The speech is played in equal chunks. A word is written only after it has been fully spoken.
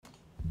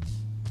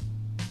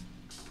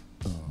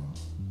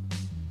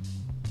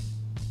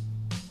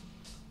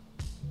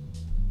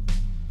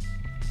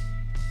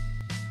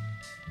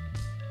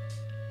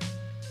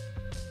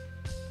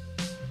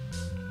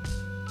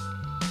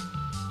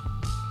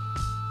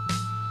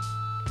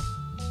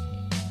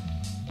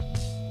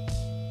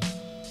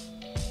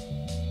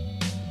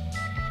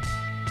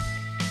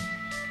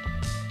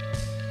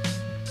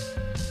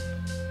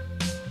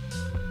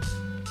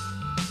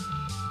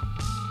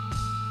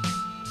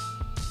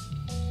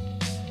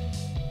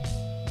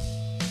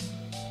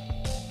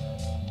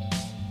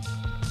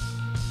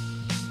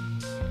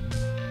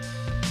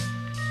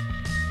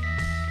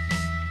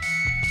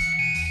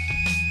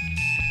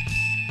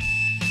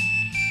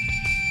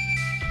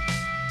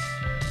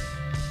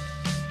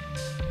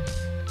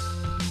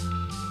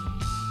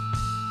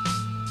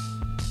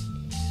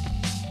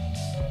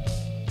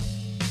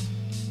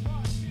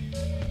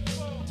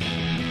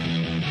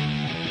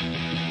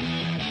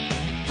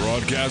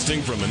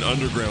Broadcasting from an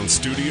underground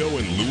studio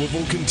in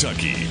Louisville,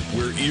 Kentucky,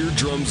 where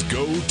eardrums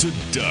go to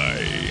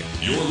die.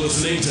 You're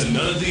listening to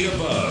None of the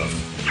Above.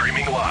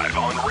 Streaming live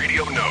on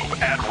Radio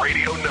Nope at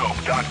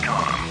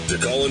RadioNope.com. To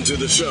call into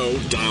the show,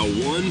 dial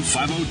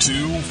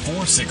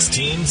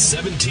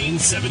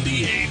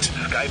 1-502-416-1778.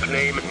 Skype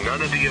name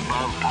None of the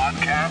Above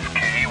Podcast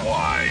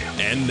KY.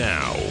 And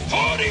now,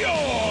 party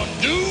on,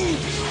 dude!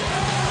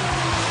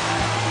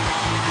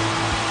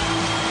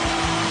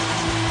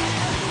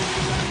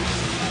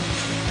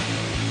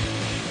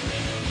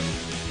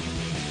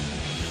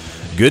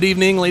 Good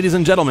evening, ladies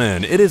and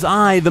gentlemen. It is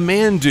I, the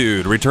Man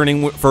Dude,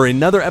 returning for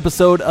another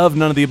episode of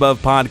None of the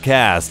Above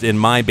Podcast in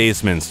my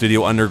basement,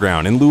 Studio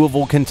Underground, in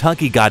Louisville,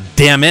 Kentucky. God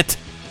damn it!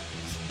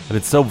 I've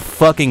been so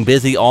fucking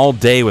busy all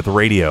day with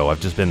radio. I've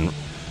just been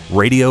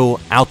radio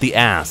out the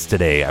ass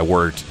today. I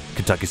worked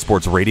Kentucky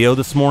Sports Radio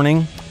this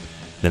morning.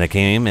 Then I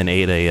came and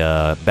ate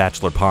a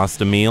bachelor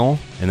pasta meal.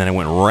 And then I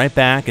went right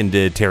back and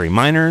did Terry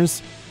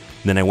Miners.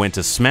 Then I went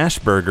to Smash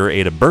Burger,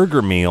 ate a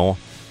burger meal.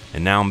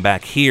 And now I'm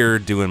back here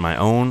doing my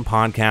own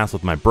podcast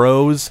with my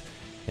bros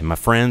and my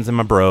friends and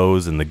my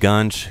bros and the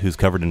Gunch who's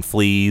covered in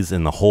fleas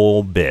and the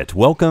whole bit.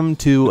 Welcome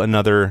to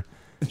another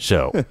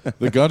show.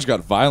 The Gunch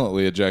got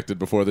violently ejected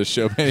before this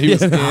show, man. He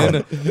was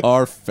in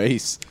our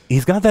face.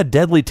 He's got that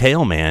deadly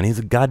tail, man. He's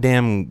a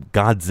goddamn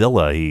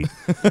Godzilla.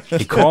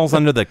 He crawls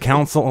under the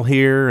council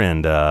here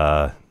and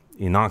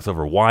he knocks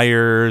over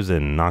wires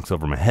and knocks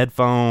over my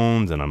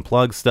headphones and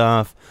unplugs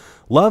stuff.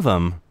 Love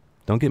him.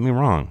 Don't get me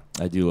wrong.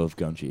 I do love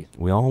Gunchy.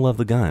 We all love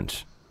the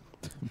Gunch.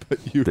 But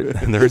you were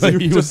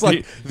He just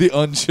like the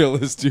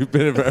unchillest you've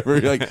been ever.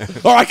 You're like,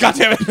 all right,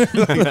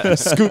 goddammit. Like,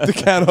 scooped the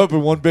cat up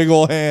in one big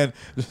old hand,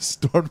 just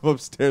stormed him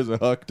upstairs and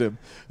hucked him.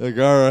 Like,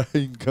 all right,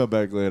 you can come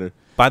back later.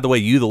 By the way,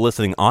 you, the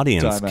listening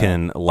audience, Time out.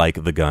 can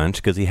like the Gunch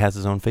because he has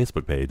his own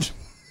Facebook page.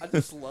 I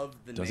just love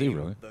the Does he name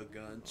really? The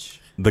Gunch.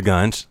 The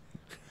Gunch.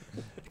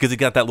 Because he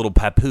got that little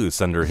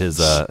papoose under his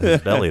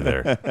belly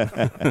there.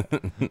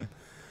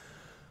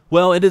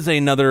 Well, it is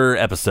another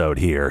episode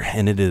here,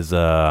 and it is,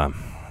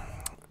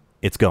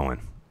 it's going.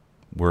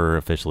 We're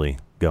officially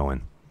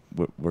going.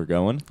 We're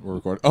going? We're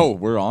recording. Oh,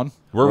 we're on.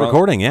 We're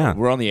recording, yeah.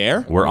 We're on the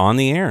air? We're on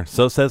the air.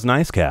 So says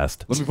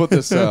Nicecast. Let me put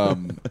this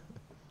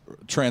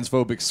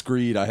transphobic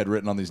screed I had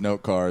written on these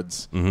note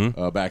cards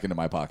back into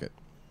my pocket.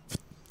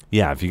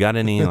 Yeah, if you got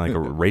any like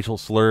racial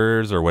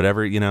slurs or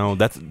whatever,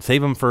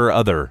 save them for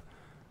other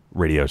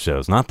radio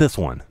shows, not this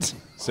one.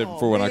 Save it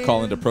for when I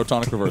call into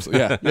protonic reversal.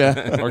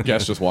 Yeah. Our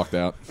guest just walked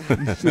out.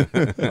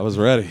 I was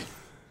ready.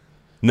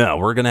 No,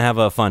 we're going to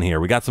have fun here.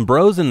 We got some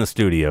bros in the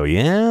studio.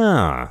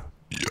 Yeah.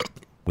 Yep.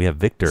 We have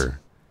Victor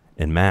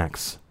and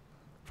Max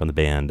from the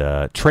band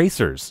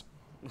Tracers.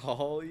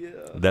 Oh, yeah.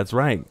 That's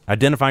right.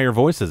 Identify your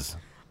voices,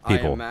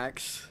 people. I am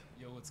Max.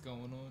 Yo, what's going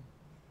on?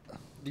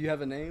 Do you have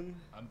a name?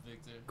 I'm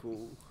Victor.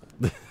 Cool.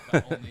 My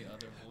only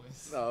other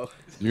voice. Oh.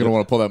 You're going to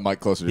want to pull that mic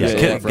closer to Yeah,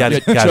 yourself. guys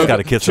got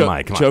to kiss the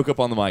mic. Come on. Choke up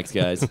on the mics,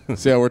 guys.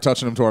 See how we're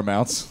touching them to our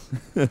mouths?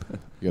 You gotta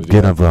do Get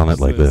that. up on it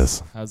like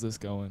this. How's this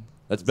going?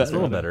 That's That's a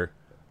better. little better.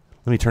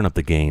 Let me turn up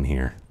the gain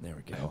here. There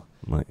we go.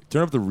 Like,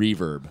 Turn up the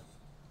reverb.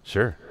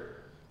 sure.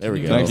 There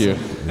we go. Thank you.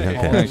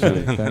 Okay.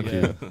 Thank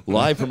you.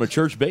 Live from a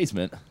church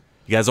basement.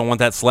 You guys don't want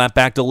that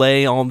slapback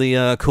delay all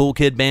the cool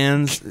kid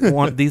bands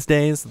want these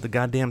days? The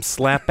goddamn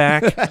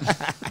slapback?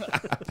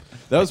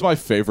 That was my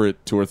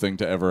favorite tour thing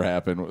to ever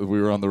happen.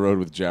 We were on the road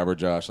with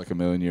Jabberjosh like a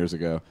million years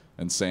ago,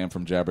 and Sam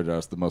from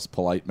Jabberjosh, the most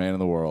polite man in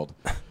the world,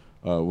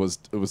 was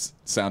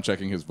sound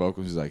checking his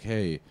vocals. He's like,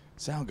 "Hey,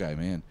 sound guy,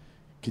 man,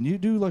 can you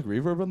do like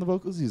reverb on the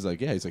vocals?" He's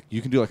like, "Yeah." He's like,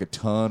 "You can do like a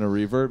ton of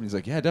reverb." And he's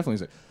like, "Yeah, definitely."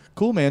 He's like,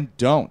 "Cool, man,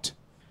 don't."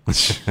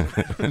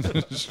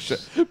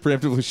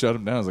 Preemptively shut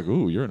him down. I was like,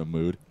 "Ooh, you're in a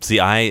mood." See,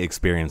 I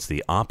experience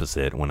the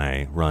opposite when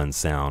I run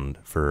sound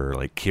for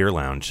like Kier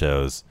Lounge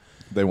shows.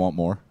 They want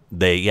more.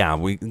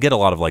 We get a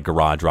lot of like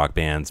garage rock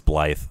bands.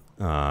 Blythe,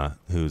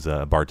 who's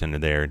a bartender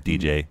there,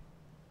 DJ,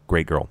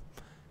 great girl.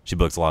 She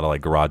books a lot of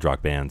like garage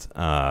rock bands.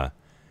 And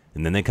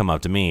then they come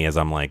up to me as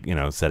I'm like,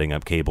 setting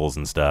up cables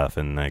and stuff,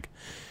 and like,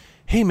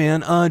 "Hey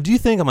man, do you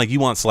think," I'm like,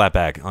 "you want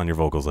slapback on your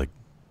vocals?" Like,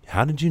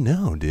 "How did you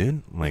know,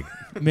 dude?" I'm like,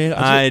 Man,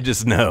 I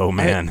just know,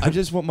 man. I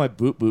just want my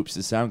boop boops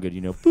to sound good,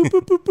 Boop, boop,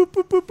 boop, boop,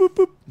 boop, boop, boop,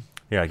 boop.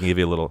 Here, I can give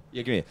you a little.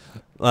 Yeah, give me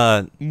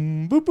Boop,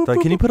 boop, like,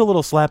 boop, can you boop. put a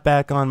little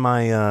slapback on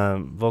my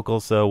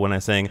vocals so when I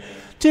sing,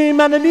 it'll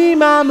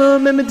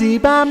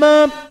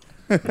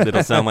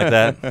sound like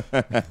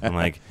that? I'm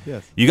like,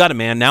 Yes. You got it,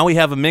 man. Now we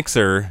have a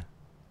mixer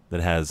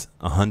that has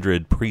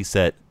 100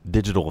 preset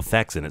digital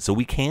effects in it, so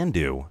we can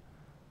do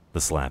the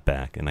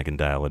slapback, and I can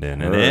dial it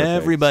in, and Perfect.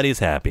 everybody's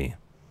happy.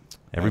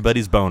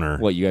 Everybody's boner.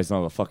 What, you guys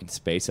don't have a fucking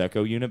space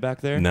echo unit back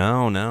there?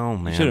 No,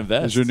 You should man.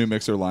 invest. Is your new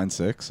mixer line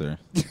 6 or?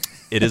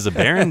 It is a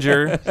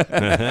Behringer.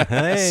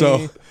 Hey.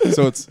 So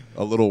it's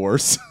a little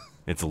worse.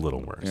 It's a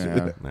little worse.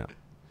 Yeah. Yeah.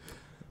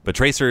 But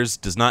Tracers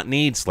does not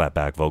need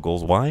slapback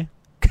vocals. Why?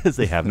 Because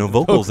they have no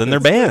vocals in their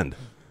band.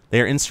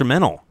 They are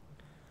instrumental.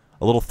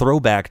 A little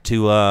throwback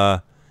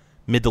to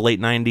mid to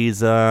late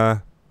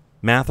 90s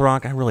math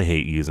rock. I really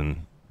hate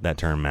using that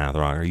term, math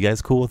rock. Are you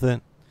guys cool with it?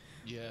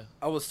 Yeah.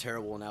 I was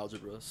terrible in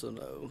algebra, so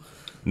no.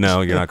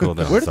 No, you're not cool with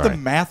that. Where did Sorry. the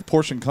math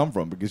portion come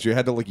from? Because you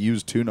had to like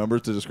use two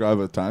numbers to describe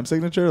a time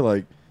signature.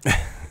 Like,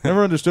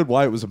 never understood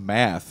why it was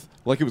math.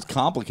 Like it was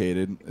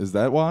complicated. Is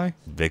that why?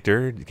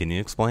 Victor, can you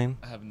explain?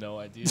 I have no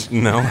idea.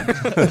 No.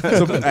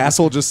 Some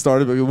asshole just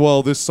started.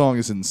 Well, this song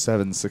is in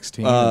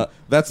 7/16.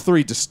 That's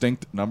three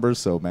distinct numbers.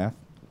 So math.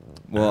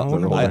 I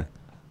wonder Well, why.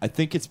 I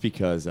think it's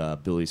because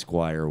Billy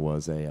Squire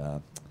was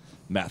a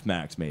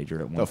mathematics major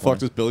at one The point. fuck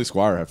does Billy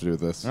Squire have to do with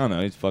this? I don't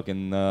know. He's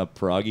fucking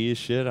proggy as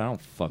shit. I don't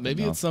fucking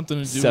Maybe know. it's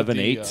something to do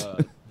 7/8. with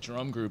the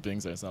drum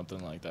groupings or something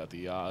like that.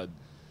 The odd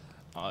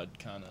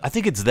kind of. I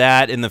think it's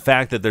that and the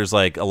fact that there's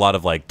like a lot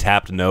of like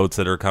tapped notes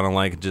that are kind of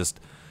like just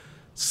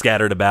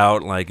scattered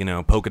about, like, you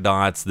know, polka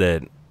dots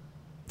that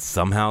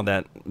somehow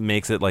that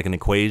makes it like an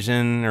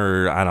equation,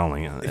 or I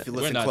don't know. If you We're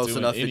listen not close doing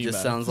enough, it any just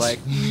math. sounds like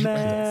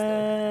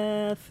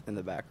math in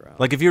the background.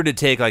 Like if you were to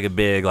take like a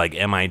big like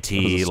MIT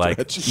That was a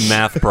like stretch.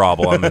 math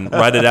problem and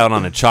write it out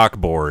on a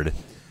chalkboard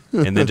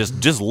and then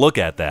just look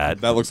at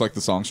that, That looks like the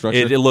song structure.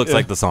 it looks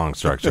like the song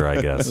structure, I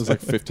It guess. was like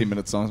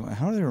 15-minute songs.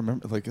 How do they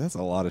remember? Like that's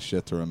a lot of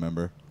shit to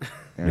remember.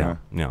 Yeah,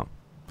 yeah.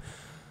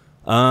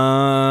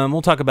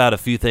 We'll talk about a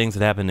few things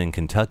that happened in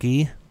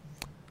Kentucky.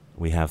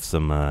 We have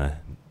some a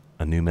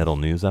new metal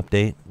news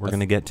update we're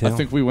going to get to. I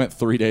think we went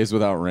 3 days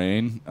without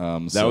rain.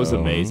 That was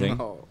amazing.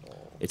 Oh.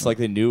 It's like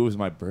they knew it was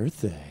my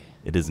birthday.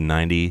 It is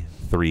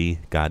 93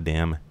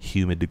 goddamn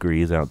humid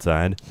degrees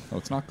outside. Oh,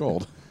 it's not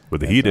gold.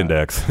 With the That's heat not-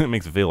 index, it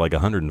makes it feel like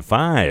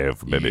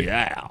 105, baby.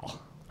 Yeah.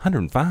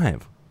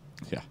 105.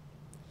 Yeah.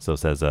 So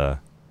says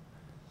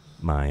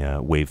my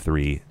Wave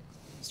 3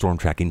 storm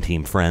tracking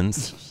team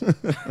friends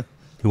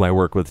who I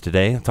work with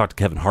today. I talked to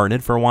Kevin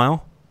Hartnett for a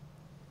while.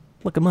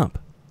 Look him up.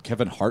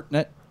 Kevin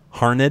Hartnett.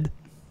 Hartnett.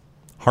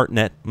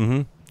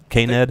 Mm-hmm.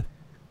 K-Ned.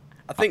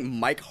 I think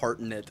Mike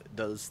Hartnett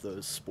does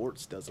those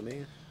sports, doesn't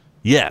he?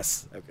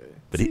 Yes. Okay.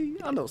 But See,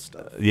 I know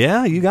stuff.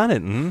 Yeah, you got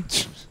it.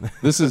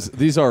 Mhm.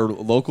 These are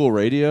local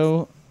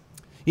radio.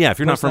 Yeah, if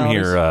you're not from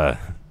here,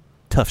 Personalities.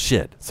 tough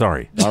shit.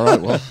 Sorry. All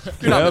right, well,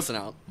 You're not missing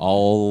out.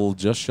 I'll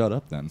just shut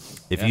up then.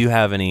 If you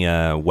have any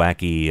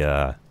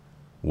wacky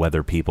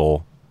weather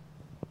people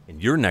in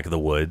your neck of the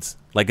woods,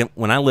 like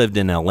when I lived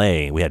in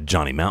L.A., we had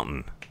Johnny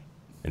Mountain,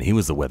 and he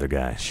was the weather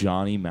guy.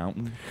 Johnny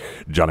Mountain.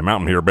 Johnny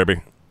Mountain here,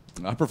 baby.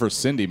 I prefer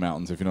Cindy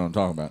Mountains, if you know what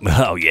I'm talking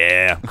about. Oh,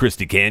 yeah.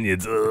 Christy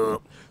Canyons.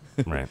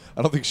 Right.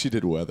 I don't think she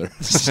did weather.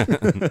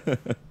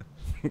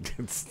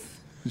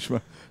 She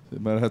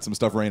might have had some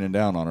stuff raining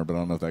down on her, but I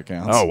don't know if that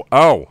counts.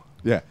 Oh.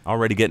 yeah.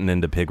 Already getting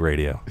into pig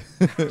radio.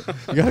 You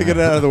got to get it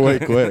out of the way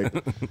quick.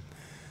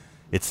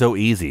 It's so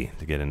easy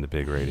to get into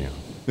pig radio.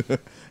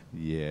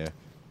 Yeah.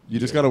 You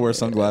just got to wear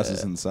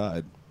sunglasses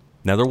inside.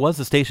 Now, there was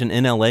a station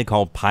in L.A.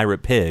 called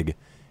Pirate Pig,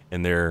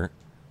 and their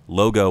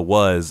logo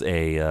was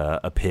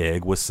a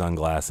pig with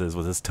sunglasses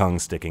with his tongue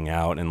sticking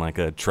out and like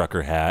a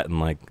trucker hat and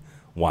like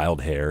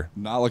wild hair.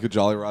 Not like a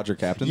Jolly Roger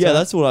Captain. Yeah,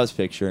 that's what I was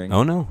picturing.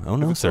 Oh,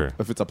 no, sir.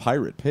 If it's a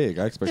pirate pig,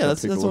 I expect Yeah, that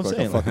that's- pig that's to what look I'm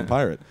like a saying. fucking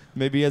pirate.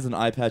 Maybe he has an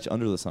eye patch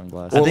under the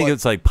sunglasses. I think like-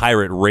 it's like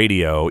pirate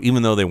radio,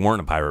 even though they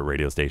weren't a pirate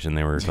radio station.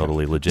 They were a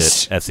totally legit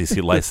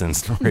FCC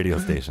licensed radio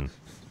station.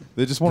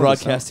 They just want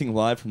Broadcasting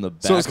live from the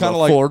back So it's of kinda a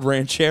like- Ford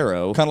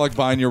Ranchero. kind of like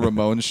buying your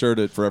Ramones shirt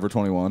at Forever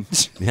 21.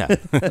 Yeah.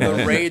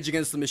 The Rage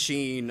Against the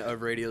Machine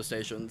of radio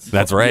stations.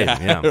 That's right.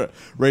 Yeah.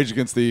 Rage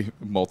Against the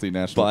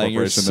multinational Buying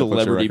your corporation that puts your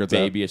celebrity records out.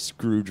 baby a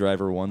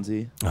screwdriver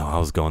onesie. Oh, I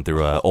was going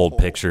through old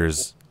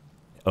pictures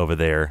over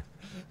there.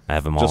 I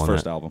have them all Just in,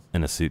 first a, album.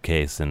 in a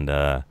suitcase, and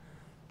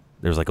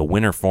there's like a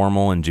winter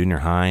formal in junior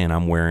high, and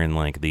I'm wearing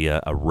like the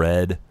a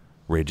red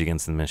Rage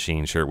Against the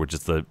Machine shirt, which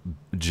is the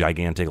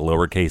gigantic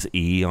lowercase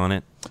e on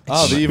it.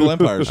 Oh, the Evil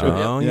Empire shirt.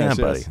 Oh yeah, Yes,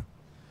 buddy, yes.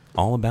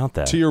 all about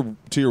that. To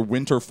your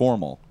winter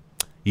formal.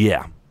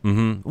 Yeah.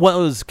 Mm-hmm. Well,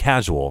 it was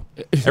casual.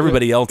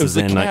 Everybody else is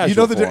a in. Like, casual You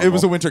know that it formal.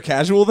 was a winter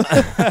casual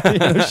then?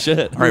 No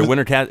shit. all right,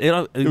 winter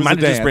casual. It was might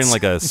a have just been dance.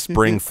 like a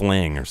spring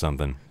fling or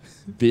something.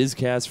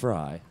 Bizcast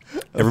Fry.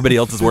 Everybody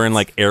else is wearing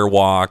like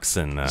Airwalks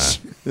and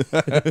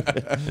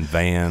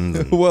Vans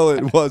and Well,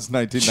 it was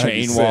 1996.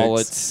 Chain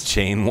wallets.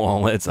 chain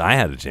wallets. I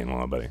had a chain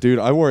wallet, buddy. Dude,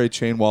 I wore a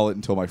chain wallet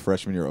until my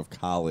freshman year of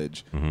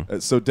college. Mm-hmm.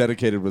 So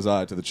dedicated was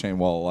I to the chain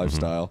wallet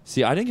lifestyle.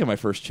 See, I didn't get my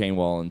first chain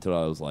wallet until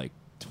I was like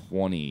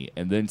 20,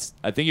 and then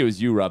I think it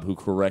was you, Rob, who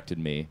corrected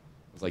me.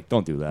 I was like,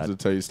 "Don't do that." Does it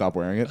tell you stop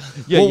wearing it?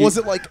 Yeah, Well, you- was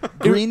it like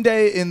Green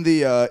Day in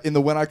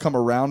the When I Come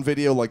Around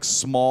video, like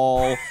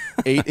small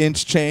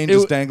 8-inch chain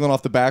just dangling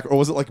off the back, or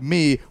was it like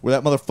me, where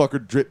that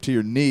motherfucker dripped to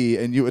your knee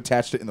and you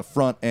attached it in the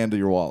front and to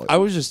your wallet? I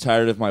was just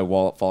tired of my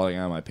wallet falling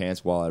out of my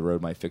pants while I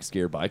rode my fixed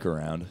gear bike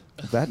around.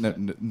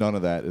 None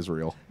of that is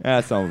real.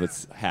 Some of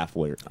it's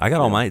halfway. I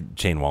got all my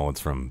chain wallets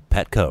from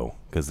Petco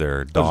because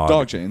they're dog,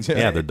 dog chains,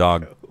 yeah. they're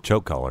dog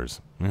choke collars.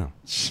 Yeah.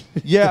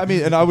 Yeah, I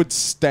mean, and I would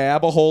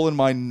stab a hole in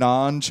my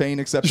non-chain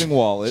accepting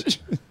wallet,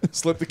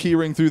 slip the key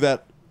ring through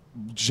that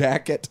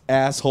jacket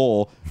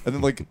asshole, and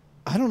then like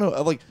I don't know,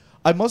 like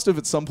I must have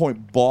at some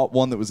point bought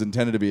one that was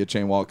intended to be a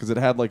chain wallet because it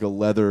had like a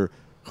leather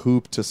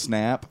hoop to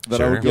snap that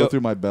I Sure. would go Yep.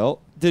 through my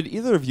belt. Did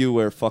either of you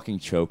wear fucking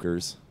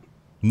chokers?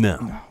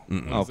 No.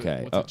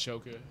 Okay. What's a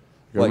choker?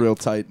 Like a real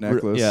tight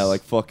necklace. Yeah,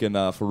 like fucking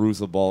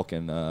Fairuza Balk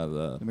and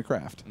in the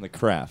craft. the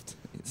Craft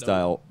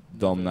style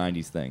dumb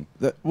 90s thing.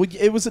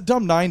 It was a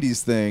dumb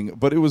 90s thing,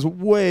 but it was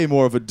way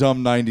more of a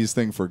dumb 90s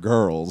thing for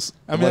girls.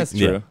 I mean, that's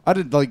true. I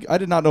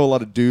did not know a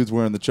lot of dudes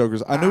wearing the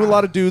chokers. I knew a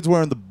lot of dudes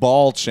wearing the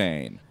ball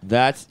chain.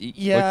 That's Like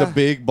the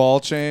big ball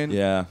chain.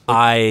 Yeah.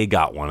 I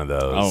got one of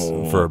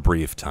those for a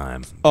brief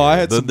time. Oh, I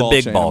had the some ball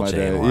big chain ball in my chain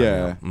day, one.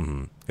 yeah.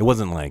 Mhm. It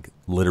wasn't like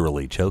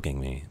literally choking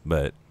me,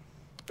 but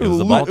it It was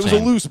was, a ball it was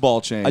chain. a loose ball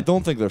chain. I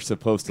don't think they're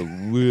supposed to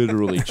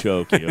literally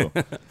choke you.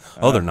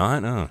 Oh, they're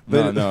not? No.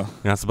 No. You're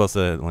not supposed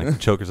to like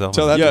choke yourself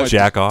Tell and that to my-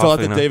 jack off. Tell it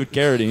you to know? David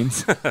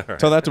Carradines.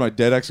 Tell that to my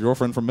dead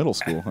ex-girlfriend from middle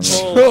school. I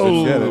mean,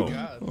 Oh, forget it.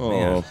 God.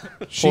 oh.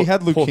 She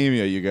had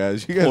leukemia, you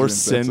guys. You guys Poor are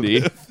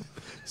Cindy.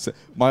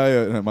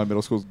 My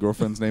middle school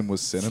girlfriend's name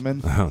was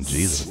Cinnamon. Oh,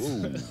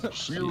 Jesus.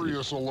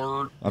 Serious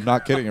alert. I'm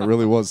not kidding. It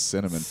really was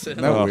Cinnamon.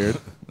 Isn't that Oh, weird?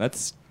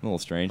 That's a little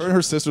strange. Her and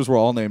her sisters were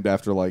all named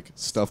after like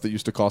stuff that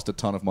used to cost a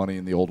ton of money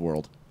in the old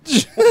world.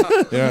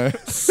 Yeah,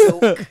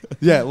 Silk.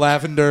 yeah,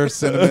 lavender,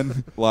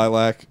 cinnamon,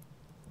 lilac.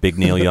 Big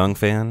Neil Young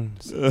fan?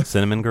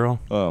 Cinnamon Girl?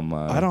 Oh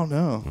my! I don't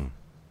know.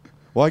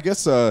 Well, I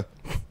guess their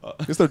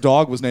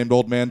dog was named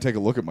Old Man. Take a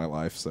look at my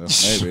life. So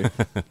maybe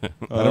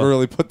I never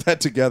really put that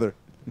together.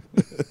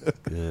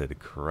 Good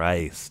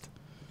Christ.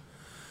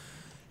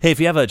 Hey, if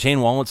you have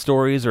chain wallet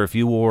stories or if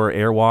you wore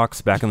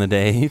Airwalks back in the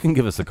day, you can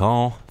give us a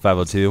call,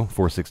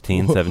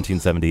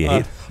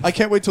 502-416-1778. I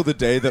can't wait till the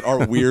day that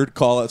our weird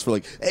call-outs for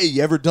like, hey,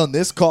 you ever done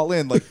this? Call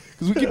in, like,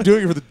 because we keep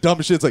doing it for the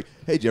dumbest shit. It's like,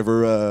 hey, did you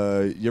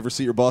ever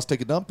see your boss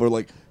take a dump? Or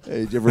like,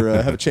 hey, did you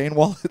ever have a chain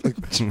wallet? Like,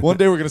 one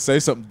day we're gonna say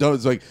something dumb.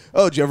 It's like,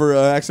 oh, did you ever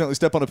accidentally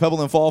step on a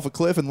pebble and fall off a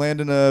cliff and land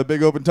in a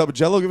big open tub of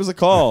Jello? Give us a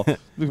call. Hey,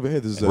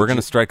 this is We're going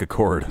to strike a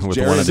chord with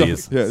Jerry, one of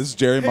these. Yeah, this is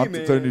Jerry, Hey,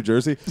 Montclair, man. New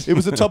Jersey. It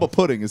was a tub of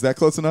pudding. Is that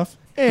close enough?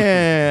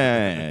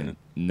 And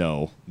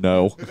no.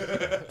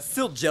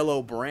 Still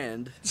Jello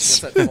brand. Guess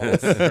that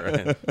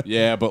falls.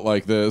 Yeah, but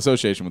like the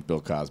association with Bill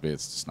Cosby,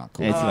 it's just not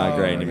cool. It's not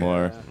great yeah.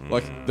 anymore.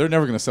 Like they're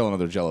never gonna sell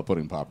another Jello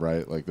pudding pop,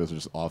 right? Like those are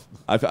just off.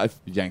 I've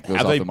Yank those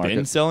have off they the market.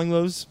 been selling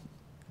those?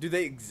 Do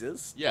they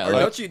exist? Yeah, Or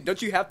like- don't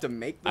you have to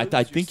make those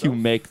I think you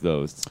yourself? make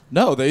those.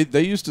 No,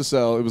 they used to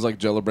sell. It was like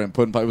Jello brand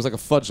pudding pie. It was like a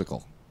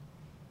fudgicle,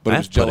 but I it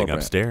was have Jello pudding brand.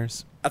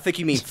 upstairs. I think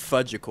you mean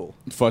fudgicle.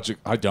 Fudgicle.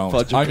 I don't.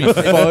 Fudgicle. I mean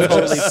fudge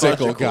Totally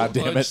sickle. fudgicle. God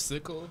damn it.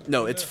 Sickle?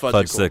 No, it's fudgicle.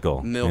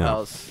 Fudgesicle,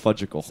 Millhouse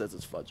Fudgicle. says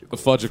it's fudgicle. A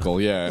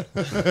fudgicle, yeah.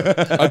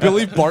 I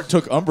believe Bart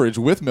took umbrage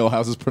with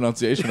Millhouse's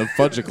pronunciation of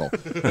fudgicle.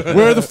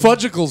 Where are the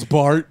fudgicles,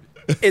 Bart?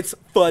 It's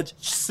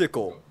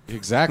fudgesicle.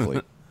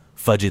 Exactly.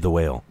 Fudgy the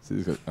Whale.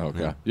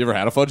 Okay. You ever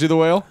had a Fudgy the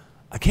Whale?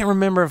 I can't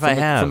remember if I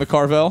have, From the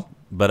Carvel?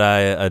 but I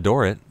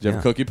adore it. Did you have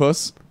a Cookie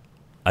Puss?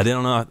 I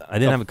didn't know. I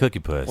didn't have a cookie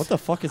puss. What the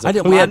fuck is I a did-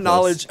 cookie we My had puss?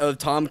 knowledge of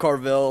Tom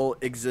Carvel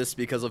exists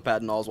because of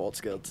Patton Oswalt's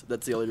skits.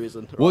 That's the only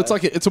reason. Well, it's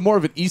like it's a more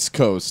of an East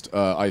Coast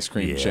ice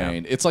cream Yeah.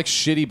 chain. It's like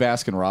shitty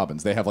Baskin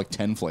Robbins. They have like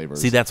 10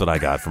 flavors. See, that's what I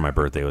got for my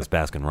birthday was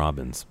Baskin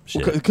Robbins.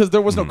 Shit. Because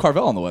there was no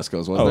Carvel on the West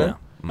Coast, was Oh, there?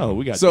 oh,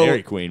 we got So-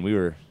 Dairy Queen. We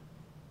were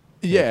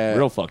Yeah.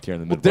 real fucked here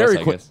in the Well,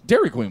 Midwest,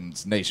 Dairy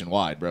Queen's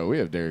nationwide, bro. We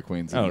have Dairy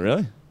Queens. Oh, in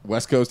really?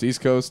 West Coast,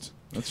 East Coast.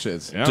 That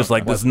shit's Yeah. Just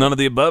like this None of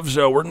the Above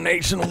show, we're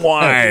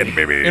nationwide,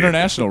 baby.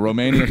 international.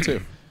 Romania, too.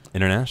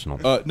 International.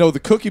 No, the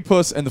Cookie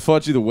Puss and the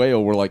Fudgy the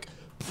Whale were like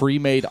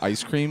pre-made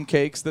ice cream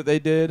cakes that they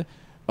did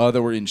that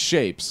were in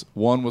shapes.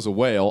 One was a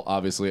whale,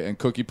 obviously, and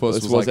Cookie Puss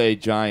This was was like a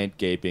giant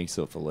gaping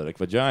syphilitic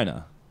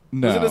vagina.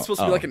 no. Isn't it supposed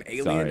to be Oh, like an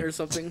alien sorry. or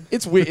something?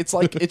 It's weird. It's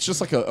like it's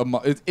just like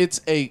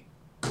it's a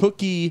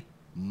cookie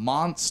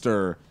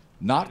monster,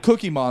 not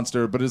Cookie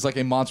Monster, but it's like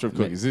a monster of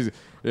cookies.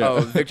 Yeah.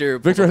 Oh, Victor.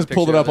 Victor has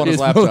pulled it up on his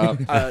laptop.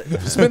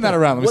 Spin that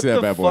around. Let me What see that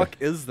the bad boy. fuck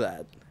is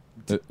that?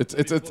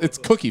 It's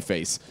cookie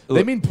face.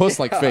 They mean puss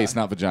like face,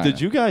 not vagina.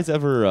 Did you guys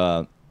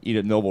ever eat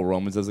at Noble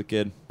Romans as a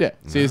kid? Yeah.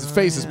 See, his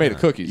face is made of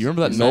cookies. You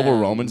remember that Noble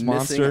Man, Romans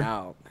missing monster?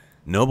 out.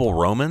 Noble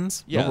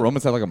Romans? Yeah. Noble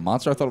Romans had like a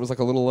monster. I thought it was like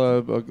a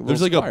little.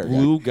 There's like a squire guy.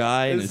 blue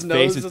guy and His his face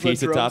nose is is a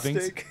pizza toppings.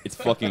 drumstick. It's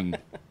fucking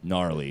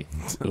gnarly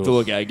to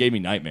look at. It gave me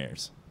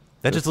nightmares.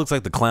 That just looks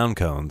like the clown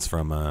cones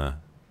from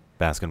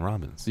Baskin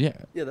Robbins. Yeah.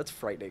 Yeah, that's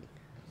frightening.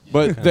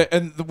 But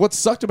what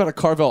sucked about a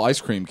Carvel ice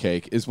cream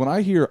cake is when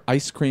I hear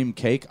ice cream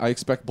cake, I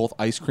expect both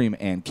ice cream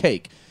and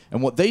cake.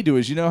 And what they do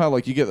is, you know how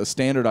like you get a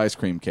standard ice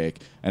cream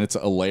cake and it's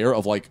a layer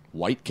of like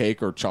white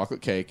cake or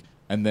chocolate cake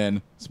and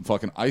then some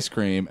fucking ice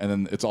cream and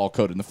then it's all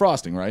coated in the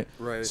frosting, right?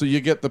 Right. So you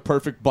get the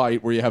perfect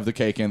bite where you have the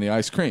cake and the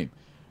ice cream.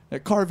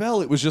 At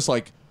Carvel, it was just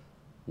like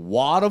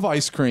wad of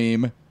ice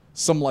cream,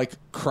 some like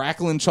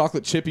crackling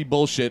chocolate chippy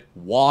bullshit,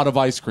 wad of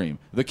ice cream.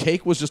 The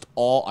cake was just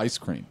all ice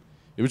cream.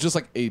 It was just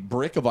like a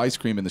brick of ice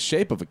cream in the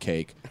shape of a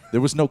cake.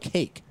 There was no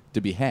cake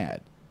to be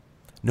had.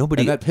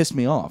 Nobody And that pissed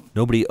me off.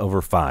 Nobody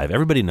over 5.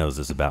 Everybody knows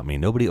this about me.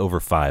 Nobody over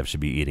 5 should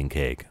be eating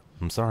cake.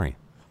 I'm sorry.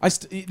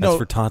 That's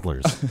for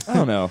toddlers. I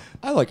don't know.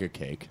 I like a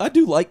cake. I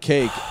do like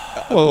cake.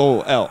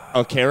 Oh,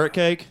 a carrot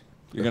cake?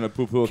 You're gonna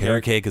poo-poo a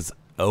Carrot cake is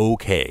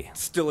okay.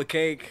 Still a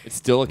cake. It's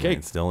still a cake.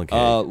 It's still a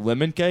cake.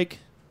 Lemon cake?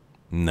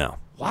 No.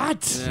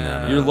 What?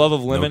 No, no, Your no. love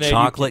of No lemonade?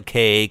 chocolate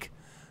cake.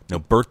 No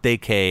birthday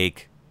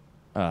cake.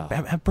 I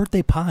have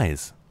birthday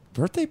pies.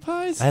 Birthday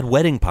pies? I had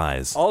wedding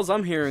pies. All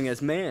I'm hearing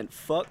is, man,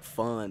 fuck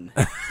fun.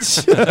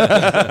 See,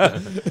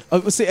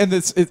 and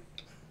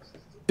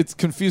it's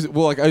confusing.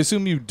 Well, like I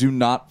assume you do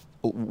not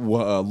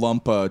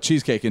lump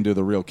cheesecake into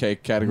the real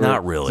cake category.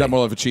 Not really. Is that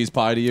more like a cheese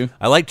pie to you?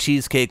 I like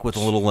cheesecake with a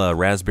little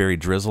raspberry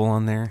drizzle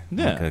on there.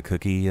 Yeah. Like a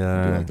cookie.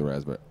 I do like the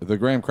raspberry. The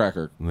graham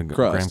cracker the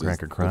crust. graham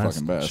cracker is crust.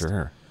 The fucking best.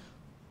 Sure.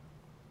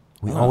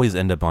 We always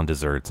end up on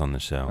desserts on the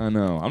show. I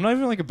know. I'm not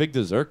even like a big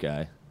dessert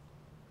guy.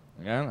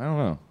 Like, I don't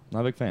know.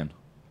 Not a big fan.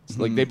 It's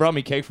like they brought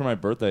me cake for my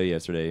birthday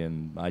yesterday,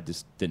 and I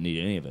just didn't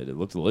eat any of it. It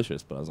looked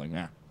delicious, but I was like,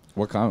 nah.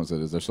 What kind was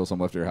it? Is there still some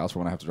left at your house for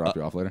when I have to drop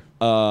you off later?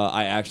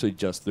 I actually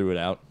just threw it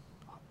out.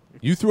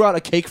 You threw out a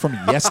cake from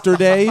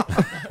yesterday?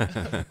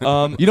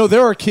 You know,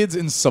 there are kids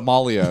in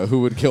Somalia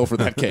who would kill for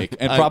that cake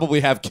and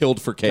probably have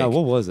killed for cake. God,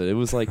 what was it? It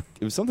was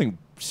something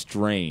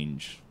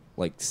strange,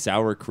 like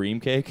sour cream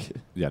cake.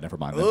 Yeah, never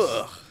mind. Then.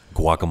 Ugh.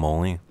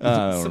 Guacamole.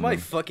 Somebody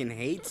fucking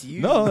hates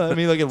you. No, I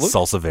mean like it looked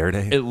Salsa verde.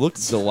 it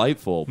looked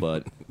delightful,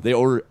 but I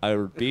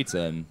ordered pizza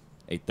and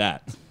ate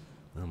that.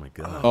 Oh, my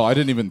God. Oh, I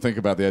didn't even think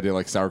about the idea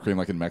like sour cream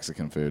like in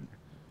Mexican food.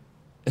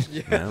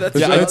 Yeah, that's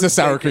Yeah, what I it's a was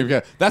sour thinking. cream.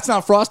 Yeah. That's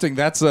not frosting.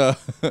 That's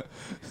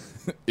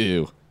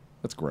ew.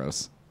 That's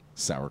gross.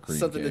 Sour cream.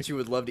 Something cake. that you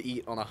would love to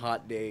eat on a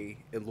hot day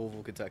in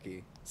Louisville,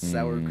 Kentucky.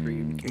 Sour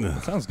cream cake.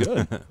 Sounds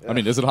good. I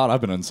mean, is it hot?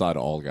 I've been inside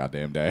all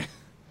goddamn day.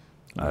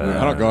 I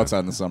don't go outside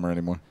in the summer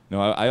anymore.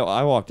 No,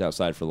 I walked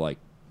outside for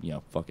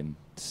fucking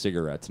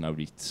cigarettes, and I would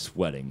be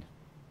sweating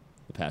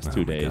the past 2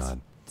 my days.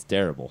 God. It's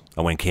terrible.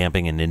 I went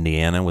camping in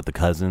Indiana with the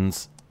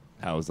cousins.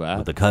 How was that?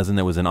 With the cousin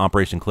that was in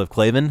Operation Cliff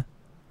Clavin.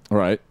 All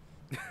right.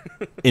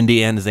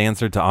 Indiana's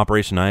answer to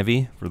Operation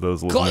Ivy, for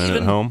those listening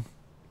at home.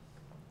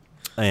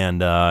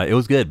 And it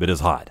was good, but it was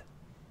hot.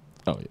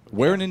 Oh, yeah.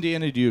 Where in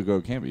Indiana do you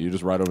go camping? You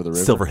just ride over the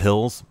river? Silver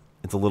Hills.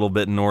 It's a little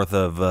bit north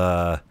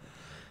of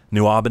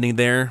New Albany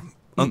there.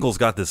 Uncle's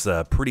got this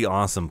pretty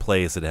awesome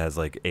place. It has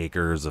like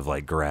acres of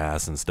like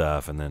grass and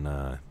stuff. And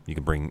then you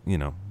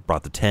can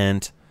brought the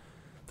tent.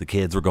 The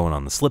kids were going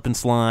on the slip and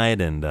slide.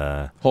 And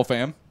Whole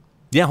fam?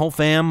 yeah, whole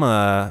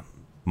fam.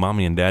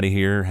 Mommy and daddy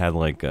here had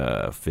like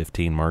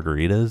 15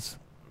 margaritas.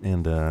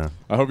 And I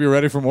hope you're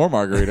ready for more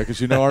margarita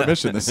because you know our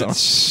mission this summer.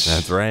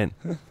 that's right.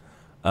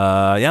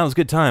 Yeah, it was a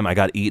good time. I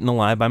got eaten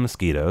alive by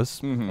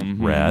mosquitoes.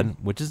 Rad,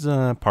 which is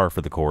par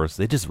for the course.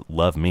 They just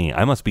love me.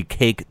 I must be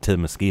cake to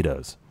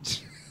mosquitoes.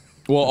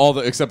 Well,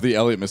 except the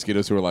Elliott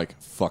mosquitoes who are like,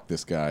 fuck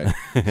this guy.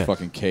 It's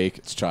fucking cake.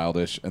 It's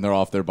childish. And they're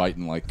off there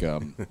biting like, I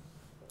don't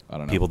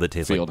know. People that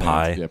taste like field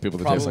pie. ants. Yeah, people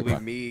that taste like Probably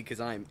pie. me, because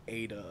I'm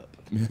ate up.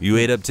 You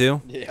ate up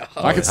too? Yeah.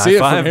 I could High see it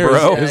five, from here.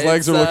 bro. His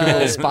legs are It's, looking a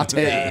little uh,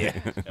 spotty.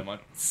 yeah.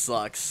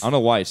 Sucks. I don't know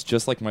why. It's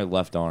just like my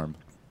left arm.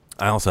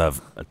 I also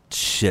have a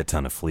shit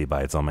ton of flea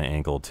bites on my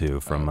ankle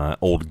too from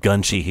old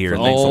Gunchy here.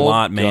 Thanks a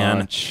lot, man.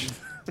 Gosh.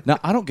 Now,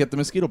 I don't get the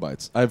mosquito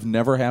bites. I've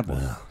never had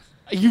one.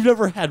 You've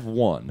never had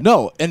one.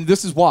 No, and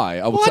this is why.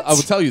 I will What?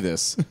 tell you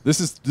this.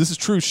 This is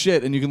true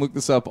shit, and you can look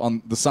this up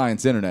on the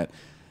science internet.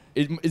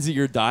 Is it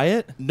your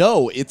diet?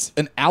 No, it's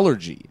an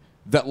allergy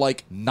that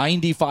like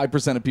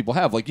 95% of people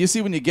have. Like you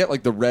see when you get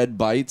like the red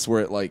bites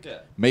where it like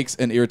makes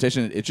an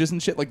irritation and itches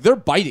and shit. Like they're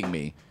biting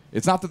me.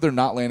 It's not that they're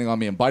not landing on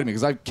me and biting me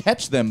because I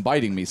catch them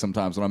biting me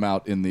sometimes when I'm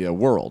out in the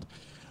world.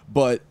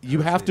 But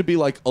you have to be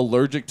like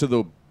allergic to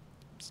the,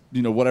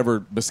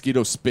 whatever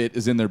mosquito spit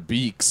is in their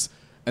beaks,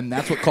 and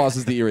that's what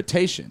causes the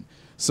irritation.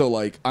 So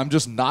like I'm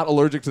just not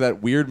allergic to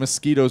that weird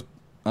mosquito's,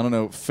 I don't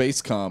know,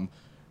 face cum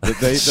that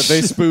they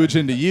spooge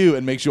into you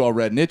and makes you all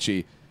red and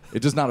itchy.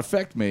 It does not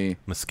affect me.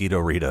 Mosquito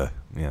Rita.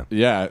 Yeah.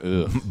 Yeah.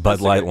 Ugh.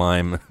 Bud Light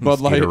Lime. Bud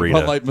Mosquito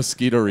Rita.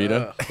 Mosquito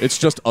Rita. It's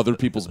just other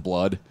people's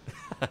blood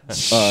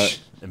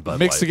And Bud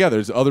mixed Light. together.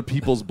 It's other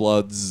people's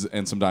bloods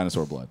and some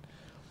dinosaur blood.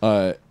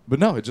 But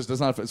no, it just does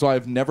not affect. So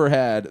I've never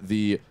had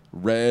the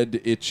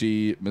red,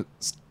 itchy,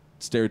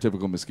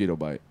 stereotypical mosquito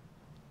bite.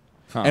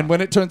 And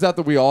when it turns out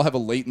that we all have a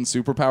latent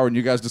superpower and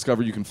you guys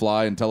discover you can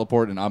fly and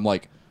teleport and I'm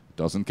like,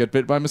 doesn't get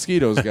bit by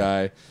mosquitoes,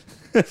 guy.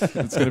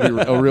 It's going to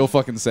be a real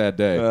fucking sad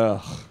day.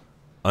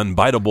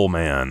 Unbiteable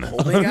man.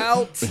 Holding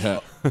out. Yeah.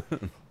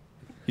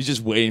 He's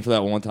just waiting for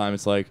that one time.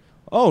 It's like,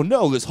 oh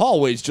no, this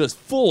hallway's just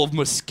full of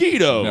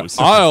mosquitoes.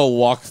 I'll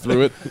walk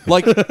through it.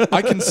 Like,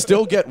 I can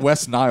still get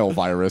West Nile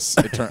virus,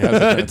 as it turns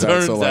It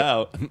turns So, like,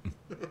 out.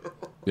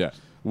 Yeah.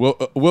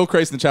 Will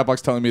Crace in the chat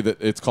box telling me that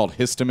it's called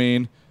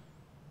histamine.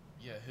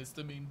 Yeah,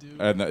 histamine,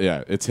 dude. And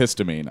yeah, it's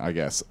histamine, I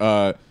guess.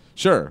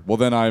 Sure. Well,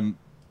 then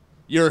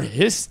You're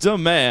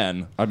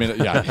histaman. I'm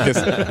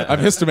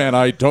histaman.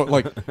 I don't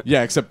like,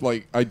 yeah, except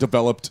like I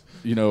developed,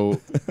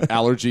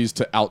 allergies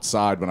to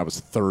outside when I was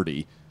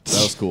 30. That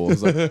was cool.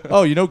 It was like,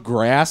 oh,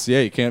 grass?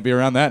 Yeah, you can't be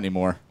around that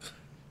anymore.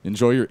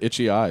 Enjoy your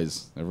itchy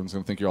eyes. Everyone's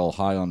going to think you're all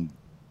high on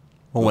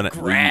Well, when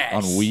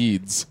on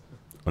weeds.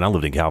 I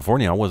lived in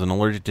California, I wasn't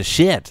allergic to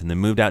shit, and then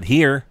moved out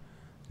here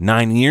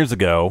 9 years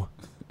ago.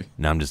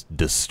 Now I'm just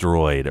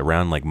destroyed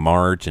around like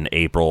March and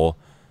April.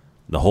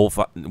 The whole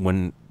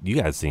when you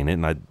guys seen it,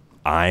 and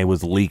I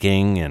was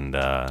leaking, and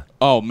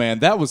Oh man,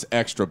 that was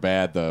extra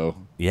bad though.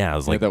 Yeah, it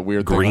was You like had that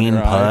weird thing on green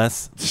your eye?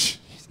 pus.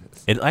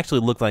 It actually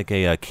looked like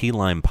a key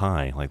lime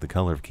pie, like the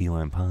color of key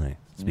lime pie.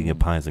 Speaking of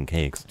pies and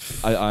cakes.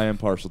 I am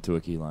partial to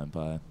a key lime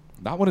pie.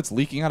 Not when it's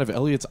leaking out of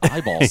Elliot's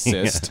eyeball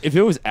cyst. If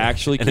it was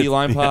actually And key it's-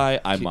 lime yeah. pie,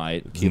 I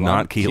might.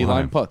 Not key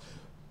lime. pus.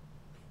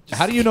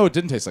 How do you know it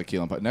didn't taste like key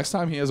lime pie? Next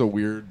time he has a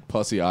weird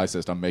pussy eye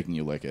cyst, I'm making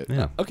you lick it.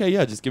 Yeah. Okay,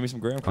 yeah, just give me some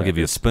graham crackers. I'll give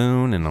you a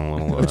spoon and a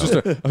little Just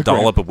a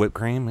dollop of whipped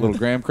cream. little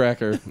graham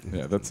cracker.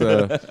 Yeah, that's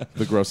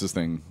the grossest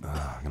thing.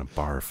 I'm going to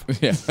barf.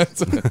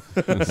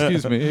 Yeah.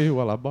 Excuse me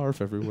while I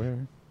barf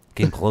everywhere.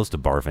 Came close to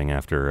barfing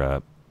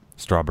after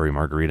strawberry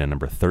margarita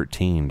number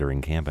 13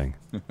 during camping.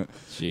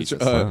 Jesus.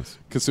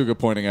 Kasuga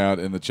pointing out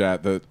in the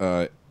chat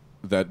that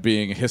that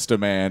being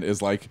Histoman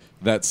is like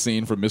that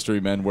scene from Mystery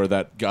Men where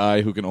that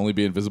guy who can only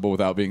be invisible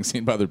without being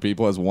seen by other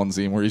people has one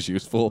scene where he's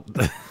useful.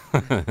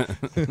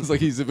 It's like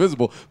he's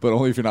invisible, but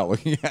only if you're not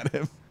looking at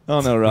him.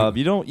 Oh no, Rob,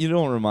 you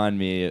don't remind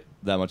me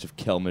that much of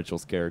Kel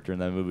Mitchell's character in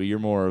that movie. You're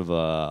more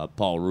of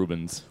Paul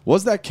Rubens.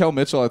 Was that Kel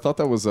Mitchell? I thought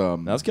that was That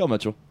was Kel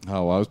Mitchell.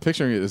 Oh, I was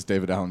picturing it as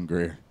David Allen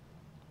Greer.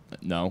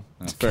 No.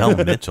 Kel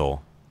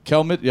Mitchell.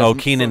 Kel Mitchell. Oh,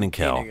 Keenan and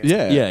Kel. Keenan.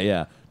 Yeah.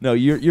 Yeah. No,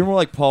 you're more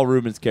like Paul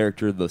Rubens'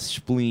 character, the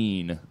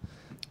spleen.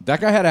 That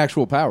guy had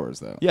actual powers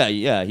though.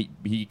 Yeah.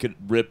 He could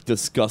rip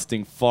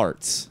disgusting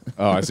farts.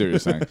 Oh, I see what you're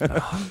saying.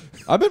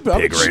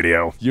 Big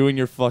radio. You and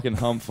your fucking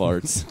hum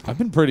farts. I've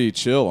been pretty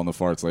chill on the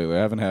farts lately. I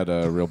haven't had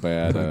a real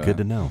bad Good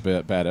to know.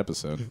 bad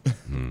episode.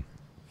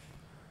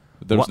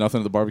 There was What- nothing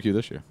at the barbecue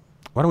this year.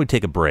 Why don't we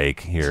take a break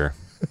here?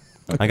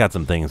 I got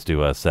some things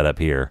to set up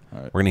here. All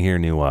right. We're going to hear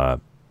new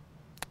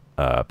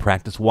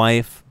Practice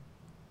Wife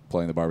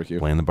Playing the barbecue.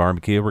 playing the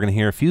barbecue. We're going to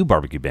hear a few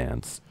barbecue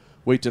bands.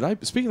 Wait,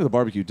 speaking of the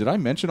barbecue, did I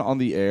mention on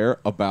the air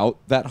about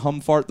that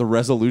hum fart, the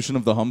resolution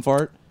of the hum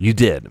fart? You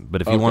did,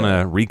 but if you Okay. want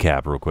to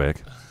recap real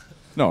quick.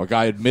 No, a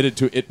guy admitted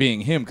to it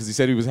being him because he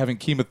said he was having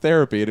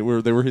chemotherapy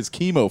and they were his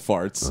chemo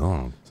farts.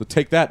 Oh, So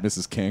take that,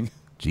 Mrs. King.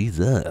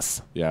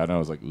 Jesus. Yeah, I know. I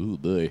was like, ooh,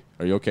 boy.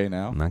 Are you okay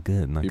now? Not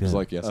good, not He good. was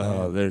like, yes,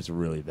 I am. There's a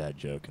really bad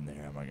joke in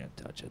there. I'm not gonna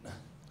touch it.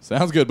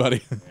 Sounds good,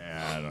 buddy.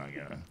 Yeah, I'm not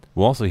gonna.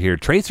 We'll also hear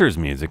Tracers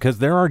music because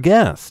they're our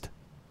guest.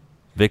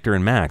 Victor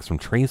and Max from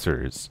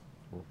Tracers,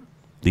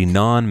 the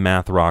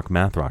non-math rock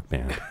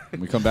band. When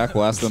we come back,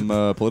 we'll ask them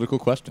political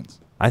questions.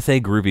 I say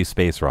groovy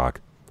space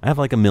rock. I have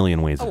like a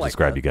million ways I to like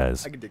describe that. you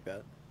guys. I can dig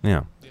that.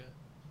 Yeah.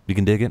 You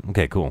can dig it?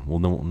 Okay, cool.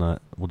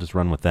 We'll just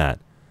run with that.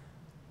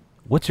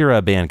 What's your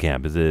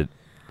Bandcamp? Is it...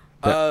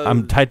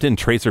 I'm typed in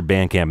Tracer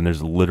Bandcamp, and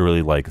there's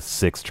literally like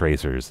 6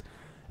 Tracers.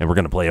 And we're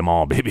going to play them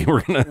all, baby.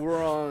 We're going to...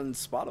 We're on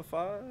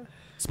Spotify.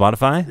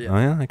 Spotify? Yeah. Oh,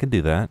 yeah, I could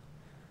do that.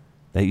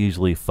 That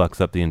usually fucks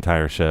up the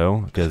entire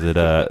show because it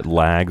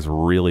lags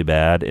really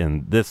bad.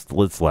 And this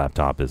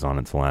laptop is on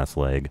its last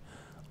leg,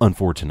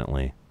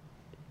 unfortunately.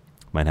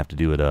 Might have to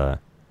do it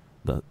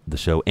the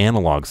show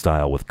analog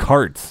style with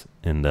carts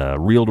and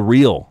reel to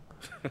reel.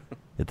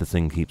 If this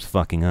thing keeps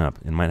fucking up,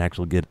 and might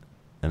actually get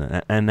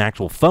an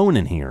actual phone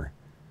in here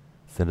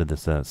instead of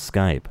this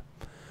Skype.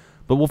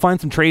 But we'll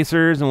find some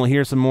Tracers and we'll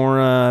hear some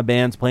more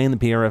bands playing the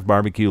PRF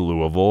Barbecue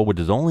Louisville, which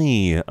is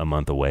only a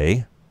month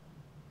away.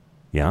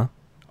 Yeah.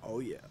 Oh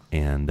yeah.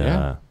 And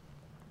Yeah.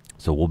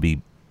 so we'll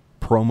be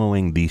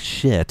promoing the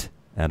shit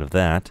out of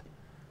that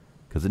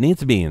because it needs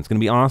to be. And it's going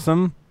to be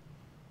awesome.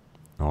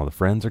 All the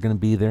friends are going to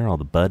be there. All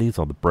the buddies,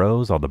 all the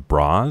bros, all the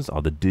bras,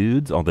 all the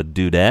dudes, all the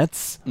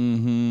dudettes.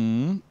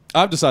 Mm-hmm.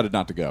 I've decided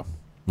not to go.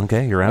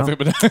 Okay, you're out.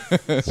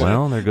 I'm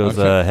Well, there goes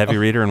Heavy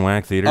Reader and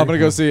Wax Eater. going to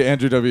go see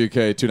Andrew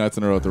WK 2 nights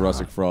in a row at the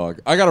Rustic Frog.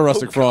 I got a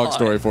Rustic Frog God.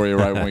 story for you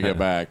right when we get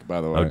back,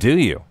 by the way. Oh, do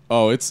you?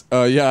 Oh, it's,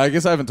 yeah, I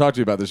guess I haven't talked to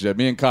you about this yet.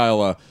 Me and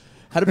Kyle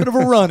had a bit of a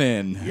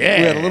run-in. Yeah.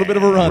 We had a little bit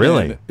of a run-in.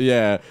 Really?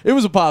 Yeah. It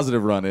was a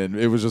positive run-in.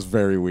 It was just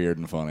very weird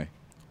and funny.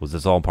 Was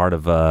this all part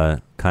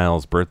of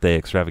Kyle's birthday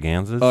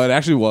extravaganzas? It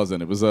actually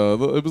wasn't. It was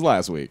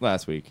last week.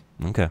 Last week.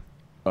 Okay.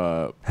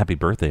 Happy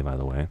birthday, by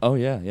the way. Oh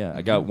yeah.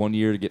 I got 1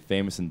 year to get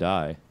famous and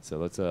die. So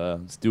let's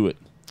do it.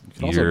 You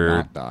can also You're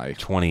not die.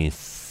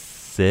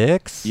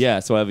 26? Yeah.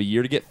 So I have a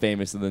year to get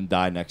famous and then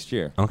die next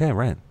year. Okay,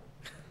 right.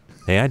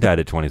 Hey, I died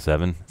at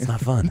 27. It's not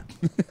fun.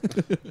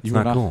 It's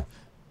were not cool.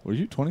 Were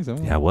you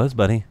 27? Yeah, I was,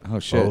 buddy. Oh,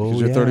 shit. Because Oh,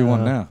 you're 31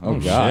 yeah. now. Oh,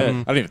 God. shit. I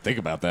didn't even think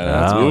about that.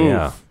 That's, Oh, oof.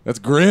 yeah. That's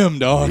grim,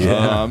 dog.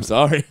 Yeah. I'm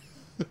sorry.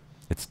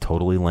 It's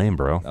totally lame,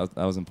 bro. That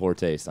was in poor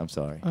taste. I'm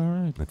sorry. All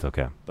right. It's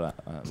okay. But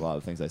a lot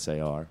of the things I say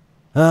are.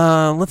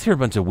 Let's hear a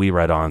bunch of We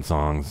Ride On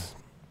songs.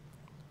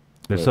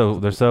 They're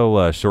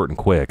so short and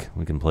quick.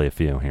 We can play a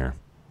few here.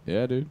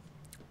 Yeah, dude.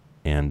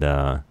 And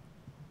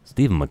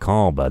Stephen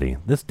McCall, buddy,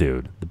 this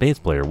dude, the bass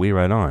player, We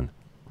Ride On,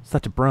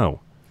 such a bro.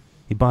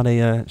 He bought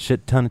a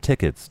shit ton of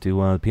tickets to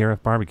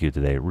PRF Barbecue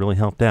today. It really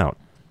helped out.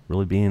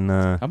 Really being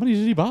How many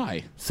did he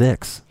buy?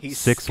 6 He's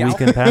 6 scalping.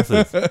 weekend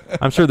passes.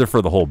 I'm sure they're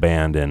for the whole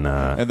band and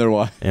their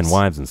wives.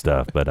 wives and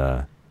stuff,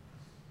 but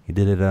he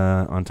did it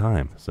on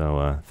time.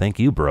 So thank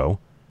you, bro.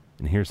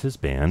 And here's his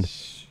band,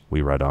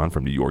 We Ride On,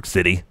 from New York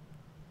City.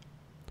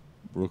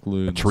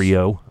 Brooklyn. A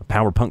trio, a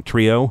power punk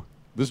trio.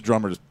 This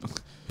drummer just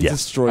Yes. I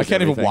Destroys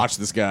can't even everything. watch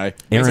this guy.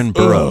 Aaron He's like,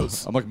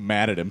 Burroughs. "Ugh." I'm like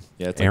mad at him.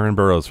 Yeah, it's like Aaron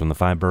Burroughs from the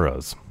 5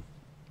 Boroughs.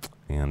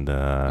 And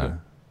yeah,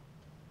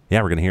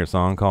 we're going to hear a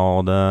song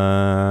called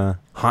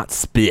Hot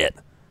Spit.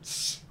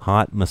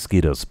 Hot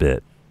Mosquito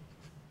Spit,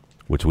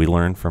 which we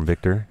learned from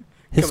Victor.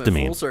 Coming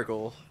Histamine. full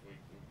circle.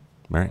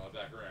 All right.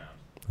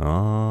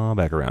 Oh,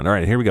 back around. All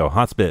right, here we go.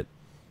 Hot Spit.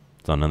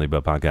 It's on None of the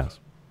Above Podcast.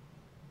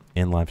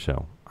 And live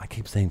show. I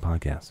keep saying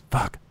podcast.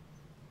 Fuck.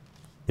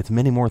 It's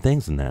many more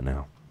things than that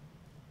now.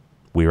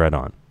 We Right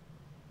On.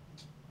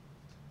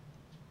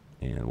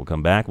 And we'll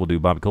come back. We'll do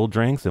Bobby Cold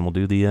Drinks, and we'll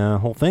do the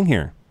whole thing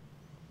here.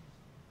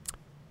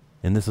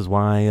 And this is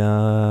why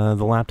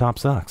the laptop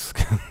sucks.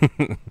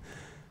 Because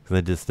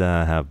I just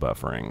have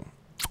buffering.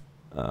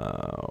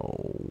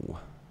 Oh.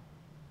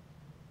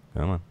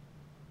 Come on.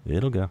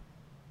 It'll go.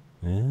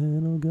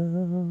 It'll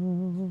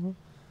go.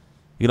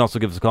 You can also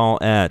give us a call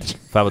at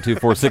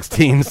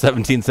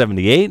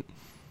 502-416-1778.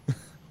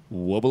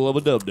 Wubba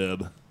lubba dub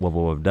dub. Wubba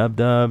wubba dub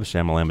dub.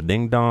 Shamalama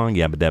ding dong.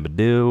 Yabba dabba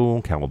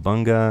doo.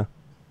 Cowabunga.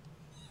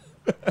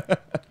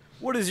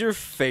 What is your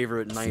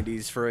favorite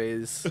 90s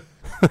phrase?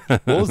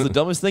 What was the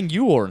dumbest thing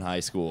you wore in high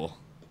school?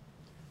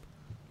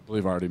 I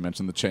believe I already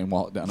mentioned the chain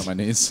wallet down to my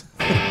knees.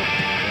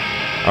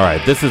 All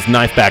right, this is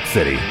Knife Back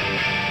City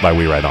by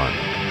We Right On.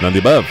 None of the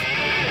above.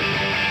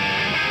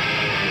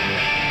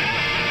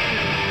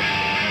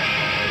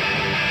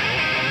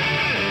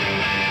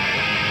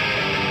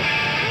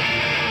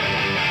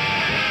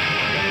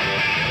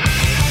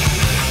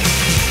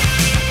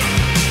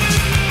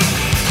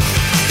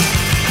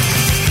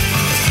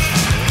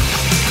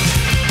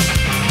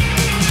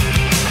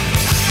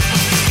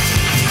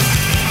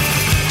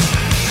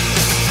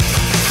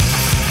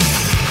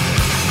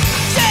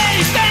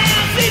 Shady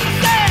down, see the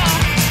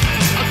sound,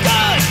 a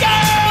good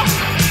girl.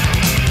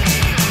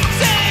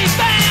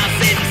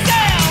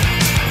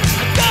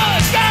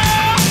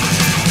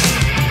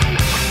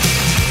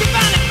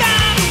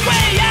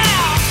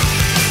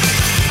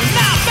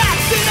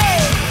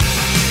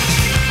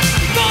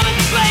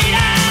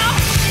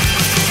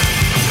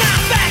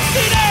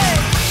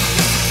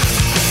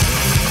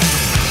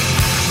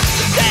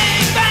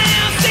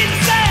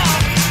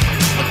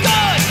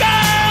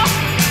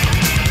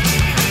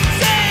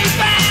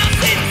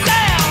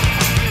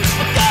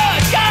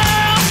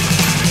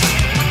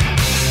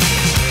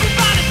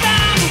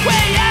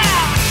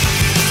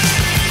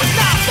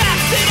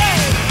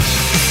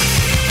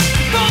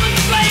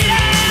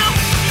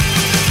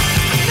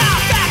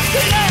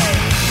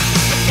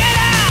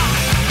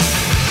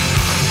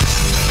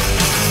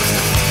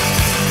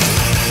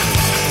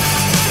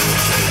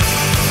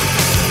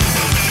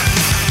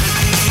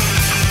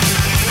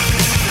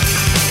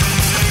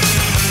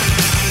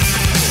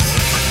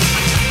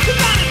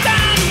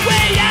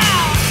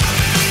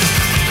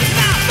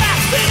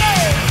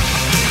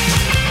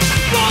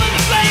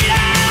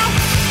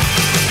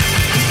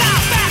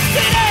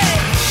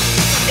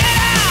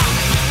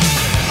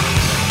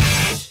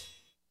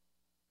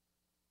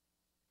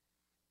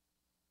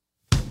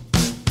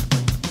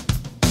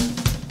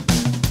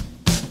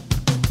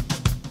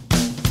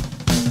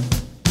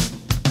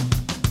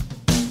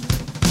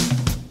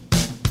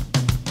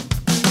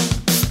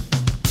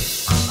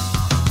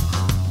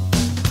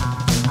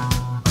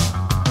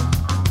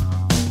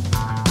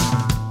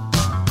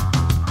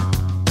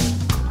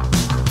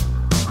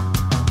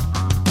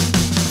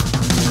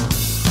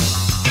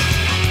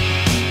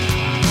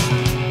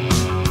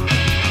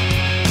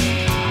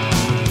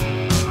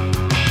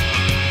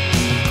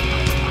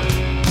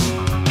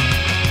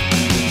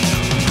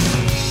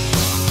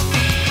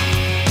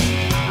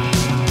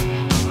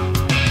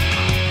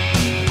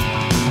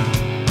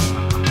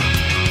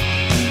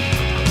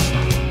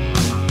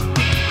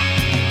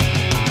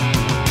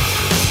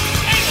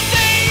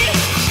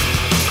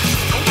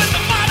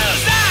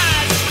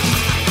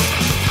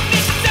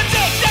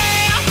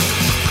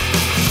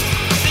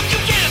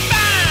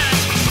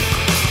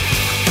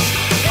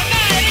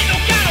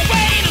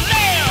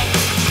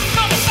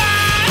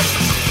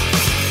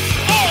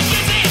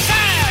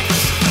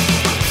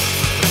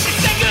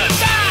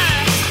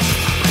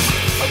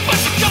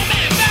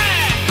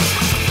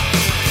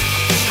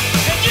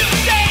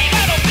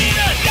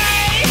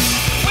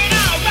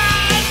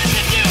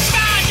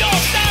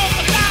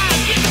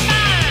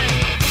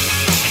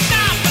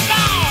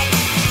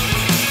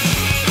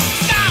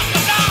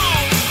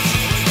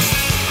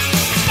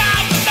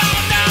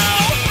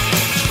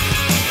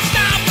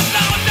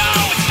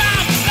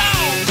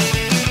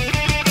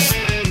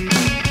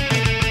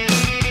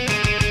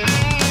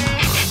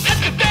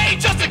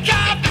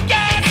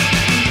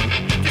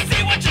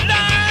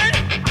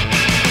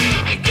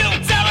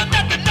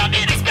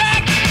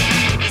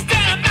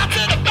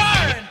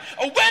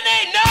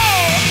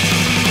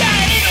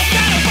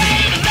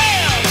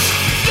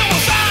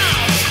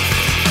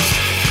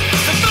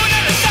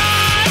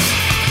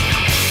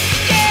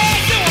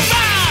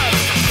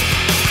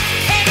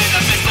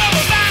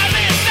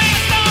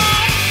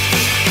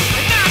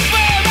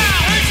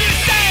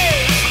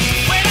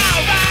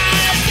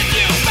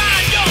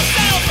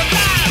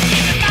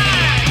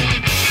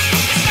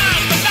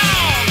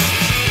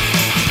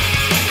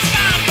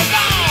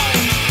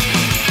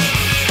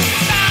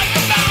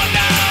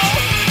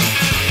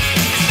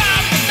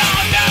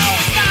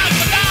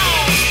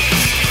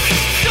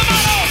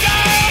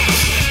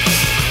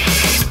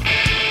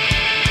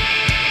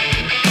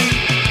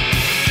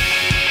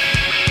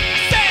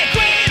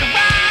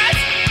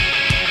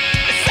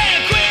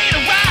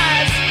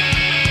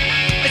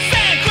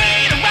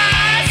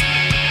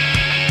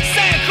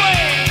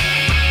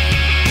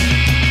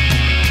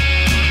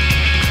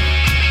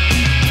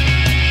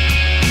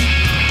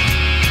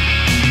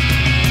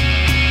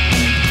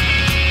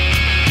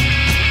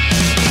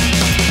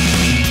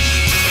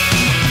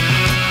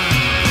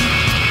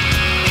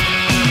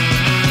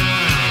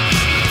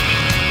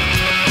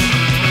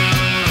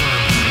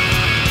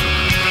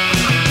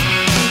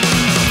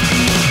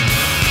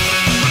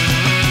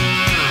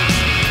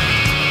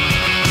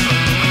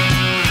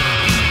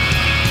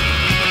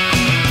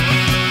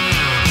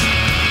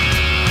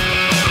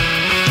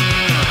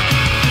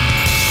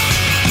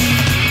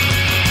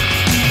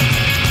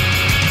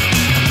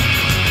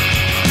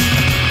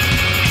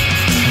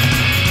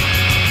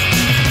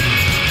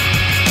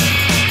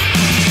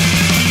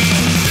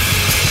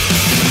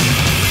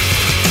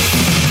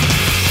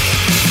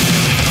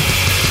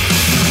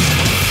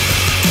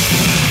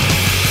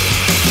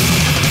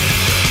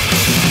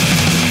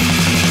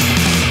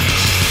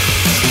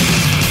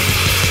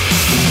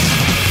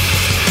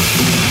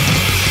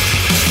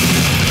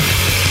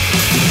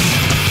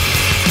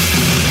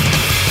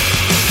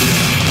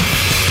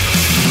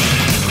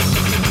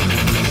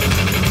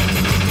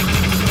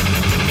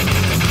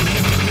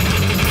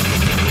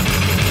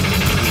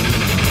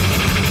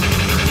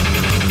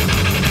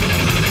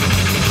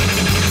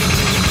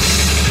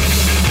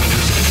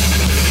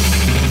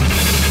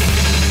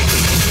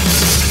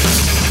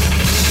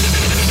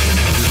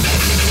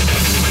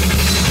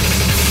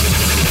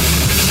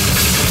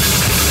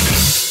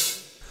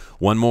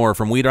 One more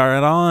from We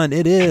Right On.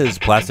 It is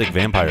Plastic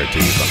Vampire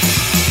Teeth.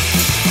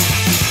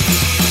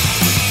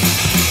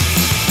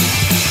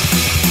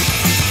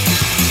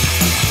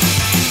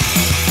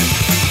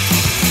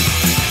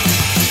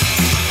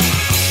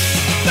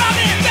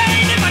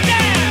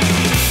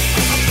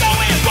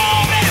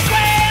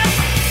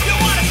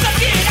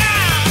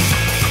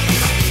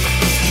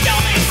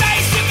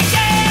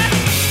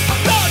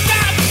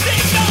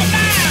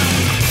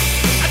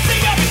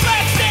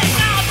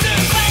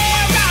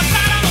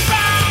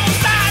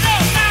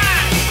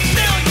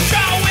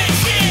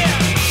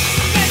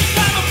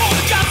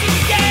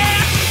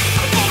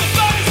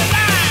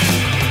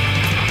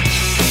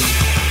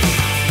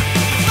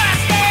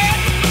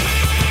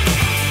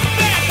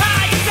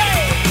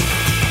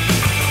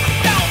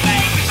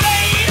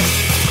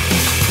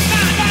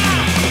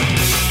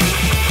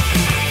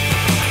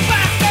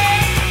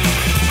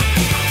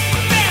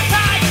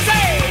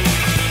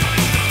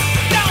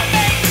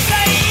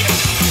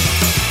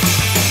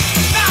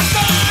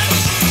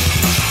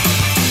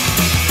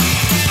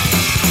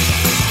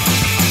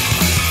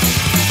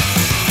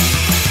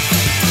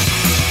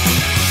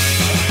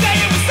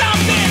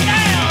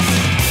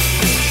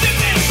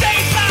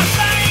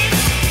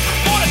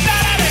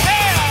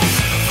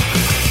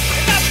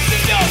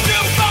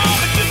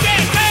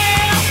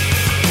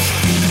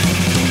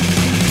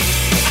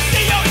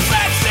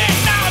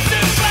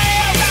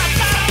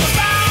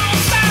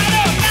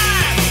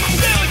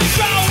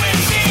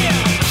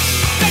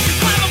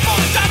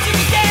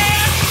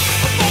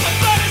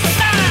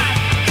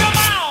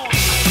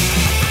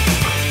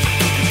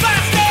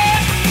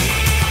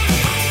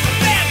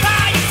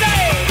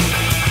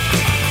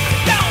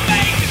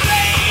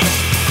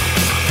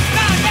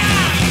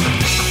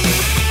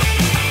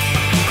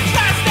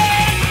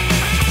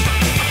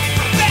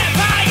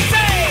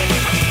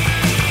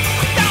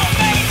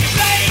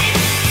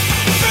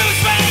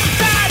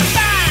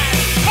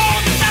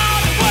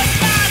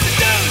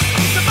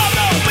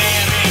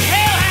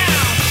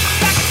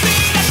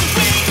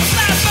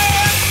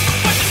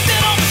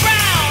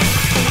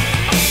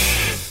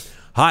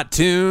 Hot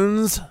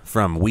tunes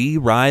from We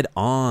Ride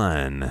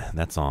On.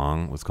 That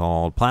song was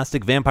called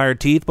Plastic Vampire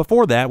Teeth.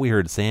 Before that, we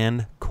heard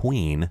Sand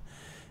Queen,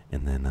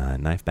 and then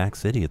Knife Back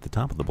City at the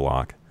top of the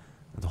block.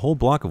 The whole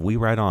block of We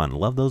Ride On.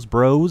 Love those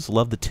bros.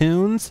 Love the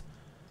tunes.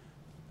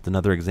 It's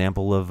another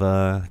example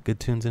of good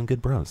tunes and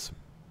good bros.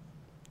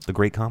 The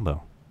great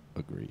combo.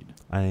 Agreed.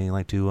 I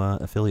like to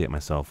affiliate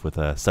myself with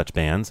such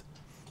bands.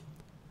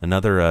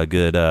 Another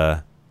good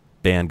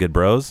band, Good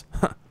Bros.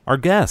 Our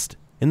guest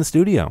in the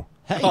studio.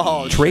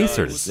 Hey,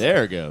 Tracers.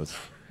 There it goes.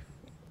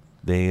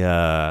 They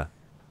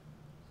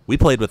we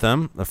played with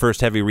them the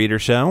first Heavy Reader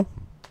show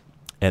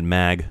at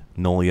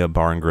Magnolia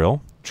Bar and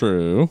Grill.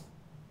 True.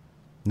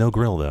 No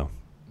grill though.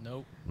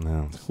 Nope.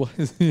 No.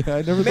 Yeah,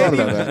 I never thought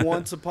about Maybe that.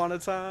 once upon a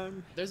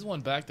time. There's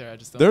one back there. I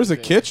just don't. There's a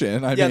think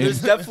kitchen. I Yeah, mean,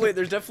 there's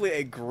definitely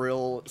a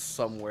grill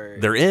somewhere.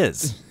 There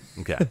is.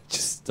 Okay.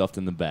 Just stuffed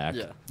in the back.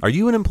 Yeah. Are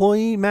you an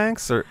employee,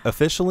 Max, or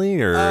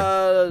officially,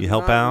 or you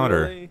help not out,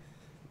 really.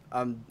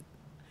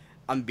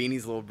 I'm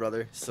Beanie's little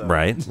brother, so or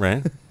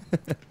right?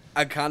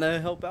 I kind of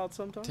help out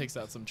sometimes. Takes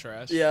out some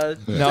trash. Yeah,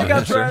 No, take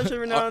out sure. trash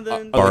every now and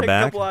then. Bar Take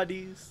back? a couple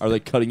IDs. Are they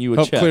cutting you a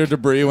help check? clear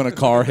debris when a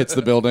car hits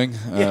the building.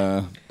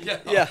 Yeah.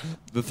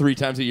 The 3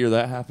 times a year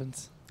that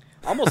happens?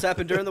 Almost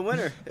happened during the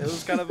winter. It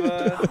was kind of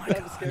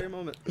a scary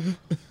moment.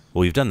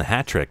 Well, you've done the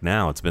hat trick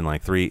now. It's been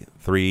like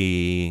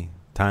three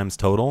times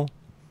total.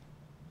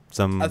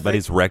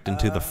 Somebody's wrecked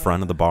into the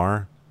front of the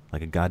bar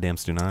like a goddamn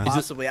Stunai.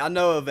 Possibly, I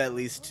know of at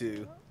least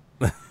two.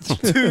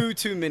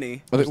 Too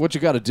many. I think what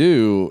you got to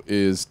do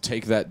is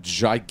take that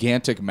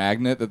gigantic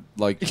magnet that,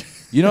 like,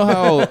 you know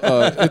how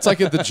it's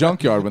like at the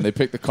junkyard when they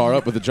pick the car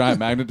up with a giant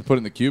magnet to put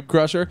in the cube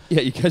crusher.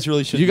 Yeah, you guys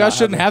really should. You guys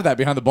shouldn't have that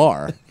behind the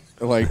bar.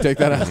 Like, take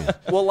that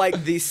out. Well,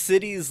 like the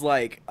city's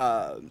like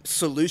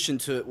solution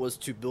to it was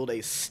to build a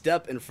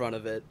step in front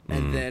of it,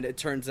 and then it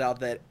turns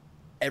out that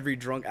every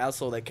drunk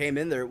asshole that came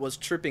in there was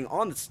tripping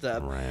on the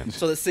step. Right.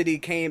 So the city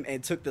came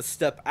and took the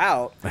step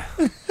out.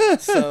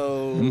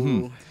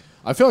 So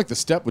I feel like the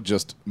step would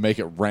just make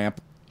it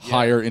ramp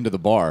higher into the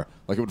bar.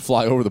 Like it would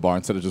fly over the bar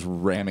instead of just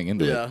ramming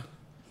into yeah, it.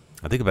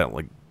 I think about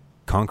like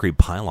concrete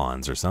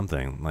pylons or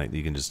something. Like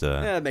you can just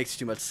yeah, it makes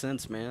too much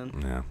sense, man.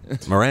 yeah.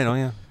 Am I right? Oh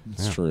yeah.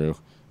 It's true.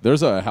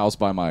 There's a house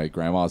by my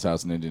grandma's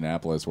house in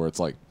Indianapolis where it's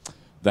like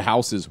the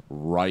house is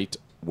right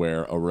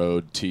where a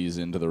road tees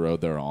into the road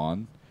they're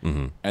on.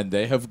 Mm-hmm. And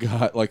they have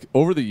got, like,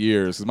 over the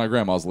years, because my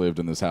grandma's lived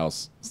in this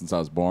house since I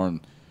was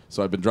born,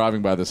 so I've been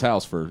driving by this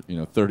house for,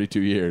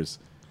 32 years.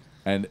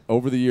 And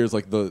over the years,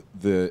 like, the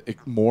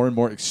more and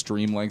more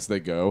extreme lengths they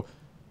go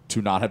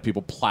to not have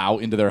people plow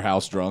into their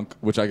house drunk,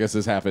 which I guess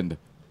has happened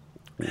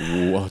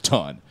a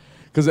ton.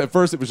 Because at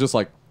first it was just,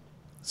 like,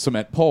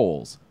 cement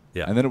poles.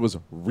 Yeah. And then it was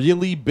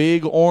really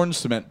big orange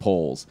cement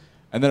poles.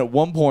 And then at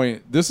one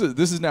point, this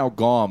is now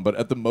gone, but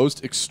at the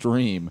most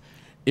extreme,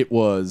 it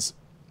was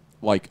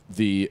like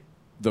the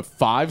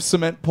 5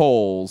 cement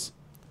poles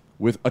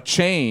with a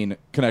chain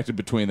connected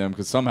between them,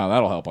 because somehow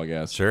that'll help, I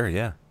guess. Sure.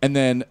 Yeah. And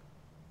then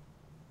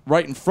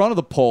right in front of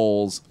the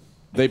poles,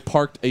 they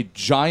parked a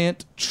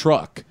giant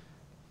truck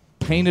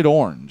painted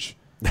orange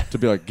to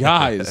be like,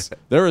 guys,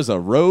 there is a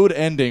road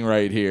ending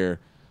right here.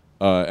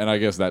 And I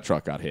guess that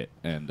truck got hit,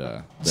 and they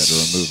had to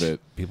remove it.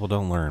 People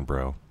don't learn,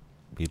 bro.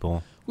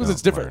 People. Because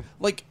it's don't different. learn.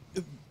 Like,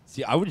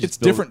 See, I would just it's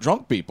different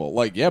drunk people.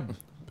 Like, yeah,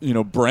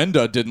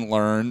 Brenda didn't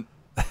learn.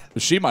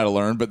 She might have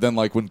learned, but then,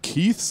 like, when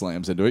Keith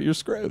slams into it, you're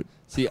screwed.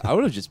 See, I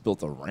would have just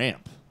built a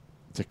ramp.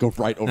 To go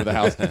right over the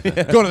house.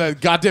 Go to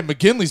that goddamn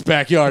McKinley's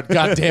backyard.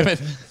 God damn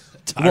it.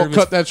 I won't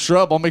cut that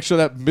shrub. I'll make sure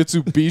that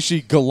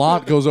Mitsubishi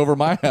Galant goes over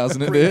my house,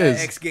 and it Bring that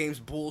is. X Games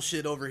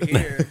bullshit over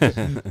here.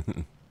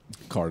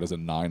 Car does a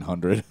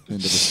 900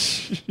 into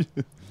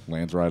the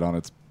lands right on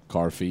its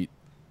car feet.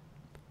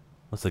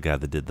 What's the guy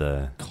that did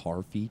the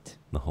Car feet?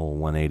 whole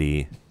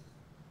 180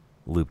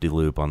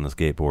 loop-de-loop on the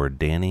skateboard?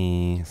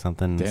 Danny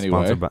something? Danny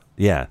sponsored Way? by,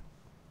 yeah.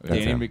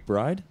 That's Danny him.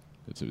 McBride?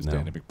 It was No.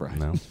 Danny McBride.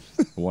 No.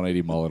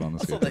 180 mullet on the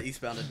I saw skateboard. that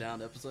Eastbound and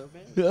Down episode,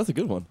 man. Yeah, that's a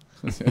good one.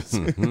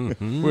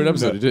 Weird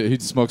episode. He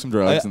smoked some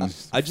drugs and then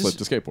I just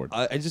flipped a skateboard.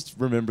 I just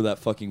remember that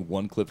fucking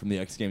one clip from the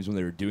X Games when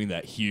they were doing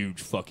that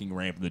huge fucking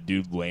ramp and the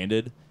dude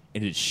landed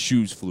and his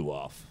shoes flew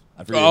off.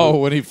 I forget Oh, who-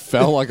 when he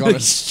fell like on a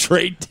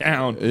straight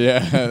down.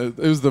 yeah, it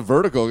was the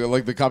vertical,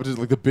 like the competition,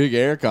 like the big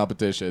air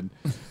competition,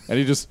 and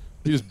he just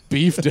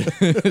beefed it.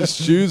 His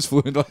shoes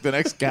flew into like the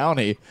next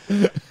county.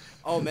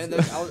 Oh man,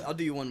 I'll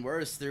do you one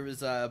worse. There was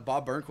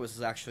Bob Burnquist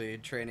was actually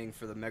training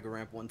for the mega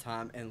ramp one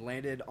time and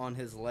landed on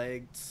his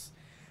legs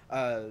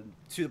to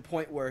the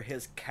point where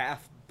his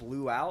calf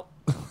blew out,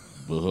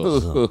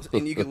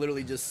 and you could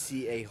literally just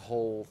see a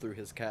hole through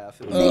his calf.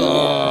 It was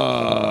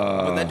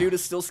but that dude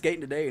is still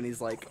skating today, and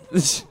he's like,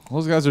 Those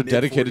guys are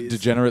dedicated, Mid-40s.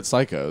 degenerate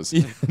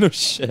psychos. No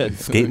shit.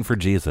 Skating for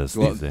Jesus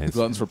these days.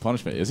 Gluttons for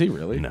punishment. Is he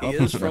really? No. he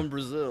is from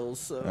Brazil,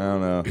 so I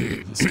don't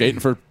know. Skating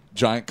for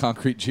giant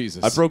concrete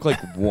Jesus. I broke like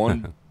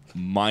one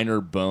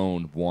minor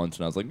bone once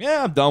and I was like,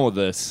 yeah, I'm done with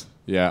this.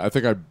 Yeah, I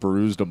think I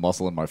bruised a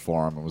muscle in my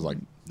forearm and was like,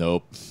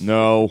 nope,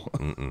 No.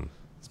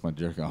 it's my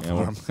jerk off Yeah,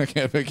 well- arm. I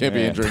can't be Yeah.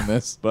 injuring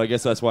this. But I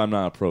guess that's why I'm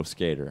not a pro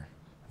skater.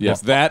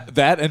 Yes, that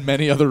and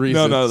many other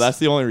reasons. No, that's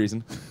the only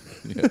reason.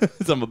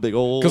 'Cause I'm a big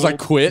old... because I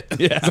quit.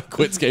 Yeah. I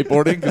quit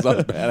skateboarding because I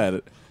was bad at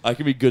it. I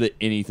can be good at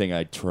anything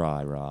I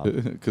try, Rob.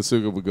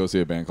 Kasuga would go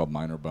see a band called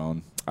Minor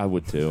Bone. I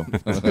would too.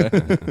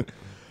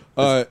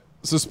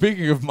 So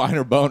speaking of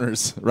minor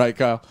boners, right,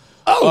 Kyle?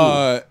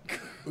 Oh,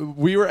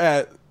 we were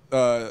at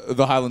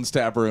the Highlands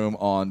Tap Room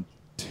on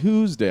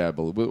Tuesday, I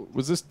believe.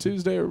 Was this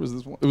Tuesday or was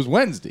this? It was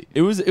Wednesday.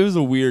 It was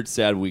a weird,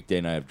 sad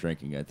weekday night of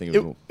drinking. I think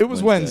It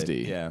was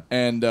Wednesday. Yeah.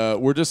 and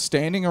we're just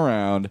standing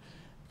around,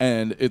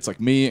 and it's like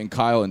me and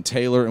Kyle and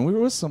Taylor, and we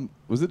were with some.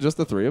 Was it just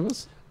the three of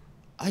us?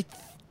 I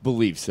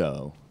believe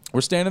so.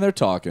 We're standing there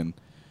talking,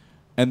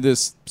 and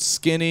this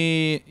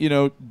skinny,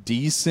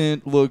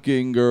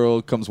 decent-looking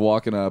girl comes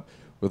walking up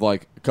with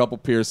like a couple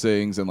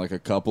piercings and like a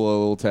couple of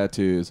little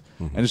tattoos,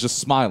 and is just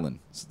smiling.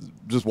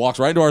 Just walks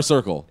right into our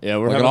circle. Yeah,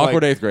 we're like an having,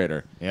 awkward like- eighth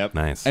grader, Yep.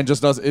 Nice. and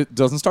just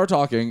doesn't start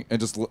talking, and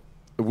just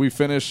we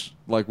finish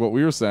like what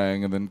we were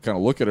saying, and then kind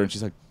of look at her, and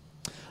she's like,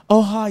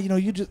 "Oh hi,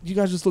 you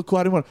guys just look cool.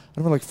 I don't want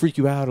to like freak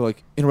you out or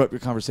like interrupt your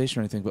conversation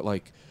or anything, but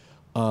like,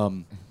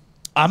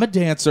 I'm a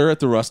dancer at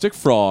the Rustic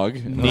Frog.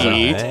 And I was like,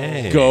 Neat.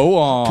 Hey. Go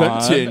on.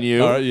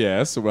 Continue.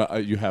 Yes, well,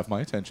 you have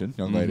my attention,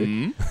 young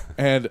lady.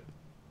 And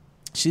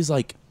she's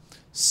like,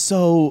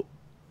 so,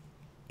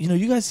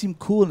 you guys seem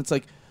cool. And it's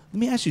like, let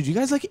me ask you, do you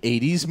guys like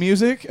 80s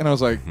music? And I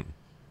was like,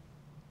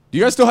 do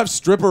you guys still have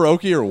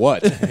stripperoke or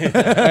what?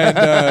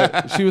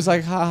 And she was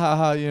like, ha, ha,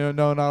 ha, no,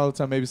 not all the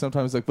time, maybe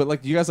sometimes. Like, but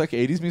like, do you guys like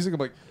 80s music? I'm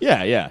like,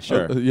 Yeah,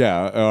 sure.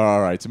 yeah,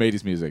 all right, some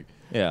 80s music.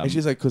 Yeah. And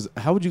she's like, because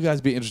how would you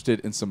guys be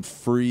interested in some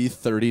free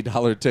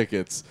 $30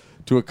 tickets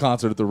to a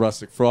concert at the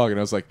Rustic Frog? And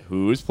I was like,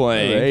 Who's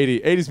playing?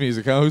 80s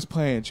music, huh? Who's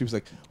playing? She was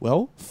like,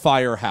 well,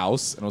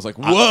 Firehouse. And I was like,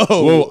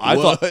 whoa,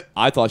 what?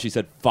 I thought she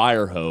said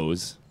fire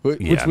hose,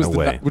 Which Yeah, was no the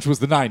way. which was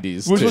the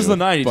 90s. which too, was the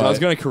 90s. I was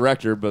but going to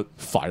correct her, but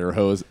Fire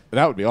Hose.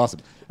 That would be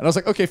awesome. And I was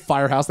like, okay,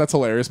 Firehouse, that's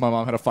hilarious. My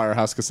mom had a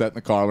Firehouse cassette in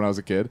the car when I was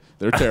a kid.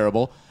 They're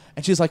terrible.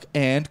 And she's like,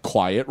 and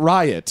Quiet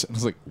Riot. And I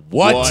was like,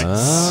 what? What?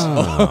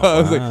 Oh,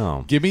 I was wow.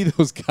 like, give me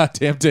those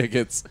goddamn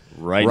tickets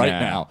Right now.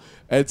 now.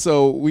 And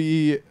so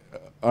we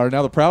are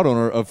now the proud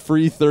owner of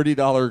free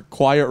 $30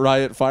 Quiet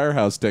Riot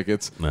Firehouse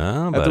tickets Oh,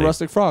 at the buddy.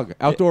 Rustic Frog.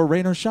 Outdoor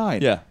rain or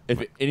shine. yeah,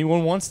 if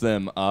anyone wants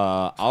them,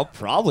 I'll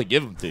probably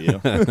give them to you.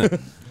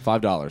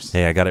 $5.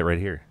 Hey, I got it right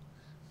here.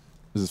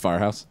 This is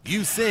Firehouse.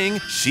 You sing,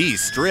 she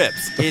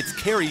strips. It's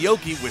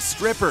karaoke with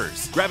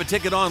strippers. Grab a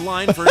ticket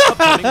online for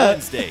upcoming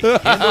Wednesday.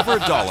 Hand over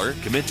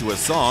 $1, commit to a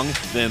song,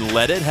 then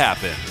let it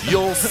happen.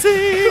 You'll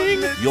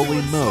sing, you'll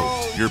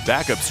emote. Your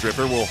backup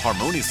stripper will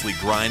harmoniously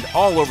grind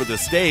all over the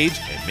stage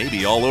and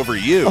maybe all over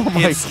you.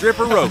 It's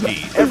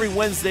Stripperoke every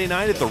Wednesday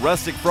night at the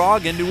Rustic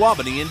Frog in New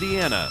Albany,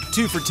 Indiana.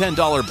 2 for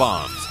 $10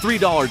 bombs,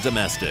 $3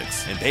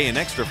 domestics, and pay an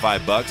extra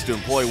 $5 to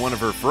employ one of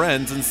her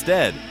friends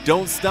instead.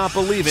 Don't Stop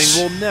Believing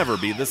will never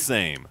be the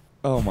same.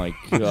 Oh my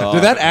god!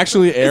 Did that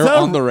actually air that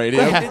on the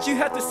radio? Did you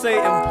have to say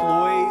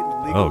employ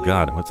legally? Oh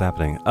God, what's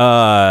happening?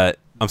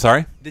 I'm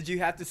sorry? Did you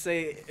have to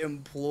say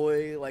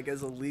employ like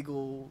as a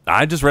legal?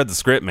 I just read the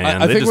script,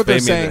 man. I They think just what they're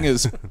paid me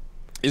saying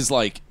is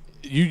like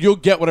you'll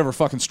get whatever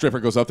fucking stripper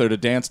goes up there to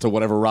dance to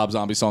whatever Rob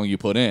Zombie song you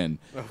put in.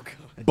 Oh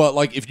god. But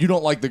like if you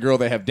don't like the girl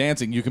they have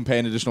dancing, you can pay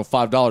an additional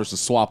 $5 to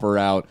swap her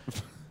out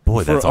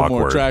Boy, for that's a more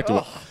awkward.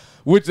 attractive.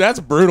 Which that's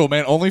brutal,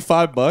 man. Only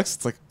 $5.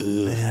 It's like ugh.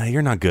 Yeah,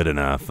 you're not good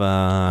enough.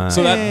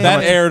 So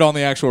that aired on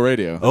the actual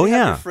radio. Oh, Have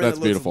yeah. your friend That's that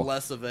looks beautiful.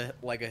 Less of a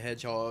like a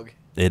hedgehog.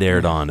 It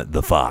aired on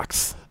The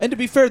Fox. And to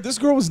be fair, this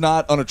girl was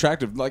not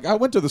unattractive. Like I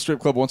went to the strip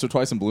club once or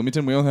twice in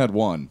Bloomington. We only had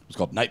one. It was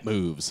called Night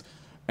Moves.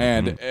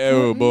 And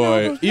oh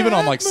boy, even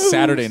on like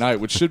Saturday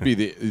night, which should be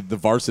the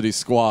varsity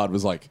squad,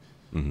 was like,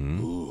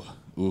 ooh,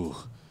 I'm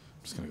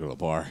just gonna go to the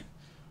bar.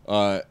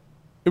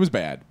 It was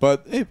bad,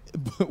 but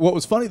what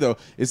was funny though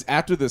is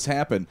after this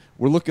happened,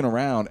 we're looking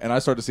around and I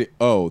started to see,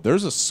 oh,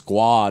 there's a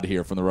squad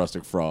here from the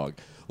Rustic Frog.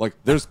 Like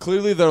there's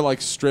clearly their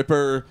like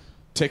stripper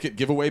ticket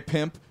giveaway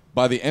pimp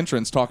by the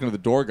entrance talking to the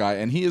door guy,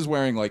 and he is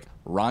wearing like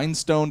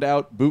rhinestoned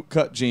out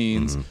bootcut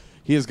jeans.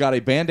 He has got a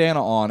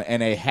bandana on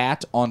and a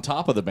hat on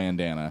top of the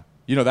bandana.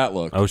 You know that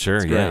look? Oh, sure,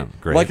 It's yeah,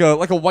 great. Like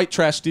a white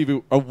trash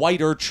Stevie, a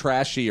whiter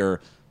trashier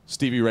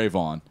Stevie Ray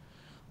Vaughan.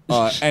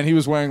 And he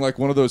was wearing like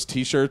one of those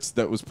T-shirts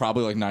that was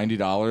probably like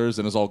 $90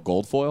 and is all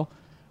gold foil.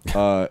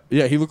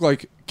 Yeah, he looked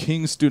like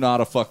King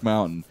Stunata Fuck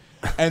Mountain.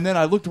 And then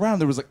I looked around.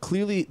 There was like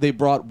clearly they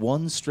brought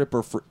one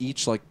stripper for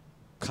each like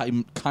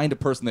kind of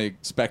person they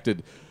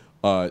expected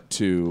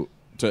to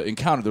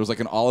encounter. There was like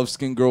an olive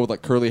skinned girl with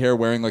like curly hair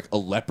wearing like a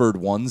leopard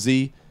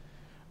onesie,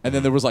 and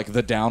then there was like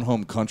the down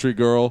home country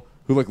girl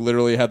who like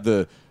literally had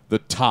the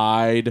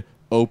tied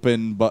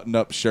open button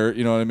up shirt,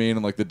 you know what I mean,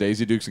 and like the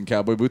Daisy Dukes and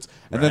cowboy boots,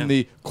 and then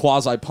the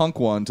quasi punk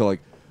one to like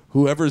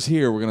whoever's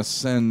here, we're gonna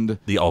send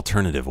The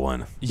alternative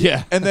one.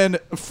 yeah. And then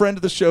a friend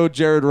of the show,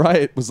 Jared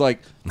Wright, was like,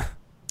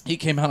 he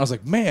came out and I was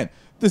like, man,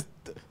 the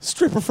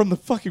stripper from the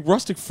fucking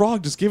Rustic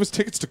Frog just gave us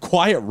tickets to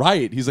Quiet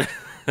Riot. He's like,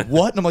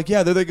 what? And I'm like,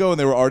 yeah, there they go. And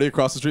they were already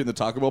across the street in the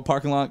Taco Bell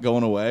parking lot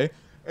going away.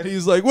 And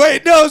he's like,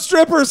 wait, no,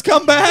 strippers,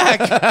 come back.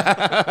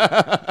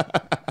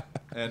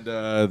 And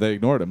they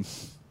ignored him.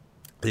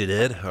 They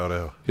did? Oh,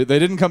 no. They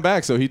didn't come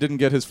back, so he didn't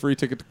get his free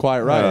ticket to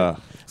Quiet Riot.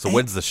 So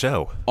when's the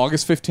show?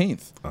 August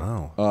 15th.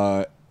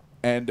 Oh.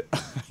 And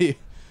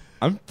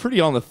I'm pretty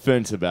on the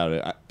fence about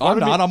it. I'm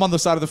not. I'm on the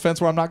side of the fence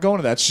where I'm not going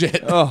to that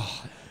shit.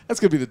 Oh, that's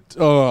gonna be the.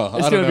 Oh,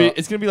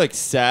 It's gonna be like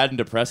sad and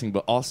depressing,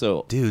 but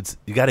also Dudes,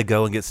 you got to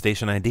go and get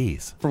station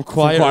IDs. from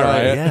Quiet Quiet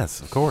Riot. Riot.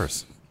 Yes, of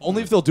course.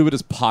 only if they'll do it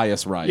as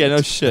Pious Riot. Yeah,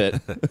 no shit.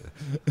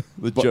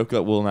 The joke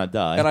that will not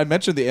die. And I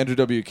mentioned the Andrew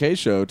WK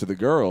show to the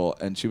girl,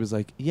 and she was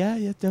like, "Yeah,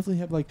 definitely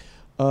have like,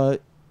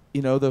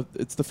 you know,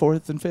 it's the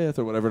 4th and 5th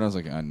or whatever." And I was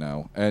like, "I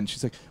know." And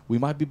she's like, "We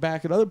might be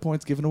back at other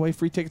points giving away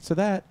free tickets to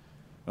that."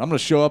 And I'm going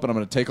to show up and I'm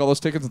going to take all those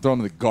tickets and throw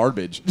them in the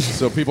garbage,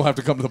 so people have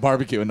to come to the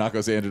barbecue and not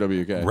go see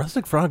Andrew WK.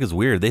 Rustic Frog is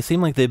weird. They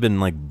seem like they've been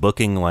like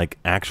booking like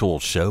actual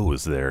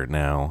shows there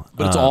now.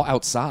 But it's all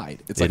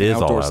outside. It's like it an is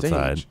all outdoor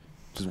outside. stage,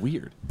 which is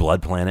weird.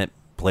 Blood Planet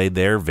played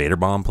there.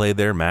 Vaderbomb played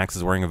there. Max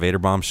is wearing a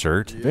Vaderbomb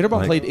shirt. Vaderbomb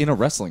Like- played in a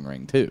wrestling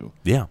ring too.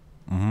 Yeah.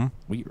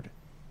 Weird.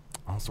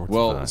 All sorts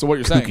Well, of so what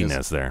you're saying kookiness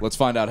is, there. let's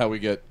find out how we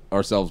get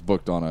ourselves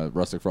booked on a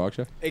Rustic Frog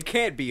show. It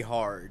can't be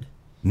hard.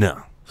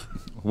 No.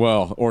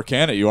 Well, or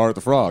can it? You are at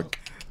the Frog.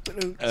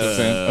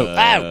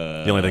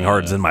 The only thing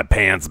hard is in my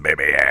pants,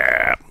 baby.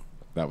 Yeah.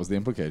 That was the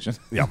implication.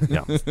 Yeah.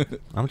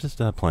 I'm just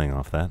playing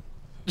off that.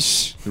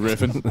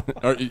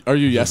 Riffing. Are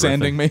you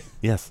yes-anding me?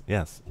 Yes.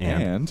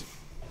 And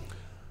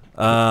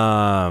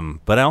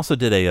But I also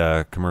did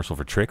a commercial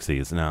for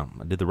Trixie's. Now,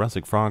 I did the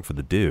Rustic Frog for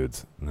the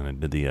dudes, and then I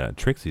did the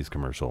Trixie's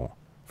commercial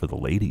for the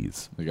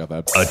ladies. you got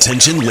that.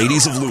 Attention,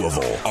 ladies of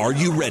Louisville. Are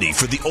you ready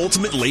for the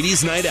ultimate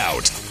ladies' night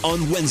out?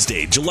 On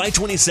Wednesday, July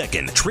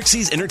 22nd,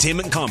 Trixie's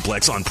Entertainment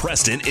Complex on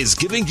Preston is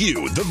giving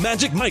you the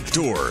Magic Mike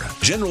Tour.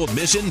 General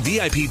admission,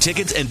 VIP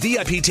tickets, and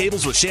VIP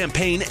tables with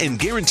champagne and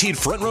guaranteed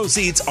front row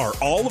seats are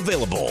all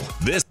available.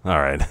 This All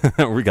right.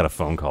 We got a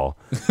phone call.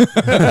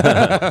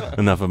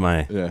 Enough of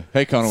my Yeah.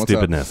 Hey, Conan, what's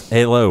stupidness.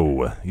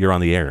 Hello. You're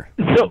on the air.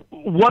 So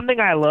one thing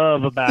I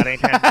love about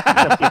anytime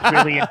stuff gets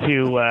really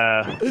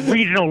into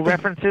regional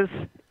references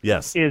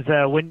Yes. is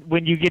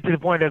when you get to the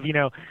point of, you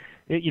know,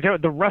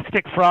 the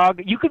Rustic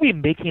Frog. You could be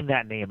making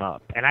that name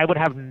up, and I would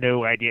have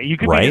no idea. You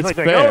could Right? be just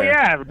like, Fair. oh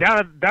yeah,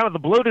 down at the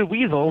Bloated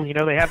Weasel, you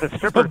know, they have the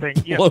stripper thing.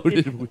 You know,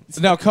 up?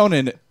 Now,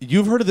 Conan,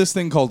 you've heard of this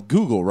thing called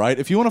Google, right?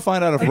 If you want to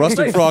find out if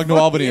Rustic Frog New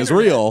Albany is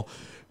real,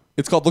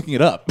 it's called looking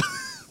it up.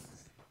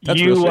 That's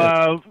real you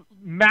shit.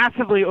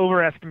 massively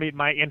overestimate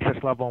my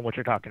interest level in what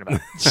you're talking about.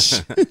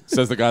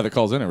 Says the guy that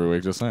calls in every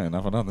week. Just saying,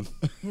 not for nothing.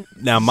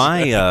 Now,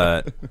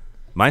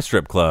 my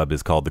strip club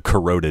is called the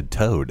Corroded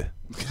Toad.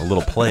 A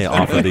little play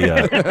off of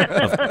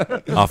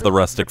the off the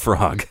Rustic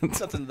Frog.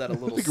 Something that a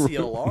little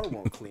CLR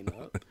won't clean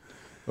up.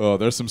 Oh,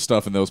 there's some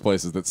stuff in those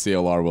places that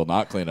CLR will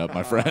not clean up,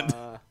 my friend.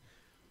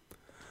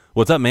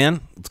 What's up,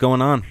 man? What's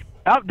going on?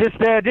 Oh, just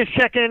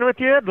checking in with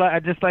you.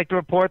 I'd just like to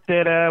report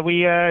that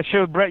we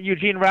showed Brett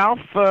Eugene Ralph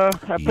a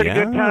pretty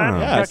good time.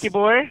 Yes. Kentucky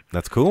boy.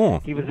 That's cool.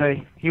 He was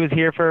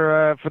here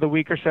for the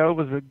week or so. It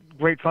was a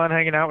great fun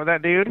hanging out with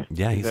that dude.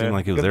 Yeah, he He's seemed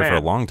like he was good there for a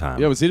man. long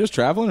time. Yeah, was he just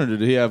traveling, or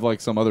did he have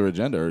like some other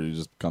agenda, or did he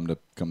just come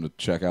to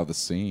check out the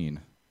scene?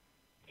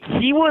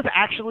 He was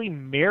actually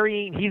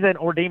marrying. He's an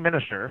ordained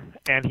minister,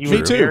 and he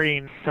Me was too.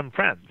 marrying some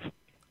friends.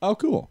 Oh,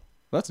 cool.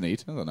 That's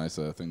neat. That's a nice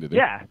thing to do.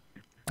 Yeah,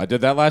 I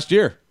did that last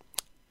year.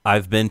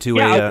 I've been to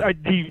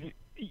the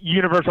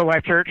Universal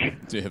Life Church.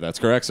 Yeah, that's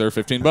correct, sir.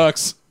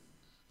 $15.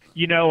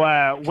 You know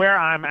where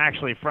I'm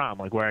actually from,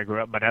 like where I grew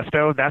up,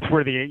 Modesto. That's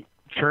where the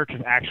church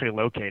is actually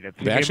located.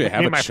 So They actually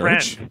have a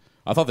church?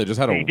 I thought they just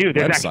had a They do.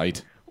 There's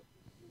website.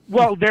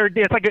 Well,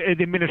 it's like an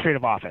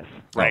administrative office,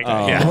 right?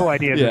 Oh. The whole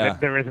idea is Yeah.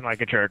 that there isn't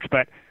like a church,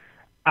 but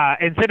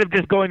instead of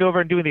just going over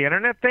and doing the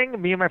internet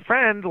thing, me and my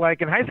friend,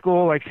 like in high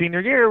school, like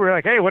senior year, we were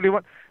like, hey, what do you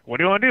want? What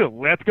do you want to do?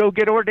 Let's go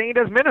get ordained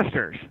as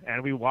ministers.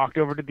 And we walked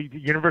over to the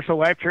Universal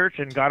Life Church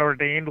and got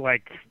ordained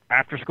like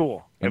after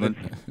school. And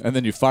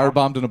then you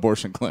firebombed an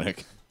abortion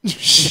clinic.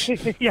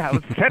 Yeah, it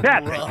was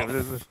fantastic. It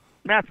was a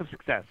massive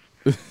success.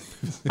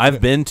 I've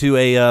been to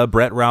a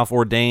Brett Ralph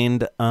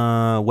ordained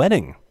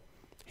wedding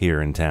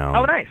here in town.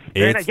 Oh, nice.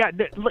 Very It's- nice.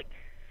 Yeah, look,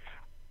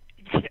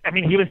 I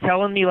mean, he was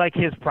telling me like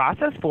his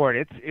process for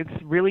it. It's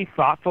really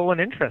thoughtful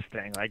and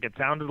interesting. Like it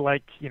sounded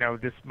like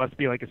this must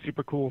be like a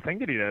super cool thing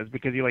that he does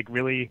because he like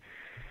really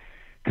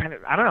kind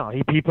of I don't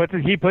know. He puts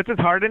his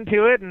heart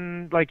into it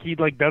and like he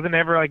like doesn't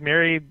ever like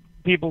marry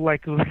people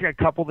like a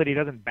couple that he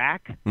doesn't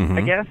back. I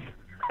guess.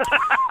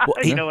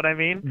 You know what I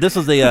mean? This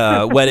is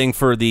a wedding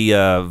for the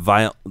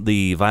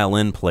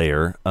violin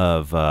player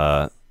of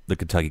the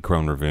Kentucky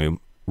Crone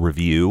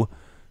Review,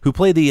 who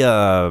played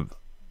the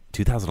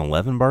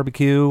 2011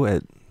 barbecue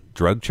at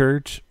Drug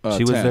Church.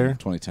 She was 10, there.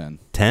 2010.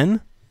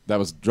 10? That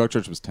was Drug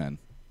Church was 10.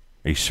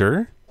 Are you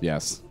sure?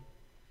 Yes.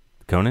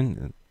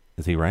 Conan,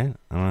 is he right?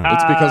 I don't know.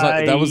 It's because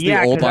that was the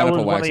old 'cause that lineup was of one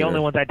of Wax the only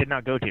Eater. ones I did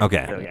not go to.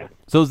 Okay. So, yeah.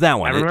 So it's that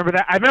one. I remember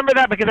that. I remember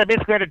that because I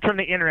basically had to turn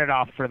the internet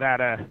off for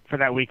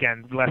that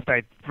weekend, lest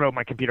I throw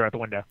my computer out the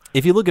window.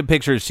 If you look at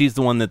pictures, she's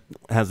the one that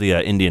has the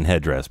Indian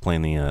headdress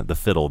playing the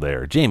fiddle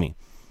there, Jamie.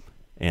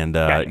 And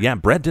yeah,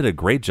 Brett did a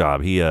great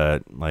job. He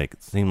like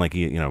seemed like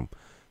he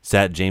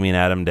sat Jamie and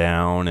Adam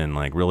down and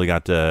like really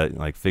got to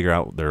like figure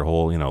out their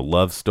whole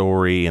love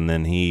story, and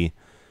then he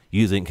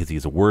because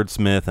he's a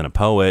wordsmith and a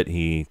poet,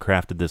 he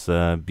crafted this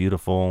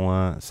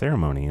beautiful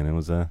ceremony, and it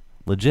was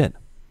legit.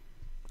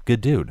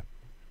 Good dude.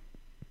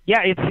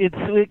 Yeah, it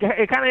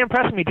kind of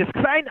impressed me just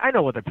because I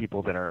know other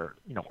people that are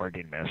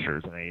ordained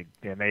ministers and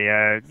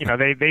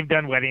they've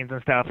done weddings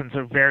and stuff, and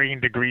so varying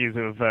degrees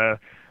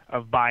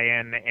of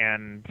buy-in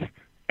and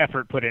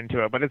effort put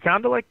into it. But it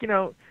sounded like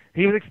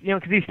he was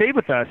because he stayed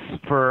with us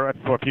for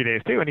a few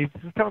days too, and he's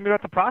just telling me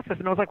about the process,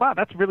 and I was like, wow,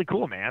 that's really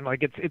cool, man.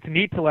 Like it's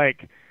neat to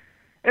like,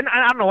 and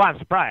I don't know why I'm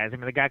surprised. I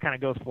mean, the guy kind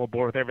of goes full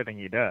bore with everything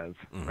he does,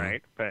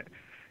 right? But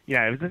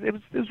yeah, it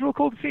was real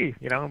cool to see.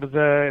 It was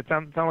it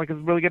sounded like it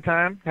was a really good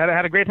time.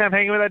 Had a great time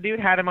hanging with that dude.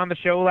 Had him on the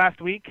show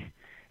last week.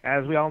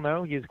 As we all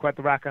know, he's quite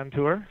the rock on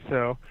tour.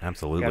 So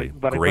Absolutely. got a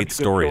bunch Great of good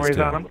stories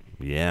on too. him.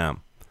 Yeah.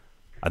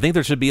 I think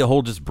there should be a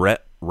whole just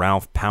Brett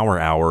Ralph power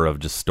hour of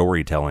just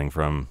storytelling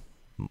from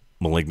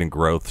Malignant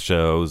Growth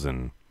shows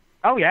and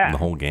Oh yeah, the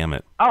whole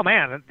gamut. Oh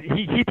man,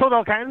 he told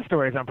all kinds of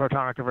stories on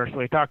Proton Controversial.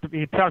 He talked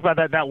about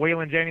that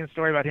Waylon Jennings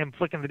story about him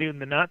flicking the dude in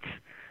the nuts.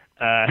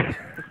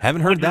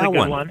 Haven't heard which is a that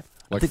good one.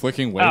 Like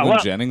flicking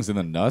Waylon Jennings in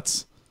the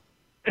nuts?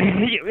 All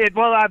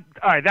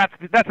right, that's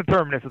the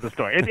terminus of the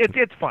story.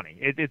 It's funny.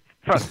 It's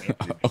trust me.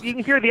 You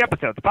can hear the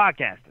episodes, the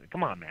podcast.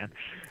 Come on, man.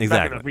 Exactly.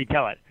 I'm not gonna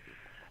retell it.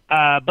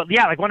 But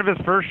yeah, like one of his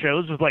first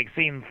shows was like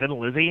seeing Thin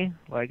Lizzy.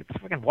 Like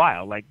it's fucking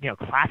wild. Like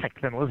classic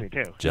Thin Lizzy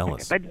too.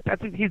 Jealous.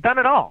 He's done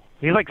it all.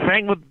 He like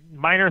sang with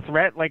Minor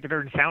Threat like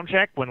during sound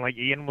check when like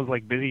Ian was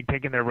like busy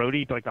taking their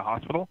roadie to like the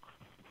hospital.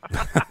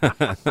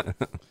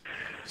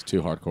 It's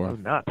too hardcore. That was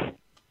nuts.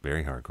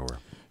 Very hardcore.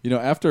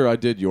 After I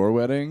did your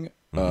wedding,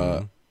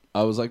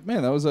 I was like,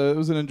 man, it was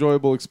an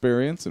enjoyable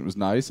experience. It was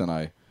nice, and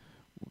I'm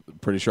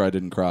pretty sure I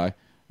didn't cry.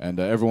 And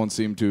everyone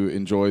seemed to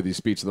enjoy the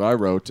speech that I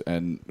wrote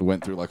and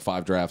went through like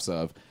 5 drafts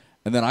of.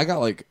 And then I got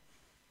like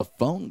a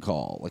phone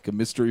call, like a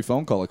mystery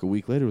phone call, like a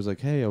week later. It was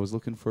like, hey, I was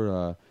looking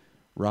for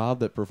Rob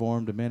that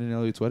performed Amanda and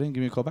Elliot's wedding.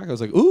 Give me a call back. I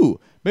was like, ooh,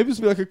 maybe this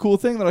would be like a cool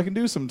thing that I can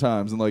do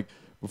sometimes. And like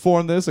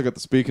before this, I got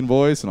the speaking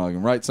voice and I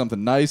can write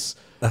something nice.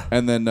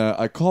 And then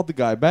I called the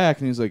guy back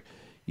and he was like,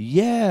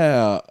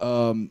 yeah,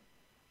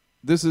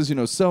 this is,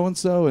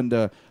 so-and-so, and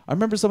I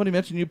remember somebody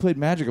mentioned you played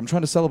Magic. I'm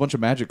trying to sell a bunch of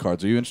Magic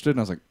cards. Are you interested? And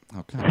I was like,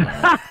 oh,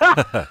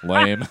 God.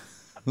 Lame. I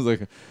was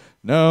like,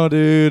 No,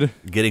 dude.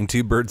 Getting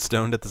 2 birds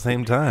stoned at the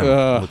same time.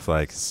 Looks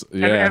like.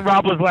 Yeah. And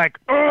Rob was like,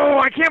 "Oh,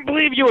 I can't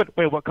believe you would."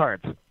 Wait, what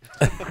cards?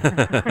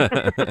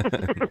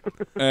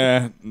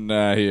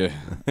 Nah,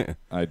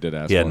 I did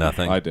ask. He had one.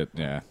 nothing? I did.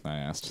 Yeah, I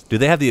asked. Do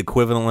they have the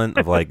equivalent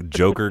of like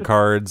Joker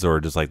cards or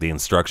just like the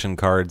instruction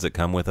cards that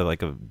come with it,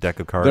 like a deck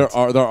of cards?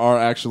 There are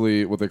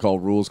actually what they call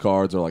rules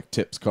cards or like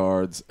tips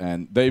cards,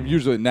 and they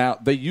usually now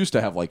they used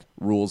to have like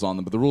rules on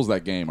them, but the rules of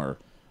that game are,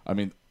 I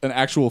mean, an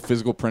actual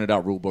physical printed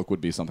out rule book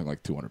would be something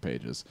like 200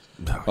 pages,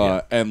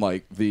 and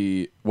like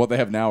what they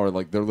have now are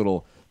like their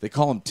little, they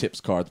call them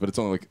tips cards, but it's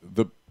only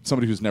like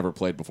somebody who's never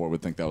played before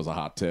would think that was a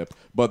hot tip,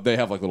 but they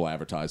have like little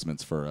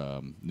advertisements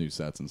for new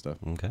sets and stuff.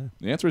 Okay.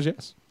 The answer is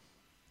yes.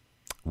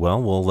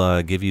 Well,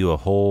 we'll give you a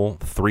whole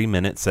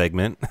 3-minute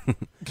segment, and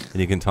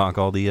you can talk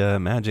all the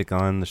magic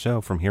on the show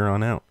from here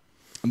on out.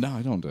 No,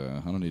 I don't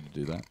need to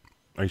do that.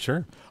 Are you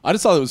sure? I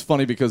just thought it was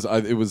funny because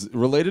it was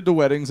related to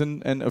weddings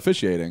and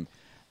officiating,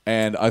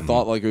 and I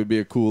thought like it would be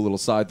a cool little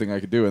side thing I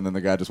could do, and then the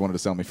guy just wanted to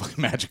sell me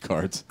fucking magic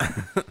cards.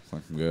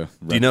 Like, yeah,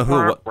 Do you know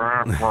who?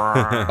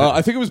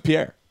 I think it was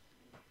Pierre.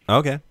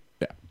 Okay.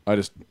 Yeah, I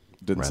just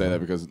didn't say Right. that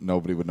because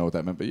nobody would know what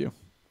that meant but you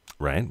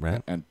Right.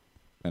 and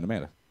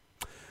Amanda.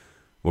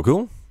 Well,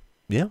 cool.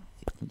 Yeah.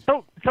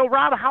 So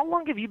Rob, how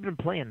long have you been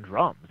playing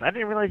drums? I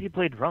didn't realize you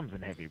played drums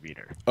in Heavy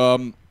Reader.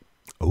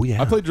 Oh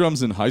yeah. I played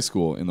drums in high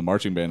school in the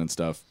marching band and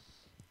stuff,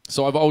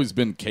 so I've always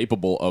been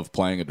capable of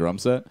playing a drum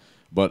set,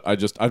 but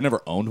I've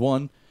never owned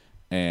one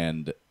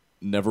and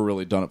never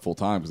really done it full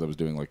time because I was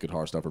doing like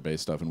guitar stuff or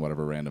bass stuff in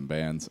whatever random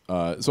bands.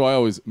 So I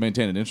always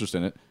maintained an interest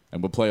in it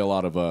and would play a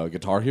lot of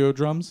Guitar Hero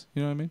drums.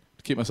 You know what I mean?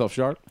 To keep myself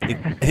sharp.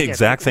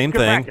 Exact same Good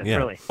thing. practice, Yeah.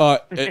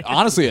 really.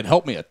 Honestly, it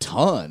helped me a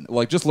ton.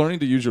 Like just learning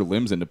to use your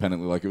limbs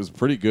independently. Like it was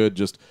pretty good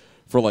just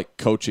for like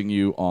coaching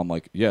you on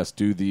like, yes,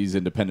 do these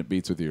independent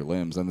beats with your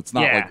limbs. And it's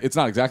not Yeah. like it's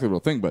not exactly the real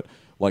thing, but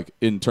like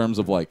in terms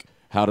of like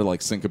how to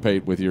like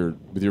syncopate with your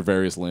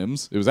various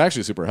limbs, it was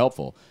actually super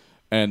helpful.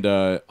 And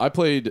I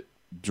played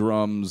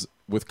drums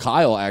with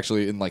Kyle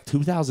actually in like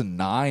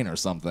 2009 or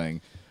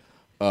something.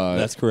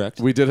 That's correct.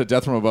 We did a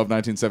Death from Above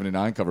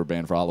 1979 cover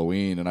band for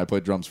Halloween, and I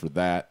played drums for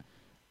that.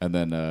 And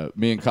then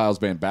me and Kyle's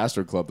band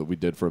Bastard Club that we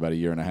did for about a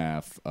year and a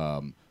half,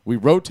 we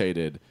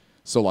rotated.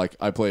 So like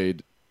I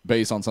played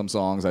bass on some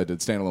songs, I did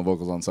standalone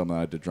vocals on some, and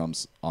I did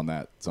drums on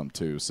that some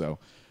too. So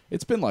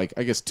it's been like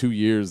I guess 2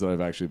 years that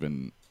I've actually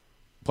been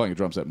playing a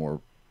drum set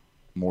more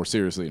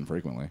seriously and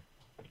frequently.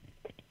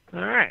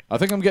 All right. I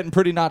think I'm getting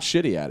pretty not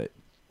shitty at it.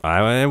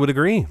 I would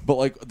agree. But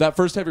like that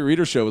first Heavy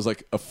Reader show was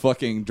like a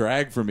fucking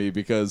drag for me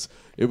because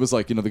it was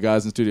like, you know, the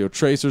guys in the studio,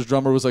 Tracer's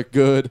drummer was like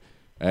good,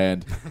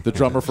 and the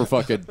drummer for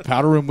fucking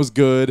Powder Room was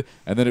good,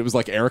 and then it was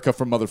like Erica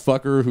from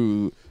Motherfucker,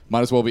 who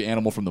might as well be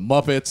Animal from the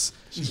Muppets,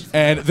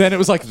 and then it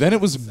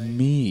was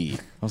me.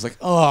 I was like,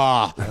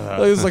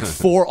 it was like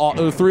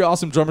 3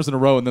 awesome drummers in a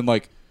row, and then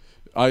like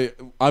I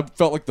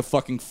felt like the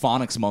fucking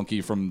phonics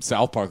monkey from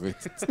South Park, like,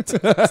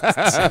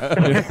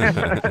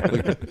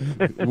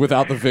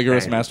 without the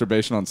vigorous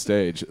masturbation on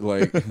stage.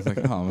 Like,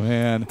 oh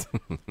man,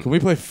 can we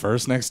play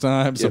first next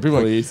time? So people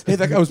are like, hey,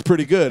 that guy was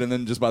pretty good, and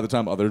then just by the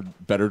time other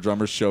better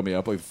drummers show me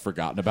up, like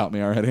forgotten about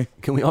me already.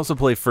 Can we also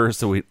play first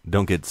so we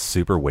don't get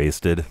super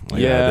wasted? Like I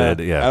Yeah,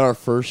 did? Yeah. at our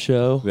first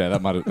show. Yeah,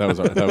 that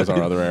was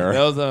our other error.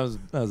 That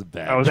was a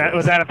bad. Oh,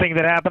 was that a thing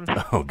that happened?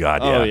 Oh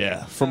God. Yeah. Oh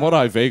yeah. From what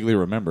I vaguely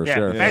remember, Yeah,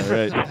 sure. nice.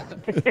 Right.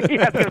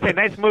 Yeah, I was gonna say,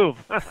 nice move.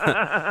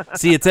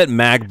 See, it's at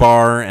Mag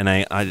Bar, and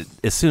I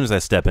as soon as I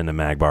step into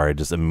Mag Bar, I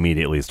just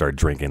immediately start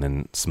drinking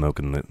and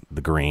smoking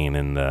the green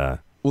and.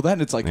 Well,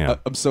 then it's like Yeah.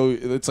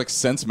 it's like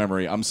sense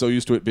memory. I'm so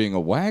used to it being a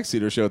Wax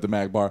Eater show at the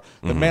Mag Bar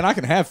that man, I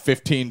can have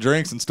 15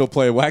 drinks and still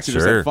play a Wax Eater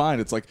Sure. set fine.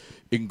 It's like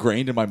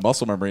ingrained in my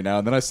muscle memory now.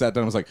 And then I sat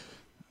down and was like,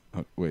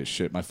 oh, wait,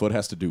 shit, my foot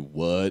has to do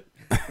what?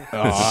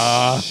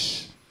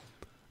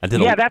 I did.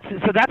 Yeah, that's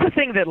a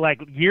thing that like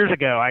years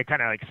ago I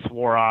kind of like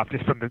swore off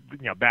just from the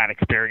bad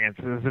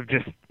experiences of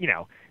just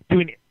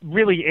doing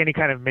really any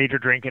kind of major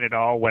drinking at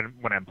all when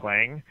I'm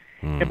playing.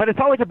 But it's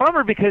always a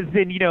bummer because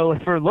then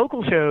for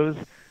local shows,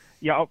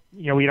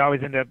 we'd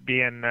always end up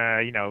being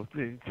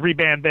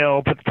 3-band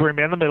bill, put the touring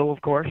band in the middle,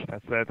 of course.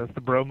 That's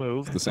the bro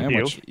move. The to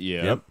sandwich. do.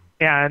 Yeah. Yep.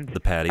 And The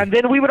patty. And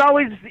then we would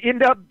always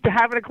end up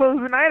having to close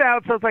the night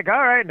out. So it's like, all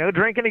right, no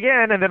drinking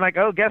again. And then like,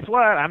 oh, guess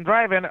what? I'm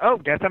driving. Oh,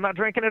 guess I'm not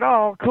drinking at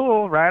all.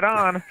 Cool, right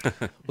on.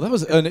 Well, that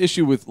was an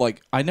issue with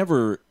like I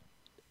never,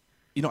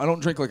 I don't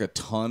drink like a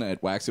ton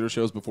at Wax Eater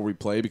shows before we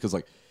play because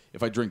like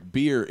if I drink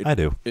beer, I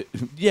do.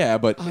 Yeah,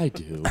 but I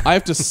do. I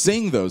have to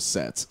sing those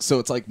sets, so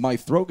it's like my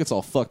throat gets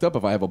all fucked up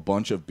if I have a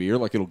bunch of beer.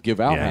 Like it'll give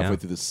out Yeah, halfway yeah.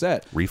 through the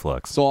set.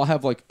 Reflux. So I'll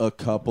have like a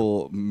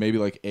couple, maybe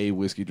like a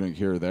whiskey drink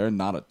here or there,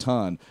 not a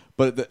ton.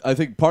 But I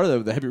think part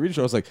of the Heavy Reader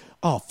show, I was like,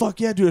 oh fuck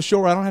yeah, do a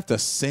show where I don't have to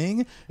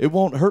sing. It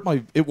won't hurt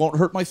my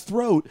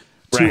throat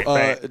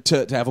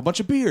to have a bunch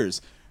of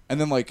beers. And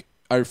then like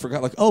I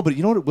forgot like, oh, but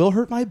you know what? It will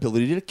hurt my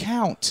ability to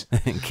count.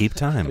 Keep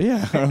time.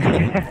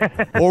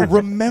 Yeah. Or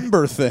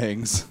remember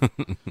things.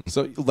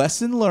 So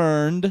lesson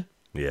learned.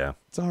 Yeah.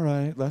 It's all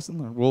right. Lesson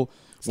learned. Well,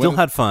 Still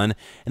had fun,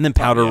 and then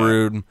Powder yeah.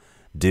 Room.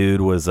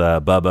 Dude was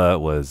Bubba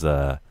was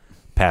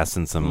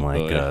passing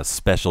some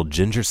special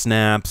ginger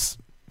snaps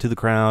to the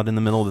crowd in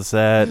the middle of the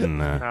set, and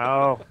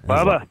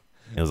Bubba.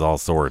 It was all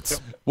sorts.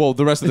 Well,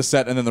 the rest of the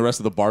set and then the rest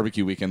of the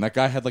barbecue weekend, that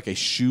guy had like a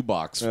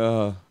shoebox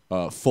full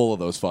of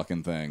those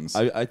fucking things.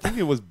 I think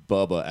it was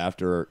Bubba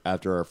after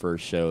our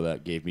first show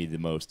that gave me the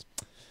most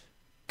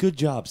good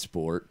job,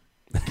 sport.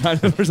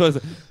 Kind of.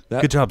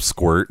 Good job,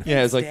 squirt.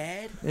 Yeah, it's like,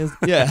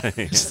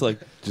 just like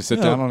Just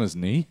sit down on his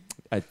knee?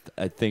 I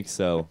think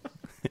so.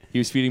 He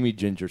was feeding me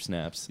ginger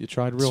snaps. You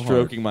tried real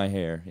stroking my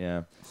hair.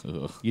 Yeah,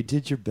 Ugh. you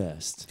did your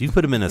best. If you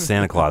put him in a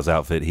Santa Claus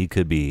outfit, he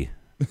could be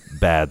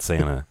bad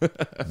Santa.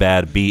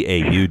 Bad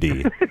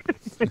B-A-U-D.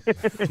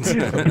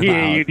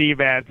 B-A-U-D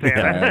bad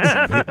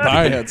Santa.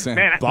 I had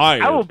Santa. Man,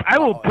 I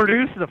will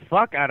produce the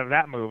fuck out of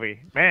that movie.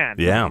 Man.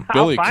 Yeah. I'll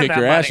Billy, find kick that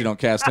your ass, money. you don't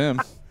cast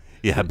him.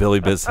 Yeah, Billy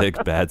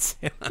Bissig, bad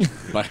Santa.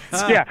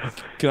 Yeah.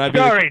 Can I be?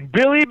 Starring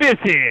Billy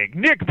Bissig,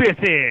 Nick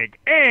Bissig,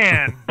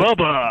 and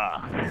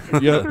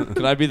Bubba. Yeah.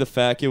 Can I be the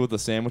fat kid with the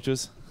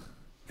sandwiches?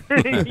 you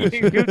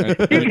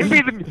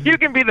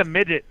can be the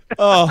midget.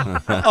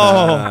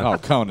 Oh,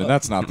 Conan,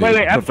 that's not the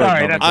Wait, I'm preferred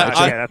sorry, nomenclature.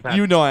 that's not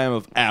You know I am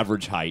of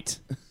average height.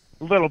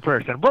 little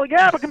person. Well,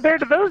 yeah, but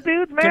compared to those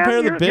dudes, man,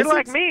 Compared to the you're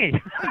like Bissigs?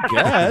 me.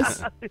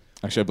 Yes.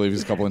 Actually, I believe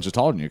he's a couple inches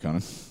taller than you,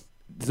 Conan.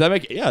 Does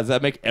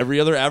that make every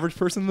other average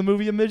person in the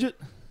movie a midget?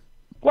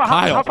 Well,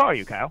 Kyle. how tall are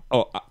you, Kyle?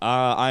 Oh,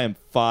 I am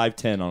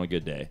 5'10" on a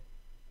good day.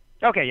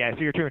 Okay, yeah,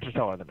 so you're 2 inches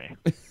taller than me.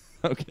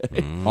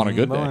 Okay. On a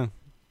good day.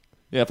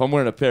 Yeah, if I'm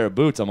wearing a pair of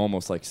boots, I'm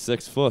almost like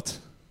 6 foot.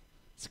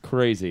 It's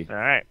crazy. All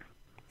right.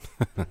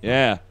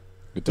 Yeah.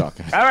 Good talk,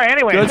 guys. All right,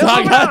 anyway. Good so talk,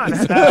 moving on.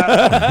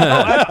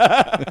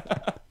 I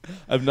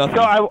have nothing.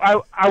 So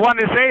I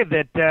wanted to say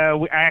that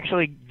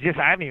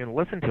I haven't even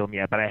listened to them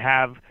yet, but I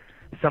have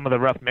some of the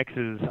rough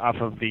mixes off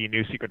of the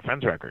new Secret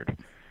Friends record.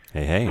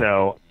 Hey.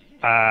 So,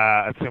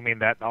 assuming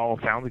that all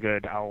sounds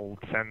good, I'll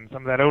send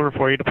some of that over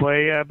for you to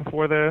play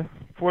before the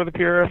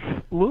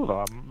PRF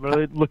Louisville. I'm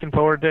really looking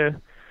forward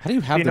to How do you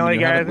have seeing them all and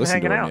you you guys haven't and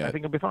listened to hanging them out. yet? I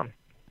think it'll be fun.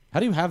 How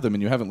do you have them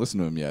and you haven't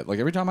listened to them yet? Like,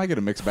 every time I get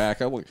a mix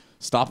back, I'll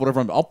stop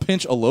whatever I'll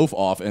pinch a loaf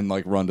off and,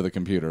 like, run to the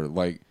computer.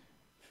 Like,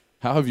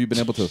 how have you been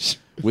able to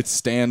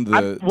withstand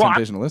the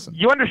temptation to listen?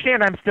 You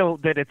understand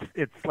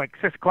it's like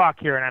 6 o'clock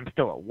here and I'm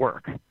still at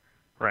work,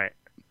 right?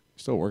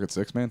 Still work at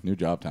 6, man? New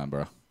job time,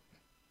 bro.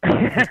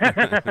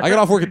 I get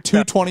off work at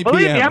 2:20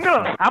 Believe me, p.m.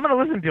 I'm gonna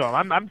listen to them.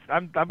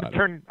 I'm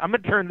gonna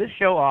turn this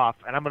show off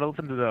and I'm gonna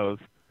listen to those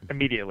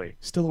immediately.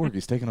 Still at work.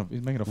 He's making a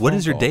phone What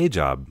is your call. day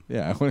job?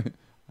 Yeah.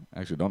 I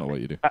actually don't know what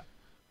you do.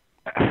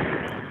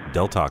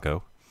 Del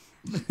Taco.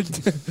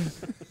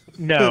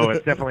 No,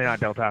 it's definitely not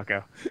Del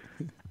Taco.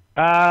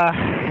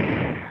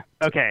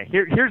 Okay,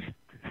 here's.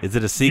 Is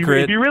it a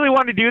secret? If you really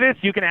want to do this,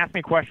 you can ask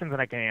me questions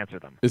and I can answer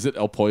them. Is it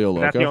El Pollo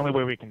Loco? That's the only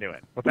way we can do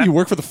it. What's that? You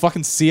work for the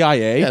fucking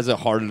CIA? Yeah, is it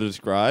hard to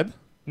describe?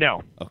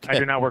 No, Okay. I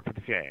do not work for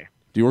the CIA.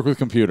 Do you work with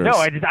computers? No,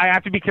 I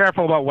have to be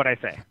careful about what I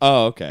say.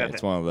 Oh, okay. That's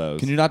It's it. one of those.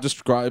 Can you not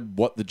describe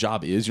what the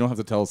job is? You don't have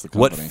to tell us the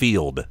What company.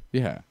 field?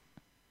 Yeah.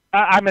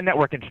 I'm a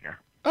network engineer.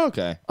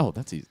 Okay. Oh,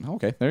 that's easy.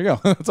 Okay, there you go.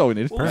 That's all we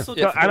needed. Also,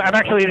 So I'm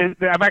actually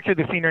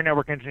the senior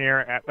network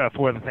engineer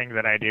for the thing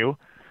that I do,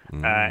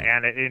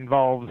 and it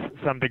involves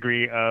some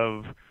degree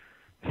of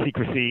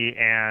secrecy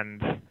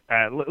and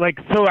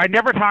so I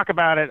never talk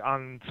about it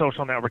on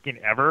social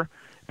networking ever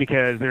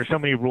because there's so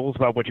many rules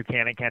about what you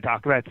can and can't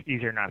talk about. It's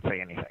easier not to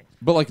say anything.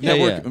 But like Yeah,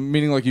 network, yeah.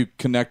 meaning like you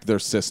connect their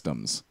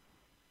systems,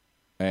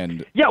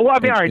 and Yeah, well, I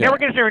mean, all right. Yeah.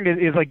 Network engineering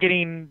is like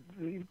getting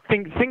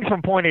things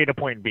from point A to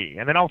point B,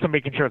 and then also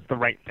making sure it's the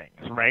right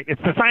things, right?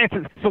 It's the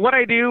sciences. So what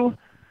I do,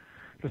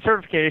 the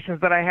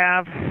certifications that I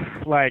have,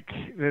 like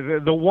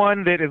the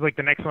one that is like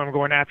the next one I'm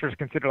going after is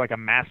considered like a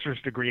master's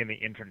degree in the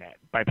internet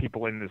by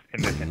people in this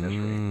industry.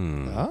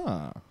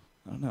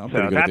 I don't know. I'm So pretty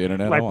good at that's the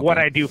internet. like want what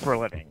that. I do for a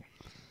living.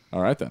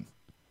 All right then.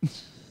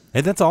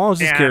 Hey, that's all. I was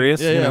just Yeah.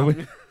 curious. Yeah, you yeah.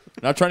 know.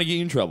 Not trying to get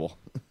you in trouble.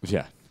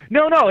 Yeah.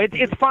 No,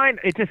 it's fine.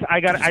 It's just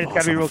I just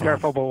got to be real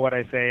careful about what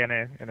I say in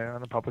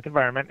a public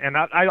environment, and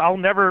I'll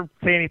never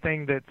say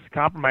anything that's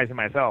compromising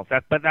myself.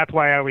 But that's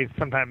why I always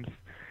sometimes,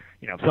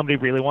 if somebody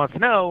really wants to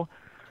know,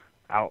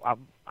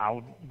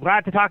 I'll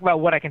glad to talk about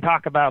what I can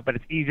talk about. But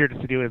it's easier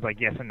just to do is like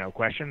yes and no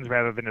questions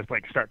rather than just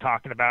like start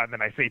talking about and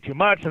then I say too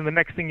much and the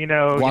next thing you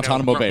know,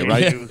 Guantanamo Bay, front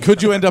right? page news.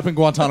 Could you end up in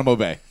Guantanamo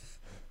Bay?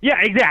 Yeah,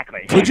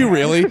 exactly. Could you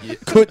really?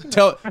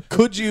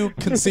 Could you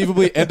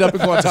conceivably end up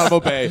in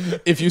Guantanamo Bay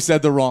if you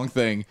said the wrong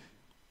thing?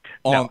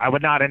 No, I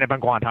would not end up in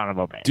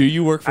Guantanamo Bay. Do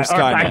you work for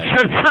Skynet? I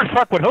sure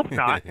fuck would hope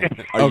not.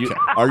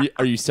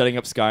 Are you setting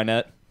up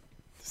Skynet?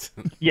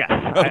 Yes,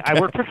 I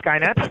work for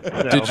Skynet.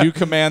 So. Did you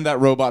command that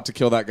robot to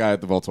kill that guy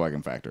at the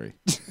Volkswagen factory?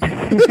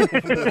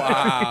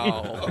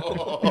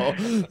 wow.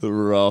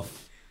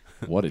 Rough.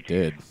 What it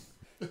did.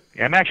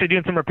 Yeah, I'm actually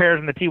doing some repairs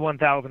in the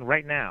T1000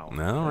 right now. All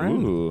right.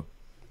 Ooh.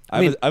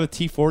 I have a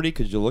T40.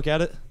 Could you look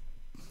at it?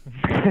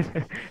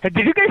 Did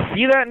you guys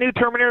see that new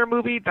Terminator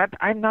movie? That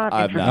I'm not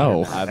I've interested not.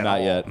 in that I've at not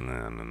all. yet.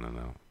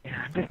 No.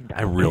 Yeah, I'm just-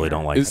 I really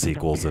don't like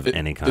sequels of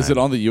any kind. Is it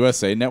on the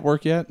USA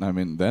Network yet? I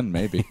mean, then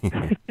maybe.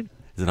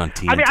 Is it on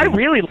TNT? I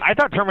mean, I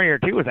thought Terminator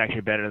 2 was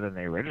actually better than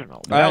the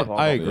original. That was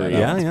I awful. agree.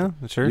 Yeah,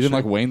 sure. You didn't sure.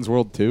 like Wayne's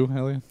World 2,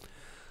 Elliot?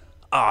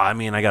 Oh, I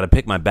mean, I got to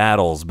pick my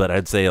battles, but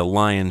I'd say a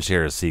lion's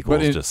share of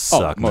sequels just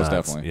suck. most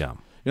nuts. definitely. Yeah.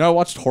 You know, I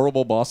watched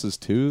Horrible Bosses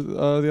 2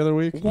 the other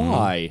week.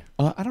 Why?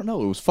 I don't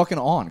know. It was fucking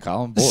on,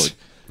 Kyle. I'm bored.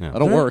 Yeah. I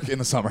don't work in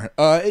the summer.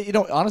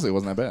 Honestly, it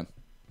wasn't that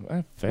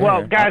bad. Fair.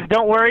 Well, guys,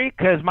 don't worry,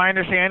 because my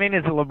understanding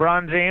is that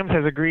LeBron James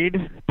has agreed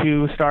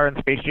to star in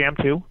Space Jam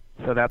 2,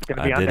 so that's going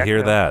to be I on did deck hear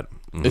soon. that.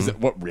 Mhm. Is it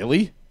what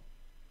really?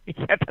 Yeah,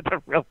 that's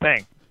a real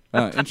thing.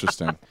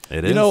 Interesting.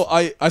 It You is. know,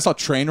 I saw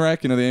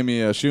Trainwreck, the Amy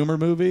Schumer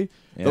movie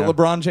that Yeah.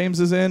 LeBron James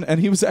is in, and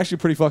he was actually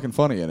pretty fucking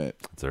funny in it.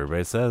 That's what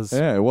everybody says.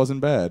 Yeah, it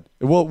wasn't bad.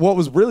 Well, what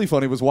was really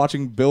funny was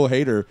watching Bill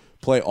Hader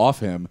play off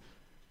him,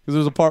 because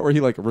there's a part where he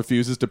like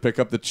refuses to pick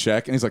up the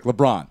check, and he's like,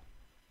 "LeBron,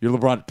 you're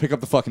LeBron. Pick up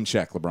the fucking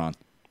check, LeBron."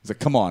 He's like,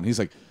 "Come on." He's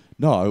like,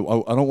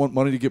 "No, I don't want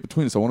money to get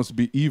between us. I want us to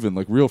be even,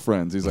 like real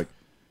friends." He's like,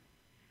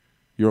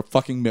 you're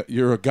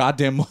a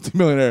goddamn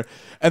multimillionaire.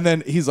 And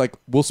then he's like,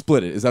 "We'll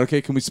split it. Is that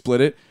okay? Can we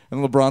split it?"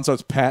 And LeBron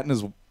starts patting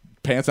his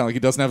pants down like he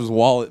doesn't have his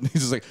wallet. And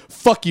he's just like,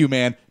 "Fuck you,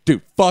 man.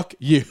 Dude, fuck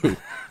you."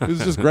 It was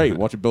just great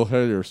watching Bill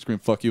Hader scream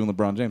 "fuck you" in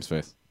LeBron James'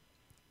 face.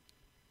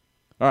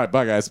 All right,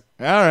 bye, guys.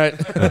 All right.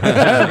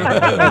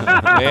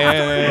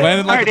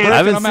 Landed like All right, a dude. brick I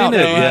haven't and I'm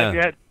seen out.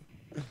 it.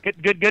 Yeah.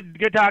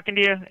 Good talking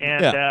to you,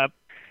 and Yeah.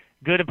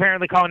 good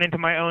apparently calling into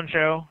my own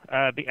show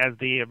as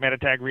the meta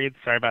tag reads.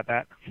 Sorry about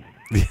that.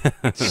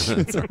 That's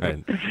all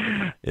right.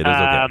 It is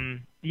okay.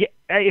 Yeah,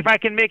 if I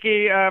can make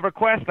a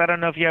request, I don't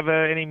know if you have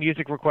any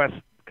music requests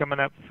coming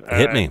up.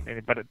 Hit me.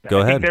 But Go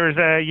I ahead.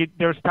 think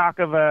there's talk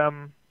of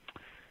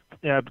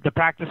the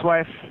Practice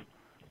Wife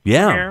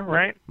Yeah. premiere,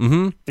 right?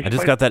 Mm-hmm. I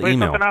just got that play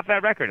email. Something off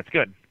that record. It's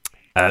good.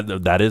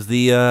 That is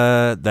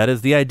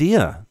the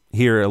idea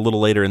here a little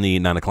later in the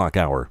 9 o'clock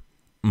hour.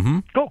 Mm-hmm.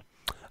 Cool.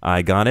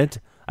 I got it.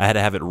 I had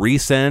to have it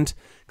resent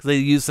because they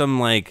used some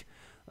like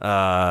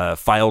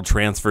file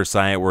transfer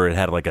site where it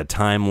had like a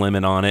time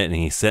limit on it,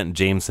 and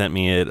James sent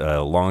me it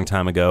a long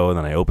time ago, and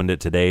then I opened it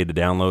today to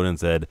download and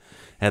said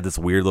had this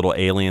weird little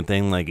alien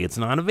thing like it's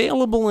not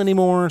available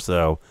anymore.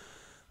 So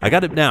I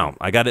got it now.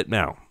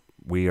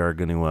 We are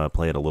going to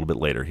play it a little bit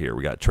later here.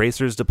 We got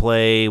Tracers to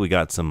play. We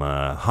got some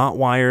Hot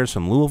Wires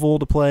from Louisville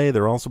to play.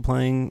 They're also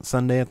playing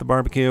Sunday at the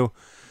barbecue.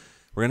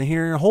 We're going to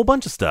hear a whole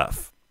bunch of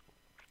stuff.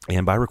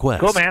 And by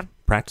request. Cool, man.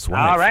 Practice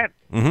Wife. All right.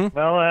 Mm-hmm.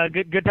 Well,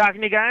 good talking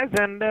to you guys,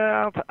 and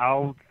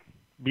I'll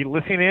be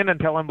listening in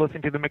until I'm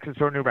listening to the Mix and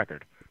Store new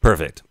record.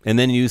 Perfect. And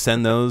then you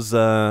send those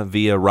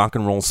via Rock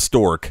and Roll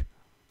Stork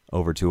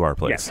over to our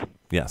place.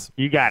 Yes.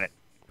 You got it.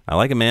 I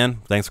like it, man.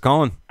 Thanks for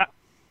calling.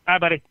 Hi,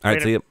 buddy. All right,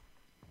 Later. see you.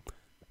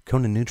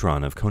 Conan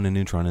Neutron of Conan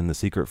Neutron and the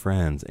Secret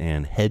Friends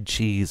and Head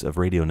Cheese of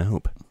Radio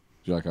Nope.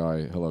 You're like,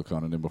 "Hi, hello,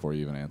 Conan," before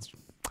you even answered.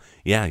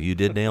 Yeah, you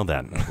did nail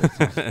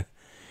that.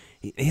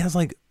 He has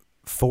like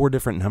 4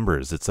 different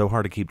numbers. It's so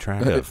hard to keep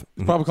track of.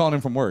 He's probably calling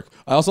in from work.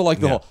 I also like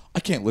the Yeah. whole, "I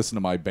can't listen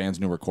to my band's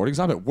new recordings.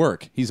 I'm at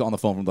work." He's on the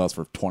phone with us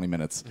for 20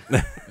 minutes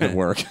at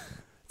work.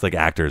 It's like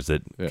actors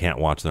that can't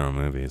watch their own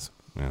movies.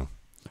 Yeah.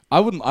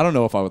 I don't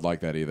know if I would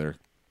like that either.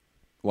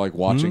 Like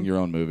watching your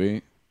own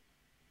movie.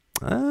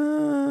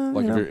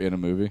 Like if you're in a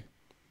movie.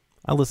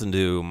 I listened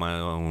to my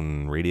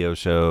own radio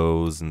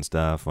shows and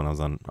stuff when I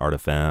was on Art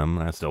FM.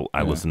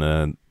 I listen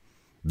to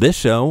this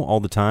show all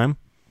the time,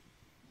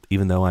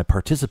 even though I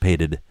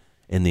participated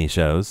in these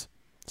shows.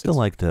 Still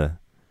like to.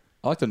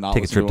 I like to not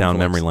take a listen trip to them down for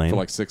memory like, lane for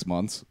like 6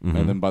 months,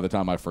 and then by the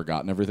time I've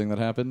forgotten everything that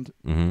happened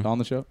on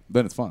the show,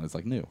 then it's fun. It's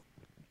like new.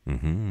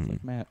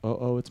 It's like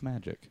it's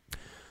magic.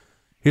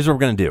 Here's what we're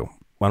gonna do.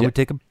 Why don't we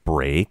take a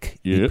break?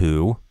 Yep.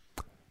 Poo.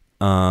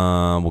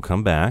 We'll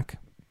come back.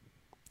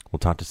 We'll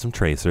talk to some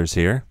tracers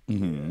here.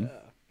 Mm-hmm.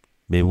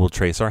 Maybe we'll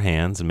trace our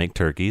hands and make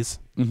turkeys.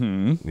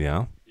 Mm-hmm.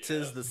 Yeah.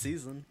 'Tis the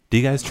season. Do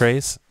you guys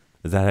trace?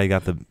 Is that how you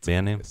got the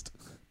band name?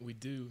 We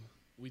do.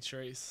 We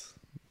trace.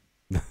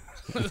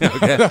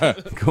 Okay.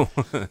 Cool.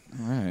 All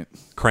right.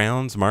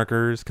 Crowns,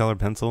 markers, colored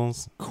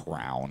pencils.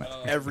 Crown.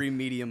 Every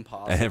medium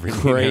possible. Every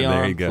Crayon,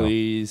 there you go.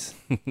 please.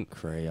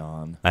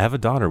 Crayon. I have a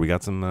daughter. We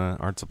got some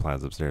art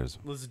supplies upstairs.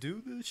 Let's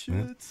do this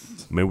shit.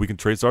 Maybe we can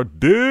trace our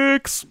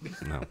dicks.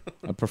 No.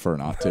 I prefer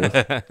not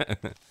to.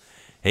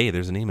 Hey,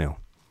 there's an email.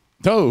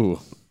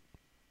 Oh.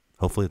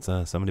 Hopefully it's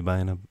somebody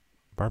buying a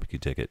barbecue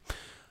ticket.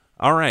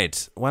 All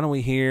right. Why don't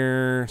we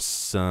hear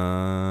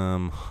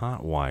some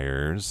Hot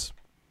Wires?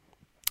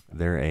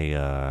 They're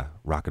a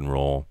rock and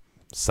roll,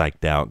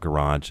 psyched out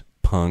garage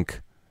punk,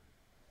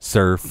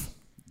 surf,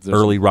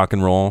 early rock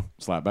and roll.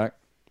 Slapback?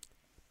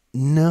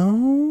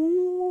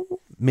 No.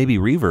 Maybe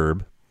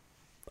Reverb,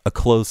 a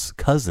close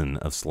cousin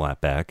of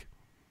Slapback.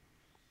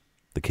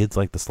 The kids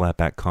like the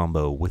Slapback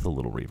combo with a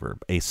little reverb,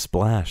 a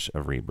splash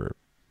of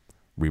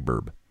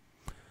reverb.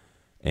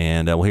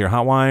 And we'll hear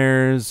Hot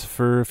Wires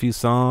for a few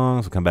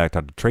songs. We'll come back,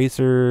 talk to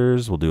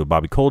Tracers. We'll do a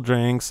Bobby Cold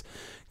Drinks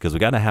because we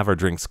got to have our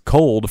drinks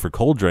cold for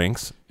cold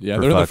drinks. Yeah,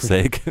 for they're fuck's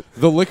sake.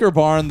 The liquor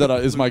barn that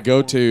is my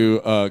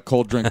go-to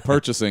cold drink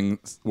purchasing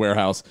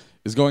warehouse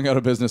is going out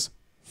of business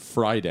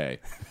Friday.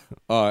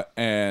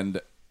 And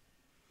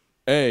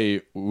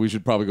we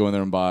should probably go in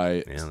there and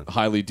buy Yeah.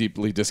 highly,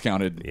 deeply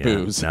discounted Yeah,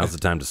 booze. now's the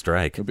time to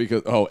strike.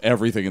 Because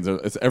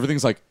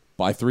everything's like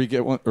buy 3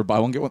 get 1 or buy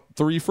 1 get 1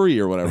 3 free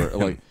or whatever.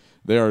 Like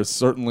they are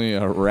certainly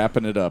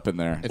wrapping it up in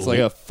there. It's like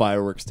a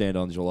fireworks stand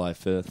on July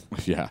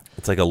 5th. Yeah.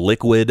 It's like a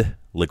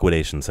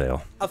liquidation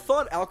sale. I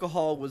thought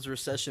alcohol was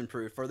recession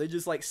proof. Are they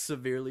just like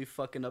severely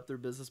fucking up their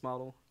business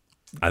model?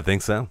 I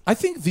think so. I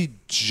think the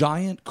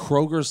giant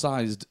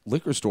Kroger-sized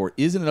liquor store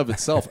is in and of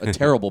itself a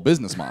terrible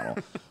business model.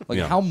 Like,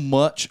 Yeah. how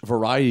much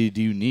variety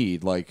do you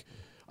need? Like,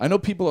 I know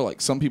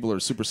some people are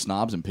super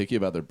snobs and picky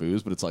about their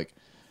booze, but it's like,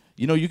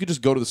 you could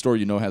just go to the store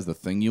has the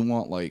thing you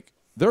want. Like,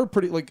 they're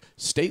pretty, like,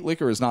 State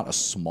Liquor is not a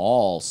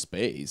small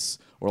space,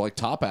 or like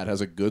Top Hat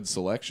has a good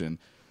selection.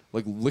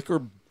 Like, Liquor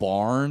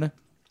Barn,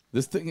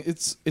 this thing,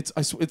 it's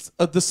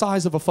the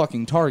size of a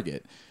fucking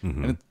Target.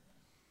 Mm-hmm. And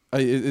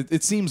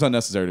it seems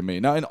unnecessary to me.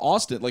 Now, in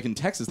Austin, like in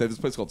Texas, they have this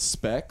place called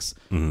Specs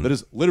that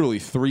is literally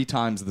 3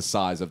 times the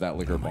size of that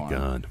liquor barn. Oh, my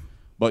God.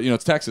 But,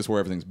 it's Texas where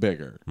everything's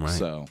bigger. Right.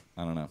 So,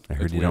 I don't know. I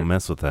heard It's you weird. don't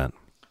mess with that.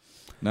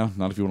 No,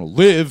 not if you want to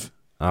live.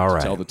 All to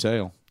right. Tell the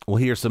tale. We'll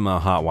hear some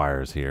hot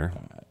wires here.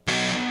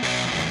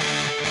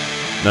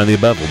 None of the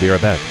above. We'll be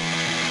right back.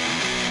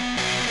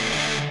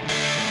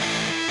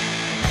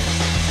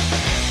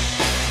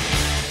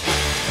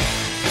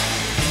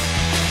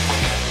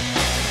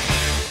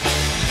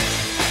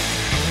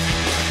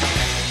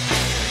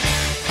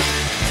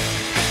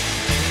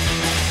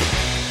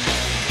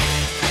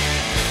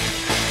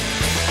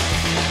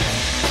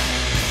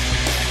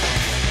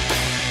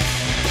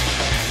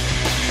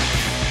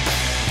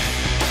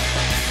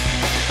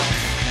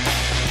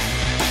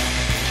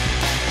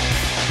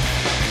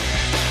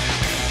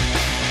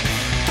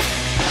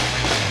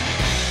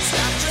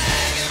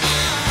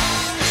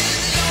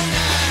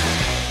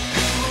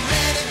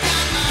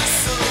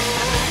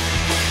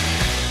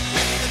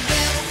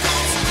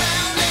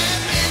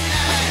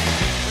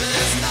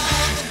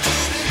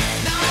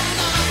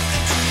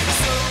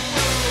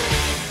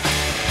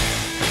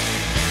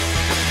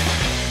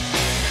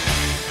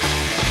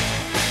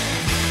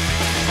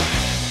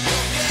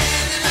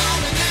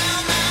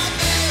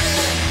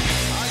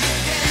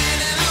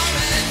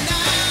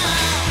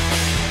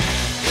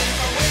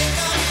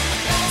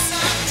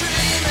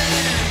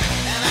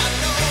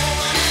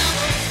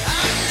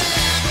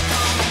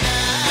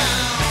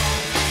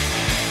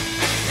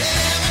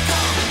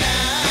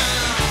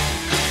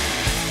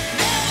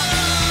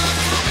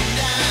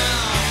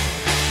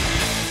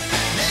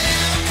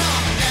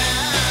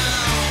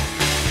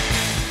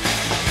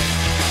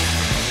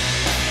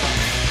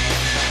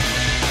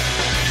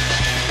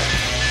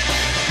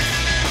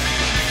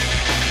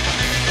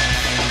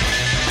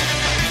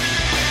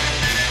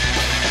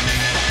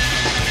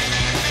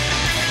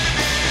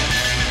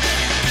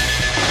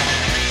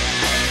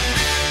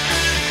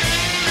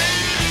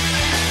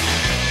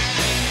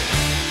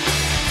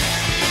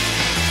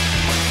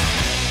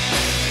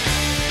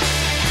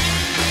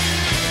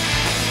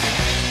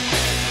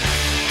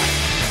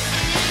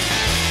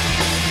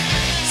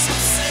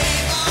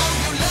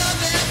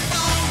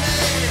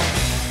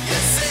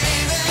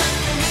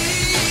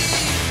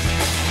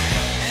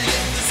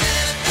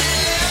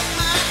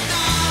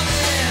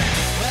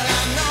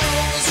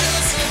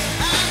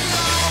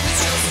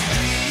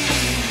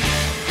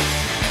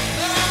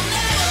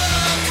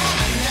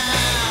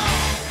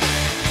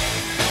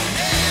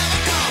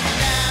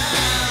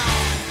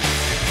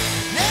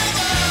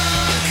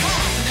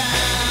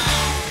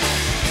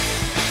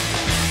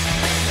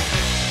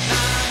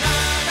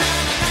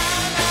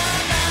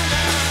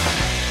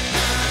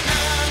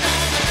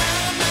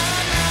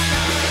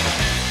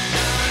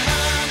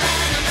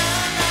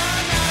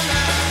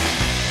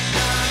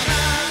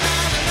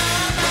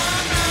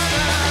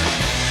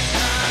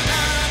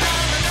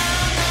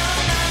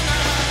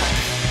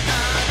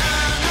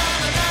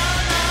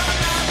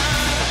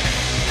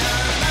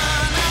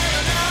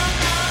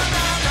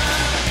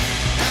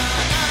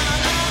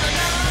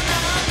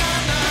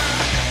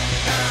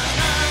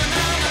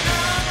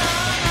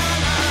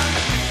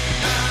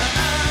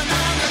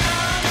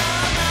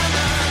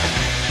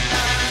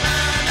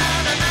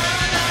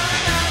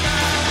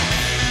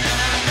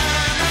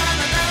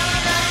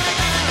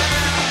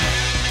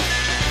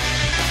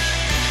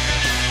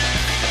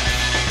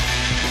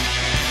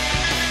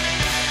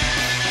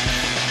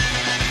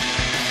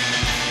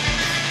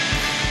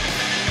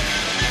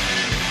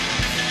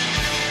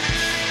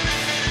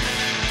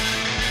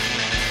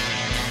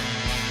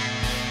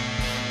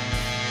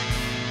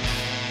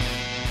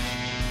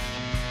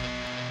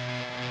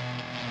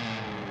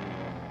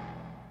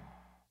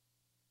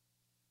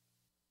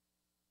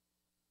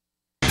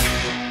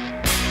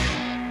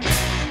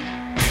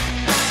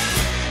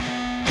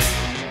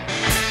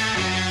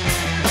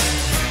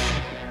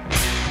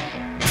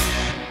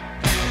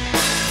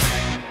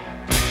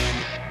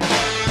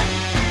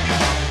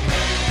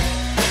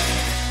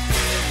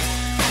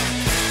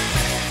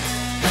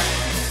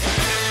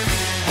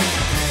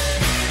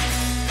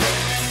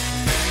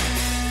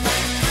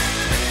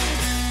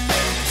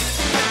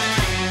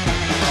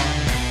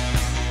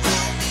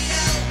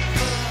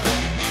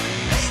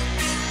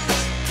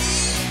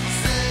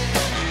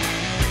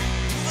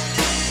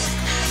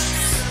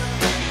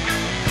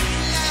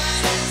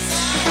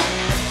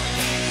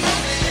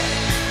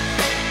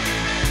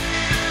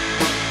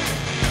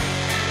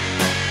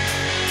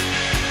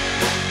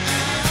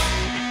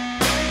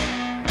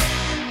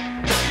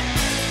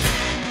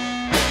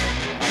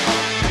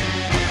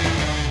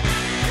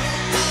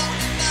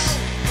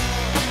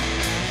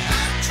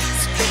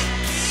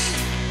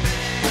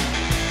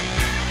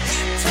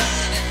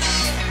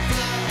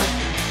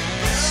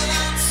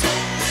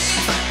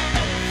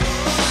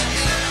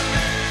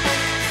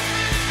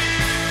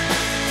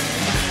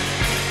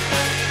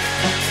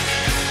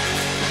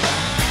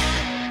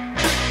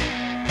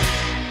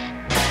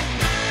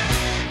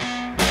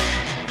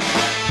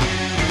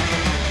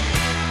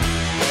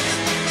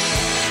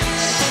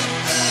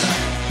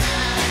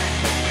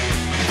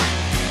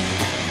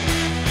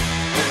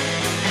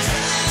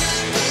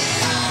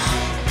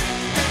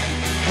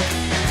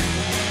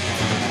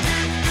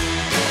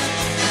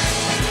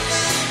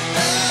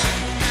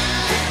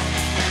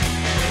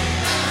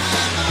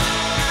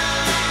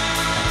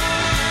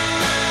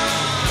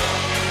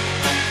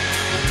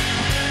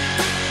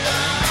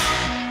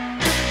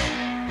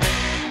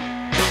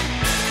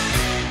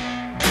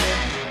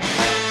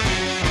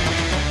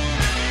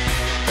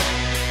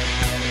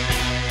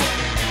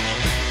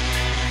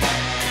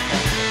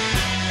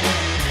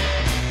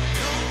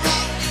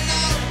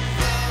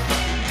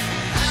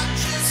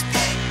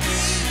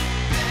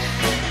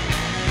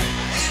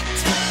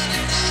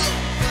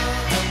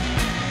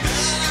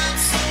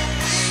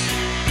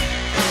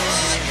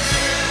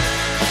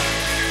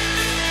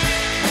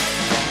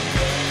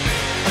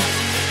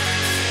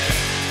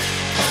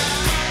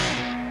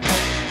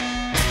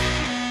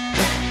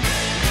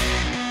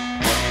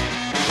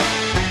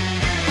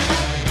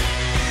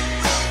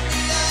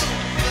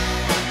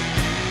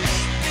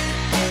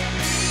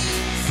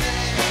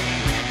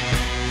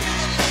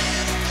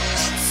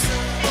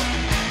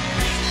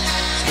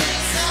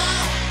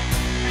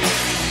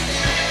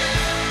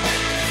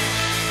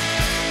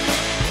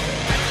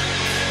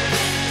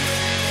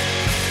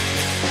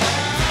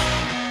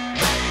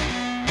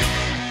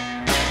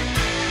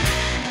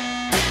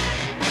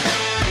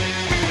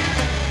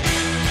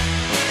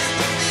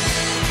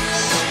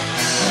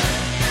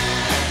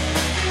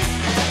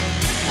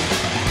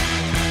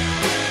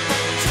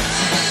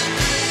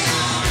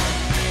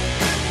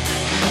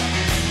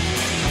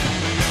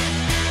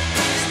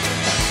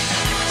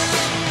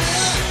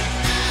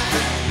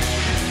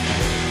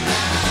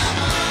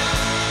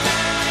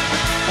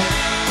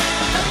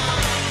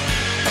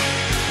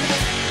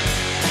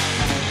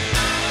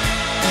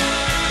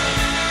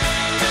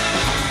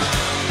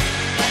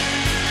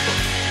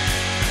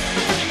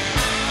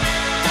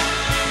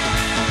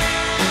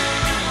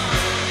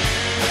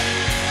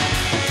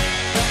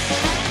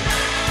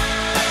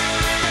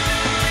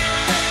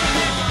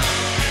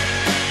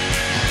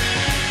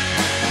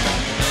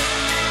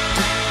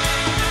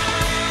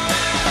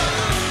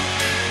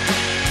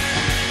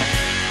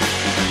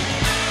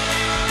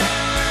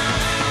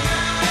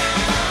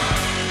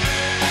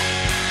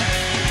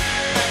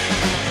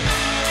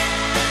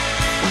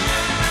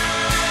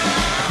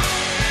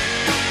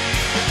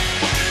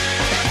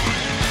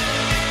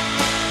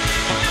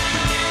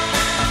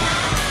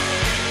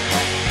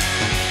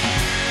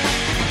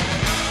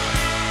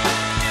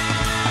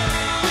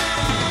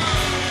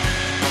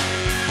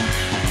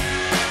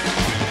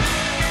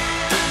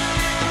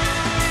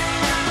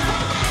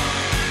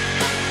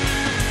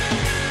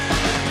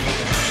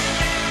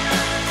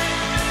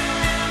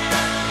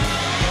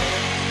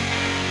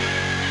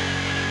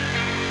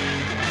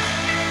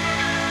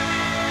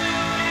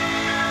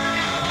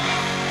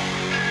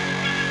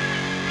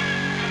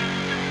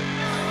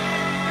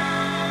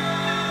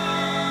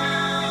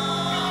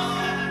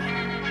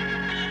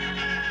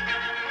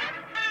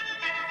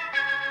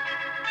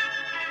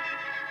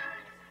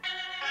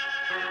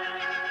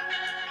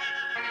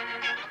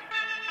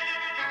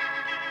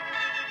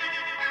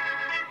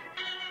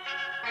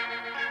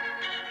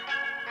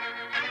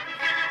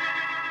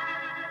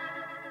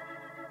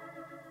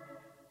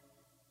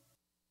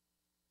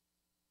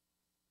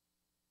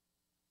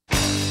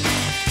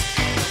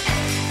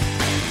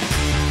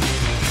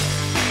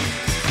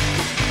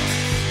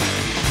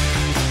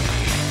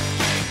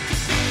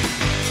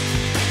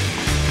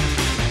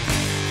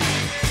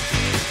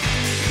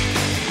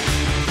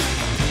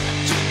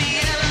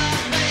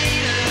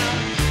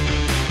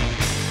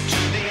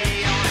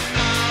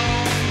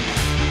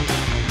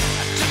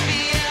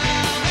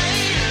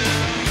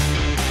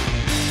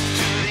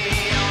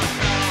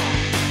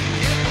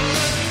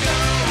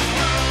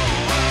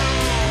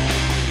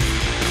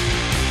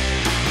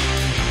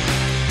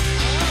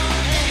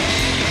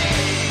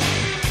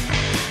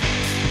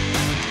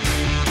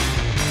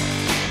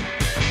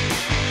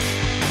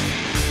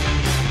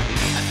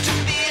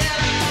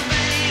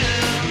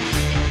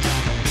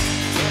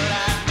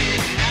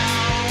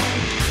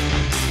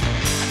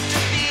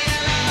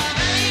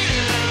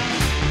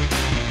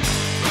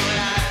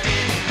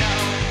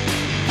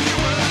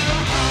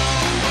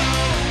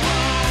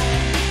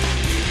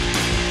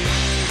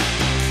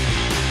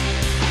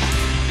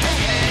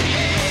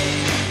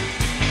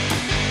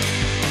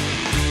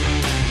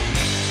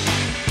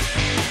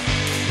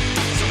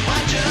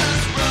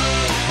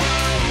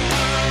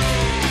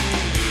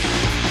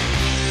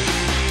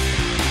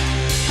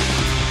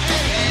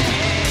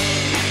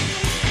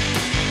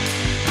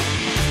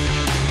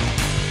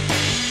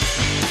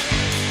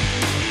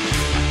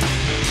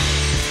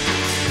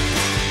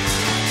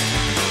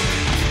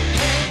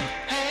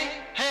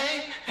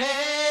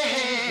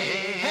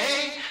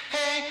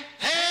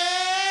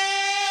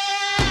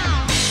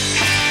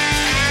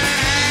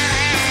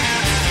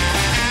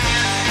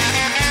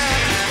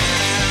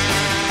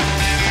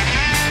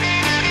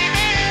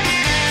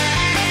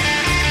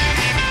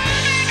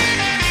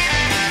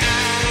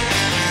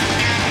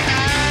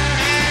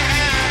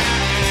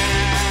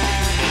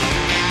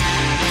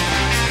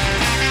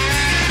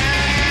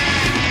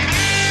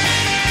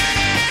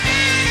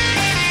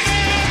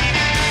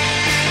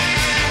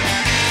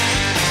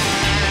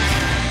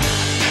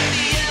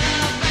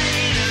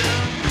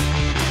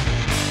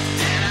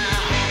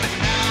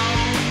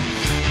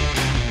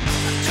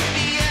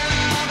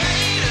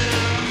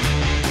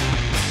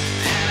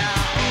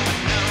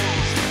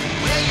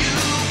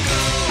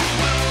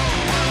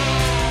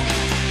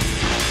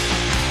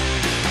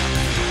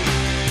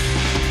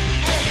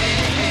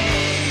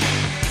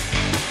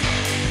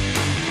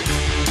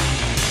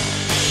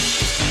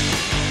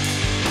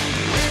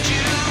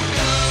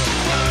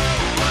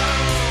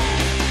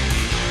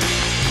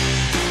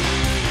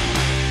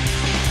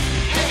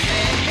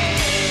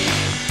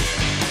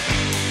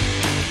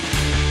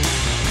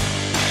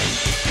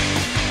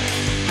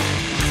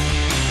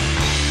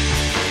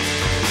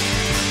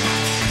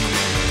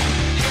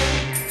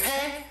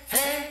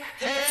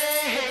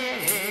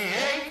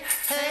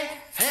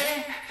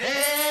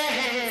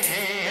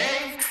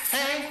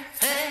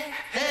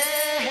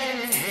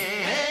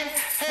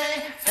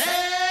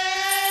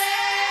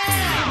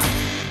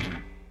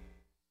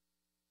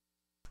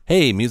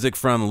 Hey, music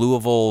from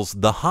Louisville's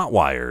The Hot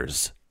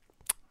Wires.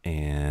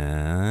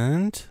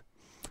 And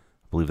I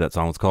believe that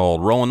song was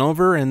called Rolling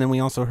Over. And then we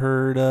also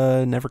heard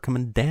Never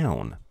Coming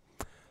Down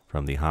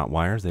from The Hot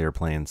Wires. They are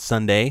playing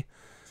Sunday,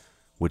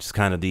 which is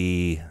kind of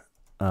the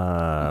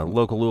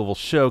local Louisville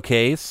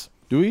showcase.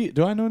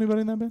 Do I know anybody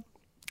in that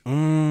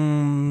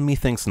band?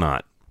 Methinks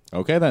not.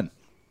 Okay, then.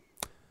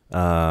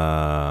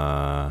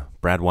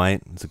 Brad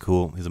White is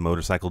he's a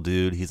motorcycle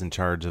dude. He's in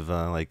charge of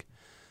like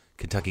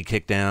Kentucky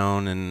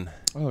Kickdown, and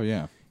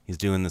he's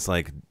doing this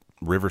like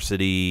River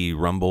City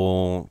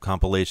Rumble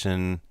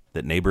compilation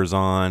that Neighbor's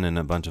on, and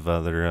a bunch of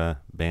other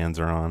bands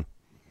are on.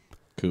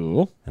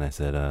 Cool. And I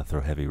said,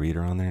 throw Heavy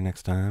Reader on there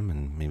next time,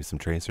 and maybe some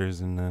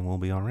Tracers, and we'll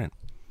be all right.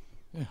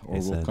 Yeah, or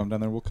we'll come down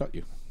there and we'll cut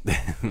you.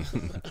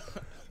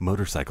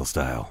 Motorcycle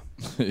style.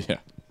 Yeah.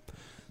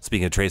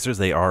 Speaking of Tracers,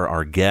 they are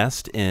our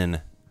guest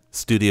in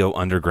Studio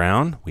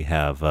Underground. We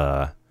have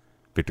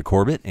Victor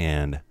Corbett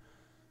and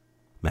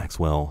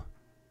Maxwell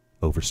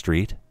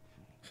Overstreet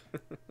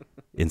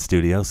in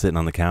studio, sitting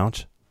on the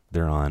couch.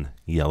 They're on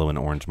yellow and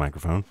orange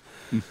microphone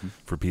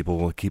for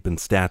people keeping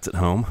stats at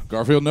home.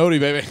 Garfield Nody,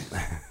 baby.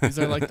 These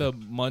are like the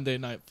Monday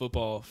Night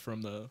Football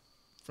from the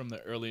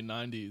early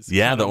 90s.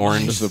 Yeah, the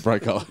orange, the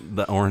bright color,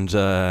 the orange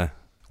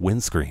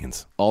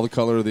windscreens. all the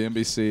color of the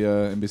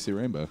NBC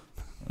rainbow.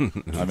 I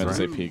meant to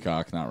say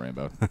peacock, not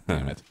rainbow.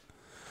 Damn it.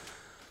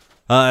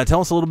 Tell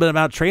us a little bit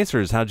about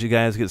Tracers. How'd you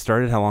guys get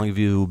started? How long have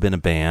you been a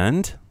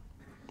band?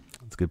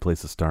 It's a good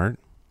place to start.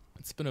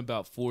 It's been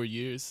about 4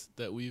 years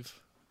that we've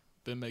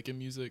been making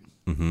music.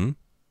 Mm-hmm.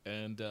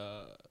 And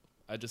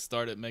I just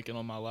started making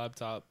on my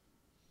laptop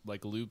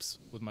like loops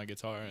with my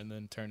guitar and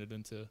then turned it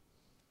into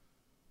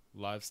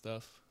live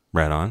stuff.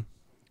 Right on.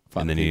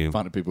 Finding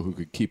people who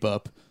could keep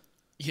up.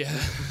 Yeah.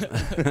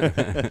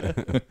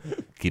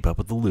 Keep up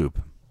with the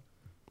loop.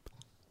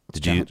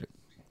 Did you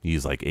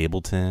use like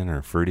Ableton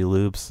or Fruity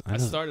Loops? I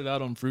started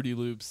out on Fruity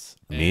Loops.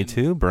 Me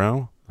too,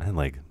 bro. I had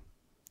like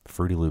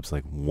Fruity Loops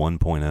like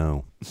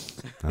 1.0.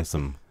 That's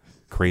some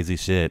crazy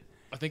shit.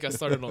 I think I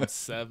started on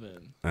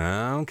 7.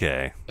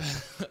 Okay.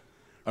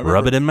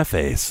 Rub it in my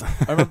face.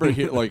 I remember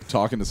like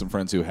talking to some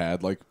friends who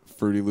had like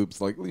Fruity Loops,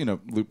 like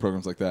loop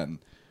programs like that,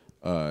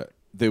 and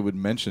they would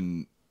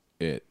mention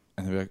it,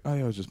 and they'd be like, "Oh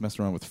yeah, I was just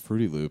messing around with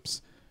Fruity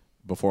Loops."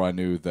 Before I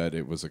knew that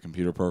it was a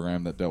computer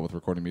program that dealt with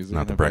recording music.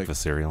 Not the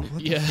breakfast cereal.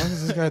 What the fuck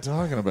is this guy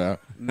talking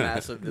about?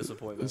 Massive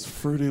disappointment. This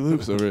Fruity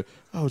Loops over here.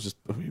 Oh,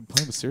 are you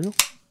playing with cereal?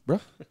 Bruh?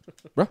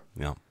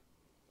 Yeah.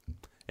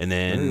 And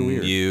then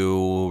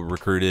you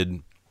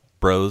recruited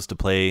bros to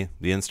play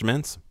the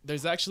instruments?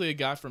 There's actually a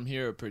guy from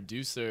here, a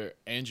producer,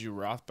 Andrew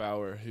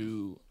Rothbauer,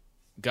 who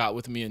got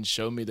with me and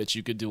showed me that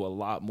you could do a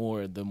lot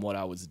more than what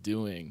I was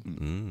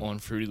doing on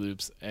Fruity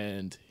Loops,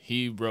 and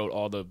he wrote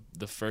all the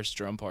first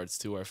drum parts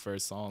to our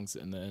first songs.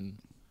 And then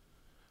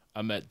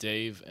I met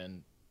Dave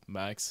and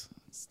Max.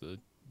 It's the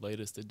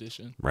latest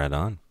addition. Right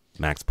on.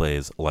 Max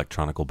plays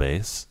electronical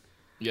bass.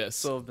 Yes,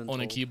 So I've been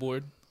on a told.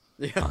 keyboard.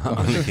 Yeah.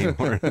 On the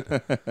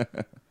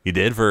keyboard. You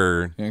did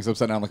for He hangs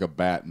upside down like a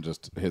bat and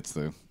just hits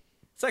the...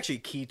 It's actually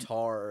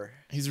keytar.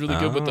 He's really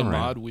good with the All right.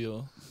 mod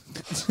wheel.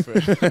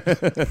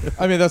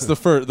 I mean, that's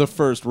the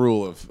first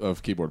rule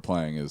of keyboard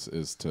playing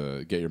is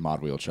to get your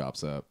mod wheel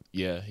chops up.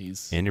 Yeah,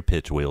 he's. and your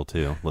pitch wheel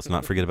too. Let's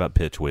not forget about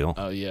pitch wheel.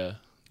 Oh yeah.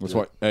 That's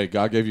why, hey,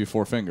 God gave you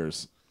 4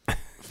 fingers,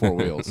 4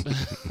 wheels.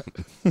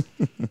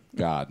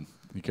 God.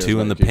 He cares 2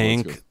 in about the your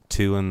keyboard pink, skills.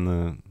 2 in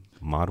the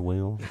mod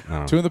wheel. I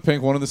don't 2 know. in the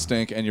pink, 1 in the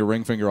stink, and your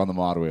ring finger on the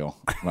mod wheel,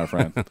 my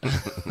friend.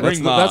 That's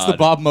the mod.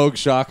 Bob Moog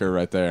shocker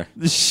right there.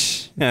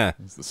 Yeah.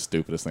 It's the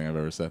stupidest thing I've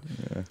ever said.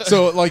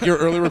 So, like your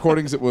early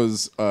recordings, it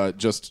was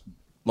just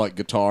like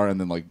guitar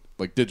and then like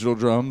digital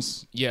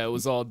drums. Yeah, it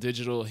was all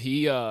digital.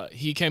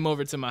 He came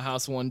over to my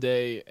house one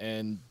day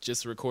and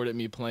just recorded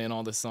me playing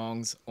all the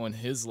songs on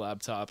his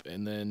laptop,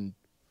 and then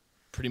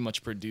pretty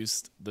much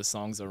produced the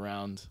songs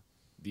around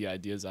the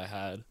ideas I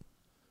had.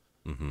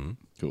 Mm-hmm.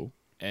 Cool.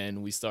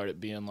 And we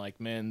started being like,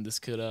 man,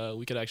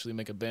 we could actually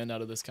make a band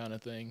out of this kind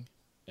of thing,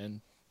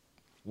 and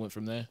went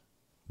from there.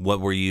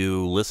 What were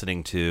you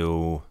listening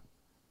to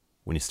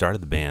when you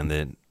started the band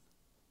that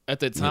At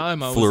the time,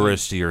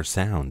 flourished your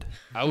sound?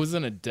 I was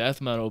in a death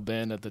metal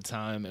band at the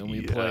time, and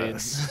we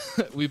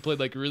played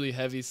like really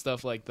heavy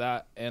stuff like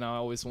that. And I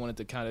always wanted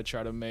to kind of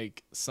try to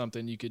make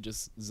something you could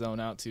just zone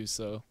out to.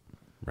 So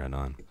Right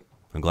on.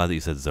 I'm glad that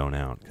you said zone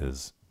out,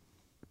 because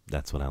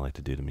that's what I like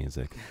to do to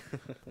music.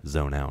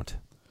 Zone out.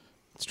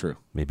 It's true.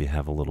 Maybe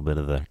have a little bit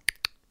of the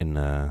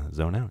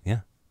zone out.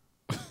 Yeah.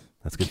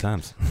 That's good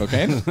times.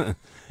 Cocaine?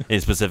 Any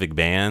specific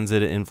bands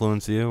that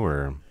influence you,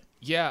 or?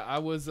 yeah, I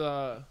was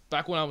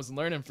back when I was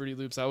learning Fruity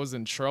Loops, I was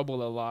in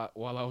trouble a lot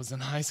while I was in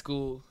high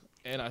school,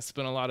 and I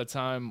spent a lot of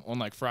time on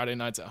like Friday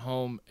nights at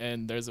home.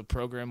 And there's a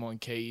program on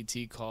KET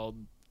called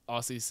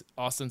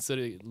Austin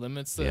City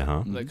Limits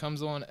that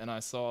comes on, and I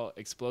saw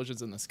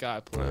Explosions in the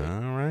Sky play.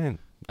 All right.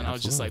 And I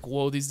was just like,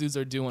 whoa, these dudes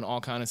are doing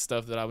all kind of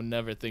stuff that I would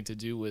never think to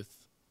do with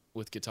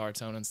guitar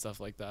tone and stuff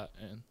like that.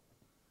 And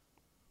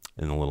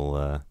And the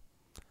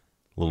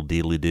little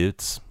deedly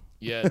doots.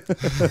 Yeah.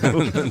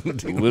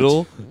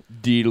 Little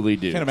deedly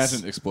dudes. Can't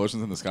imagine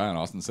explosions in the sky on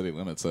Austin City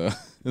Limits.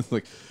 It's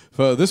like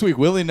this week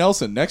Willie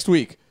Nelson. Next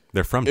week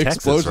They're from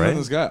explosion Texas, right? in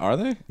the sky. Are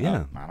they?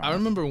 Yeah. I don't I know.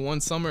 remember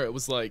one summer it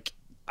was like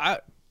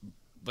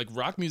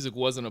rock music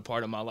wasn't a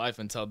part of my life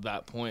until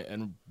that point.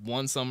 And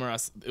one summer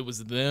it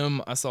was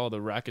them. I saw the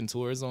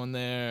Raconteurs on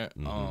there,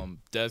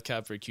 Death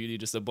Cab for Cutie,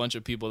 just a bunch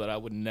of people that I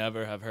would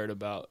never have heard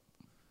about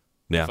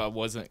Yeah. if I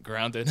wasn't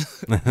grounded.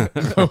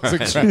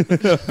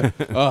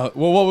 Well,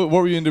 what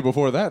were you into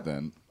before that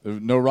then?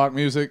 No rock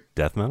music?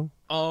 Death metal?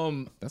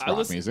 That's I rock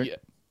listened- music. yeah,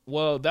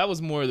 well, that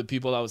was more the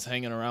people I was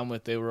hanging around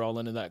with. They were all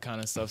into that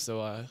kind of stuff,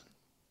 so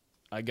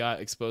I got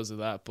exposed to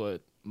that.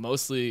 But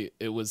mostly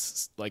it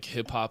was like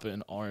hip hop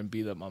and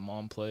R&B that my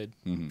mom played,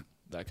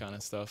 that kind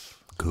of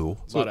stuff. Cool.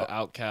 A lot of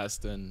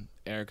Outkast and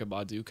Erykah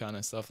Badu kind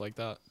of stuff like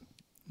that.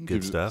 Good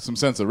Gives stuff. Some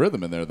sense of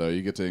rhythm in there, though.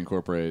 You get to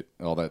incorporate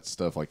all that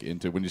stuff like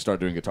into when you start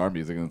doing guitar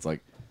music, and it's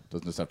like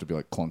doesn't just have to be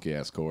like clunky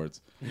ass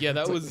chords. Yeah,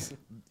 that was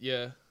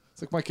yeah.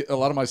 It's like a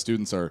lot of my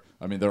students are.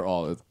 I mean, they're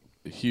all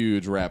a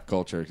huge rap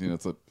culture. You know,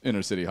 it's an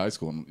inner city high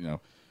school, and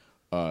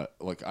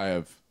like I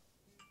have,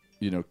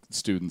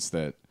 students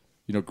that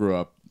grew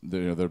up.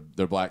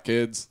 They're black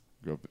kids,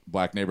 grew up in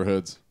black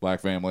neighborhoods,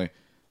 black family.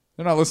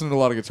 They're not listening to a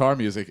lot of guitar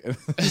music. And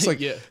it's like,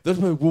 Yeah. they're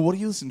like, well, what do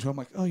you listen to? I'm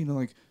like, oh,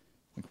 like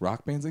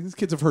rock bands. Like these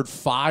kids have heard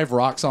 5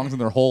 rock songs in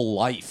their whole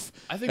life.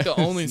 I think the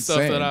only It's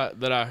stuff insane.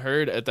 that I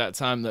heard at that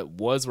time that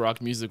was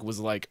rock music was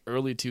like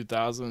early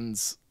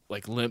 2000s,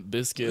 like Limp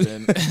Bizkit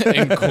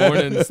and Korn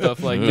and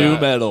stuff like New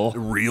that. metal.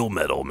 Real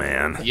metal,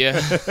 man. Yeah.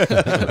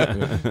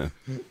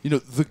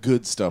 The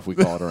good stuff we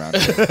call it around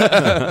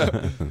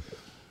here.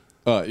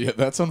 Yeah,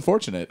 that's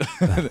unfortunate.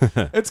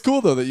 It's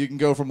cool though that you can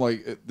go from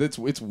like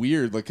it's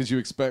weird like because you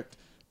expect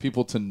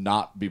people to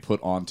not be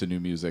put on to new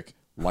music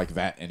like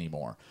that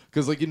anymore.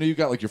 Because like you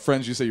got like your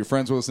friends. You say your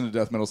friends will listen to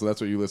death metal, so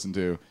that's what you listen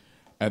to.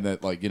 And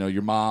that like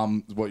your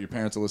mom, what your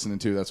parents are listening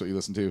to, that's what you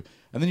listen to.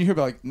 And then you hear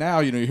about like now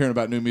you're hearing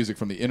about new music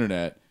from the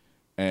internet,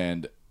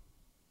 and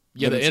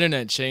Yeah, But the it's-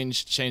 internet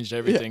changed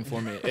everything for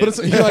me. but it's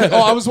you're like,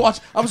 oh, I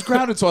was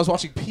grounded, so I was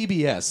watching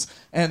PBS,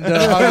 and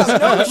I was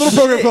a little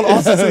program called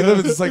Austin City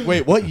Limits. It's like,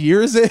 wait, what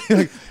year is it?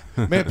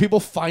 Like, man, people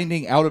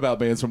finding out about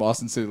bands from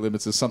Austin City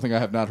Limits is something I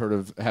have not heard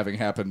of having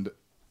happened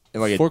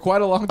for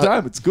quite a long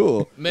time. It's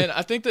cool. Man,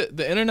 I think that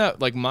the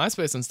internet, like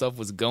MySpace and stuff,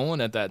 was going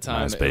at that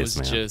time. MySpace, It was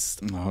man.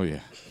 just Oh yeah,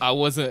 I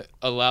wasn't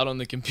allowed on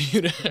the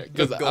computer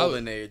because The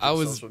golden age I of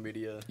was social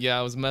media. yeah,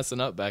 I was messing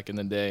up back in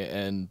the day,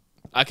 and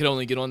I could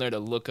only get on there to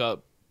look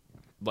up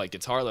like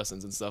guitar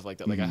lessons and stuff like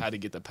that. Like I had to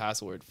get the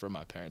password for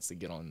my parents to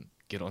get on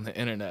the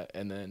internet,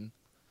 and then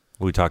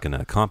Are we talking a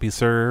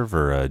CompuServe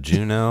or a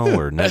Juno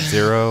or Net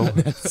Zero?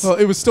 well,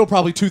 it was still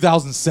probably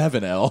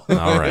 2007. L.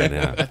 All right,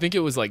 yeah. I think it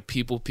was like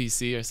People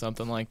PC or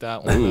something like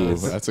that. One of Ooh,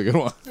 those that's a good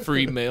one.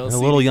 free mail. A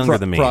little younger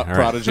than me. All right.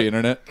 Prodigy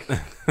Internet.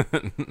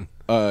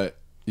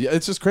 Yeah,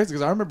 it's just crazy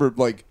because I remember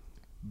like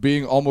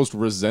being almost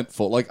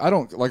resentful. Like I'm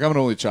an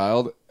only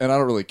child, and I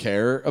don't really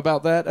care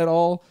about that at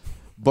all.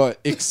 But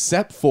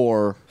except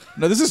for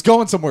no, this is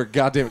going somewhere.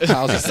 Goddamn it,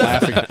 Kyle's just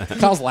laughing.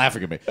 Kyle's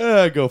laughing at me.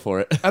 Go for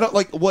it. I don't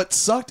like. What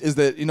sucked is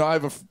that I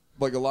have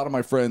a lot of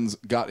my friends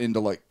got into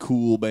like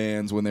cool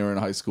bands when they were in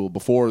high school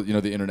before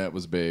the internet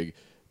was big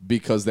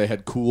because they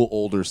had cool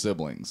older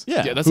siblings.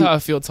 Yeah, that's how I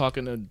feel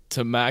talking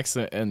to Max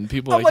and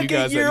people I'm like you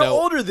like a guys year that know.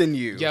 older than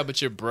you. Yeah,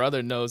 but your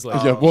brother knows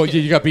like Yeah, well,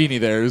 you got Beanie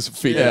there who's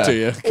feeding it to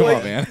you. Come Like-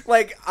 on, man.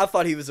 Like I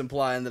thought he was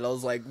implying that I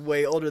was like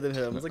way older than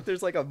him. I was like,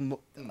 there's like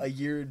a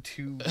year,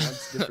 2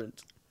 months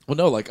different. Well,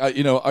 no, like I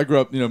grew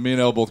up. Me and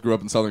Elle both grew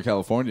up in Southern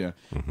California,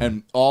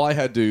 and all I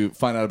had to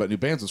find out about new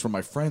bands was from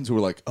my friends who were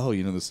like, "Oh,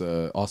 this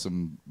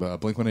awesome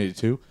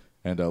Blink-182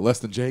 and Less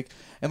Than Jake,"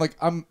 and like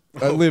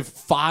I live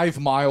 5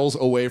 miles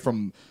away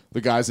from the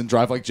guys in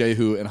Drive Like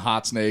Jehu and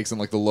Hot Snakes and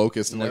like the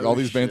Locust and like No all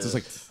these bands. It's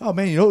shit. like, oh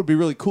man, what would be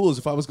really cool is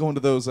if I was going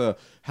to those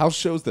house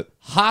shows that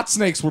Hot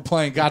Snakes were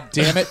playing. God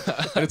damn it!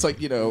 And it's like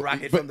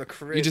Rocket but- from the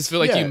crib. you just feel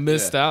like Yeah, you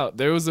missed out.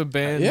 There was a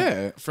band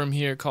Yeah. from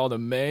here called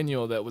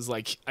Emmanuel that was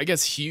like I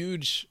guess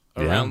huge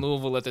Yeah. around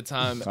Louisville at the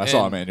time. I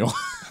saw and Emmanuel.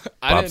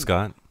 I Bob didn't-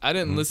 Scott. I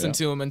didn't listen Yeah.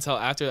 to him until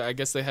after I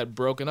guess they had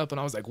broken up, and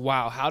I was like,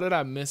 wow, how did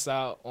I miss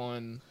out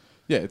on?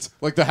 Yeah, it's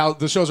like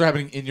the shows are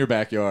happening in your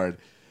backyard.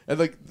 And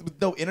like with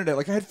no internet,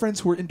 like I had friends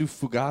who were into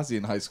Fugazi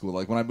in high school.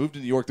 Like when I moved to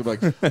New York, they were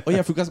like, "Oh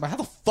yeah, Fugazi." I'm like, how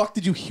the fuck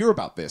did you hear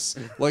about this?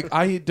 Like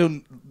I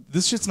don't.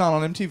 This shit's not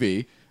on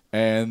MTV,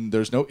 and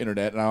there's no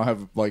internet, and I don't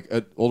have like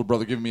an older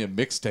brother giving me a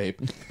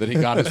mixtape that he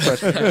got his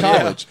freshman year in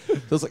college. So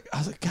I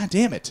was like, God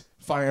damn it,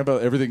 finding out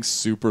about everything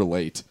super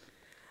late.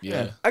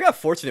 Yeah. I got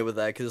fortunate with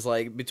that because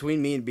like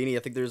between me and Beanie, I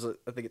think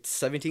it's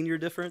 17-year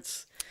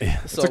difference. Yeah,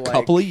 It's a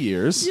couple of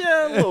years.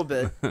 Yeah, a little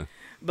bit.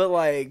 But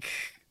like,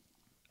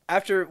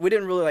 after we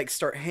didn't really like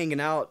start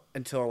hanging out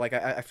until like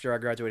after I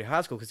graduated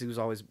high school, because he was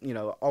always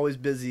always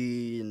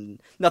busy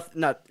and not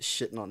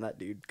shitting on that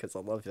dude because I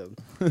love him,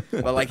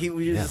 but like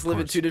we just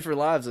living 2 different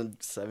lives and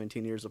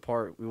 17 years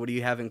apart. What do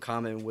you have in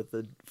common with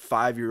a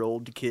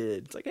 5-year-old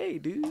kid? It's like, hey,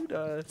 dude,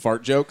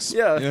 fart jokes.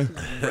 Yeah.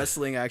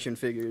 Wrestling action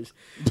figures.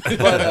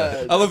 But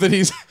I love that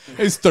he's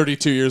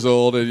 32 years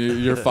old and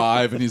you're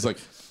 5, and he's like,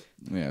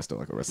 yeah, I still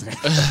like a wrestling.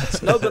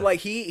 No, but like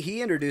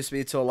he introduced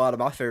me to a lot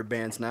of my favorite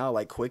bands now,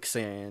 like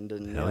Quicksand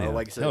and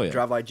like I said,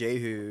 Drive Like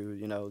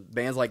Jehu,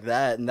 bands like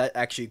that, and that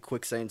actually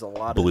Quicksand's a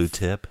lot Blue of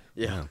Tip.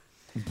 Yeah.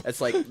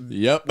 It's like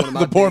yep,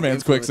 the poor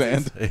man's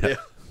Quicksand. Yeah.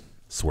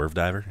 Swerve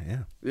Diver.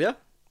 Yeah. Yeah.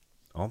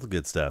 All the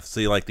good stuff. So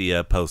you like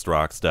the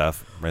post-rock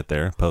stuff right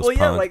there? Post-punk,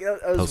 well, yeah, like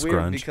it was weird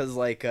post-grunge? because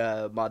like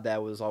my dad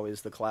was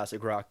always the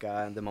classic rock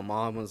guy, and then my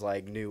mom was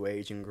like new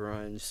age and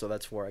grunge, so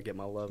that's where I get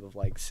my love of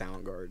like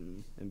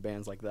Soundgarden and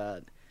bands like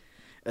that.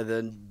 And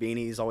then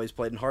Beanie's always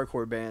played in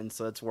hardcore bands,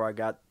 so that's where I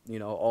got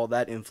all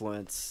that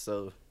influence.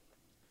 So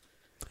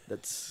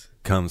that's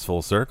comes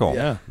full circle.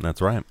 Yeah.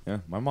 That's right. Yeah,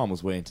 my mom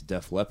was way into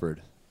Def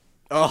Leppard.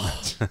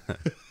 Oh.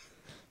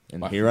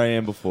 And here I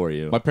am before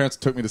you. My parents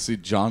took me to see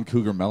John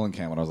Cougar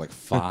Mellencamp when I was like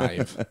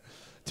 5.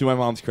 To my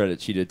mom's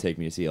credit, she did take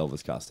me to see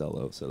Elvis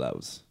Costello, so that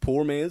was...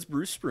 Poor man's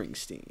Bruce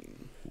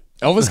Springsteen.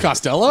 Elvis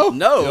Costello?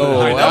 No,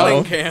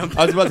 Mellencamp.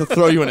 I was about to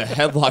throw you in a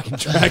headlock and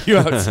drag you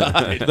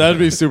outside. That'd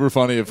be super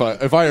funny if I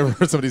ever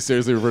heard somebody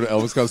seriously refer to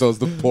Elvis Costello as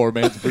the poor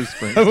man's Bruce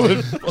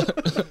Springsteen.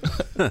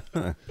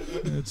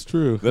 It's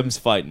true. Them's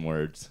fighting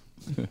words.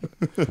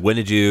 When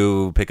did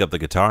you pick up the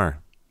guitar?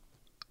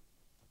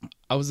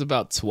 I was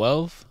about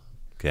 12,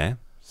 Okay,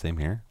 same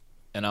here.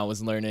 and I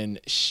was learning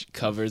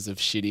covers of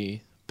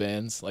shitty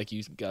bands, like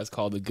you guys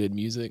call the good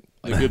music,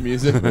 like Good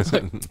music. Lots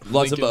of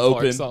Linkin Park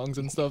open. songs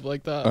and stuff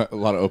like that. A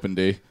lot of open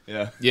D.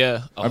 Yeah.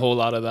 Yeah, a whole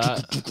lot of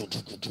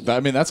that. I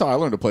mean, that's how I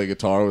learned to play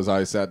guitar. Was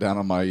I sat down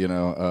on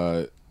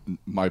my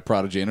my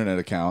Prodigy internet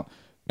account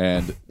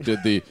and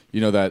did the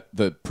that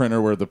the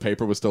printer where the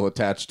paper was still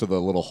attached to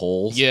the little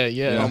holes. Yeah,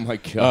 yeah. Oh my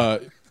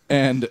god.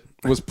 And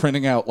was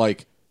printing out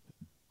like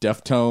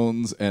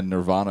Deftones and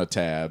Nirvana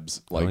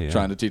tabs, like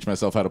trying to teach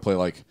myself how to play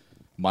like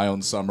My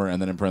Own Summer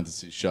and then in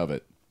parentheses Shove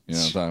It. You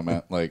know what I'm talking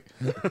about? Like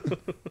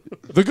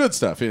the good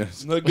stuff.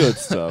 The good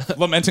stuff.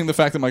 Lamenting the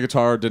fact that my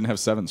guitar didn't have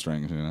 7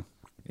 strings.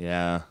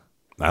 Yeah.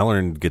 I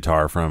learned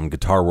guitar from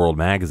Guitar World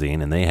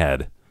magazine, and they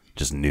had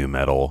just new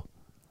metal.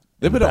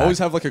 They would always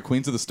have like a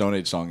Queens of the Stone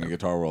Age song in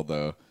Guitar World,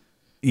 though.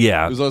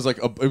 Yeah. It was always like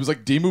it was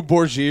like Dimmu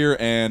Borgir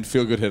and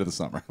Feel Good Hit of the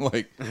Summer.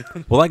 Like,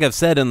 well, like I've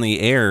said in the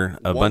air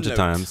a bunch of note.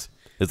 times,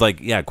 it's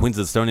like, yeah, Queens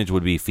of the Stone Age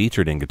would be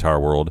featured in Guitar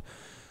World,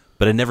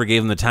 but I never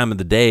gave them the time of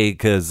the day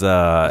because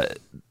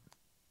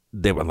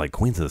they were like,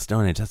 Queens of the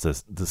Stone Age,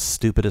 that's the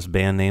stupidest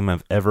band name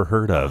I've ever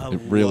heard of. it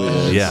really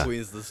is. Yeah.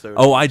 Queens of the Stone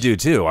Oh, I do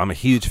too. I'm a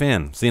huge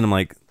fan. Seen them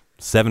like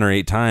 7 or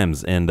 8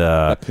 times, and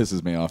That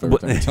pisses me off every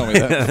time you tell me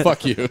that.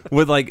 Fuck you.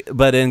 with like,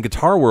 but in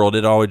Guitar World,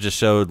 it always just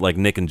showed like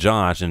Nick and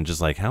Josh, and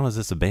just like, how is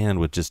this a band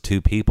with just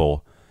 2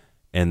 people?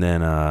 And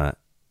then, and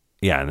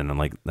then I'm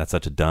like, that's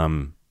such a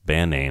dumb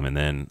band name. And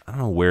then I don't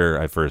know where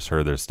I first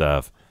heard their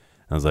stuff.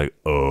 I was like,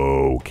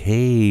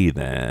 okay,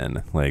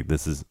 then, like,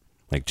 this is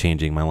like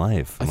changing my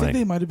life. I think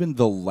they might have been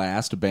the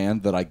last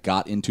band that I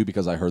got into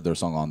because I heard their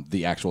song on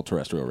the actual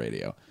terrestrial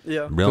radio.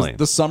 Yeah. Really?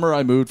 The summer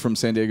I moved from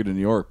San Diego to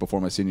New York before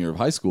my senior year of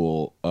high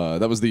school,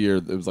 that was the year,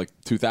 it was like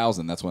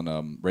 2000. That's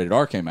when Rated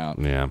R came out.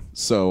 Yeah.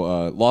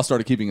 So Lost Art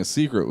of Keeping a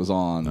Secret was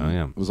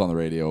on. Was on the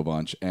radio a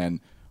bunch,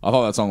 and I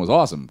thought that song was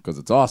awesome because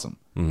it's awesome.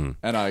 Mm-hmm.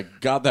 And I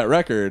got that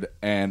record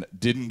and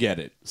didn't get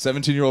it.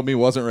 17-year-old me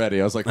wasn't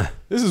ready. I was like,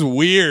 this is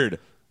weird.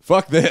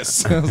 Fuck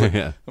this. I was like,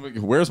 Yeah. I'm like,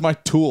 where's my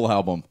Tool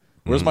album?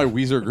 Where's my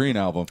Weezer Green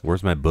album?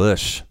 Where's my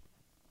Bush?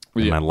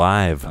 And Yeah. my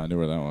Live? I knew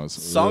where that was.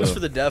 Songs Ugh. for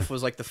the Deaf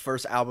was like the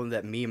first album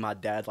that me and my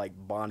dad like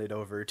bonded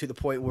over to the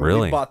point where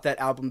Really? we bought that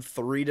album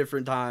 3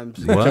 different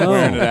times.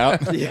 Wearing it Whoa.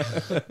 out.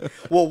 Yeah.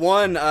 Well,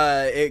 one,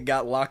 it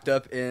got locked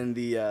up in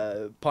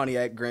the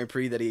Pontiac Grand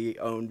Prix that he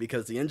owned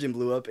because the engine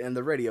blew up and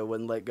the radio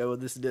wouldn't let go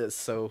of this disc.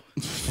 So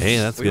Hey,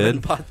 that's we went good.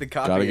 and bought the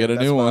copy. Gotta get and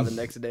a new that's why one. the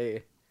next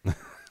day.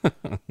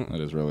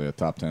 That is really a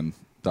top 10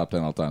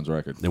 all times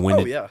record. And when Oh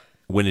did, yeah.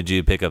 when did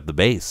you pick up the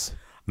bass,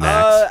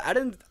 Max?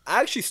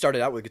 I actually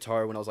started out with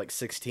guitar when I was like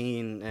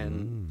 16,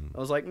 and I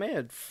was like,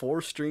 man,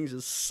 4 strings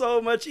is so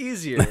much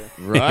easier.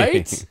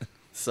 Right?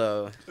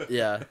 So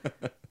yeah.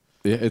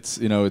 Yeah, it's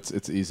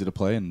easy to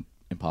play and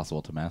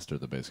impossible to master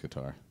the bass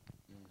guitar.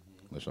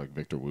 Unless you're like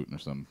Victor Wooten or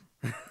some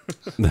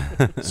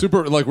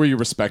super like where you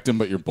respect him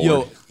but you're bored.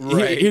 Yo,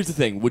 Right. here's the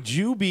thing. Would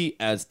you be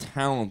as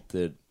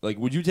talented? Like,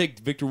 would you take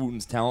Victor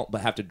Wooten's talent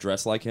but have to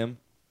dress like him?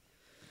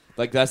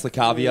 Like, that's the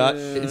caveat.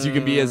 Is you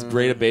can be as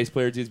great a bass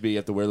player as he is, but you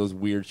have to wear those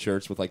weird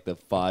shirts with like the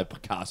 5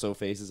 Picasso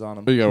faces on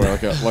them. You gotta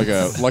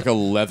wear like a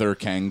leather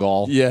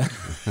Kangol. Yeah.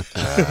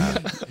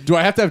 Do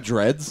I have to have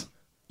dreads?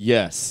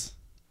 Yes.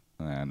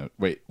 No.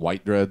 Wait,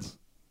 white dreads?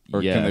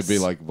 Or can Yes. they be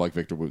like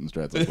Victor Wooten's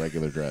dreads, like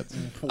regular dreads?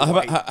 How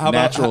about,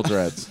 Natural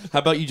dreads. How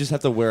about you just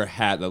have to wear a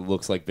hat that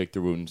looks like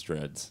Victor Wooten's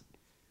dreads?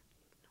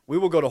 We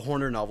will go to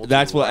Horner Novelty.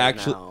 That's what right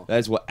actually. now.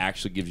 That's what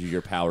actually gives you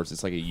your powers.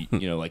 It's like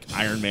like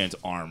Iron Man's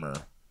armor.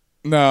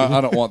 No, I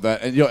don't want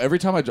that. And every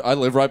time I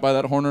live right by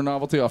that Horner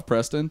Novelty off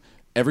Preston.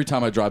 Every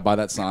time I drive by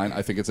that sign,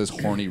 I think it says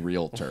 "Horny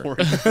Realtor"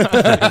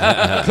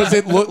 because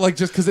it look like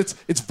because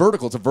it's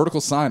vertical. It's a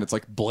vertical sign. It's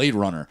like Blade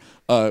Runner,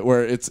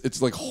 where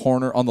it's like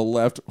Horner on the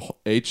left,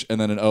 H, and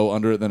then an O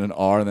under it, then an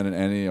R, and then an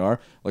N-E-R,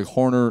 like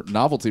Horner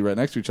Novelty right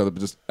next to each other, but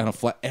just and a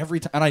flat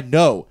every time. And I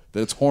know that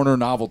it's Horner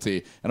Novelty,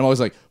 and I'm always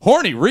like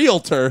Horny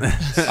Realtor.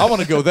 I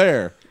want to go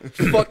there.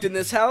 Fucked in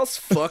this house,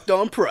 fucked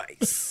on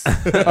price.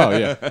 Oh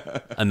yeah,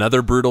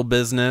 Another brutal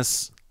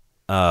business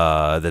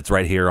that's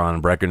right here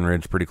on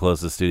Breckenridge, pretty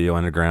close to Studio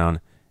Underground.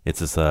 It's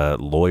this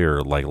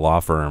lawyer, law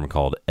firm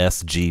called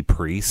SG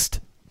Priest.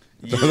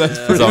 Yeah.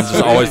 So I'm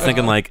just always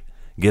thinking like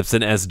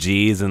Gibson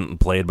SGs and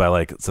played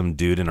by some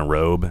dude in a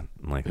robe.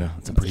 I'm like,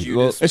 it's a pretty.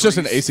 Well, it's just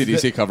an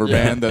AC/DC cover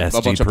band that a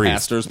SG bunch of Priest.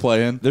 pastors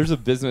play in. There's a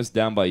business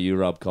down by you,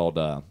 Rob, called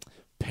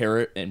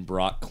Parrot and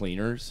Brock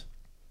Cleaners,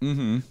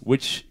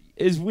 which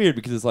is weird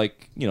because it's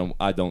like,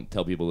 I don't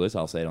tell people this.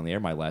 I'll say it on the air.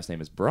 My last name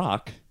is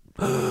Brock.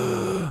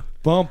 Bum,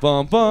 bum,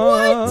 bum.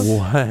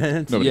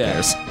 What? Nobody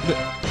cares.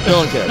 No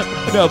one cares.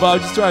 No, but I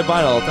would just drive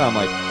by it all the time.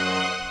 Like,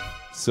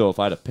 so if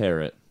I had a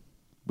parrot,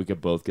 we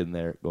could both go in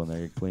there and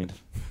get cleaned.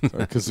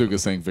 Sorry, Kazuga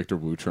saying Victor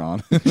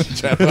Wutron.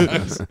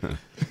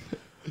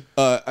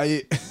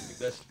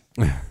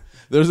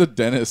 There's a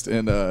dentist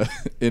in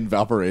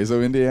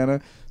Valparaiso,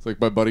 Indiana. It's like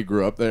my buddy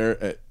grew up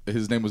there.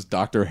 His name was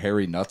Dr.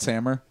 Harry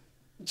Nutshammer.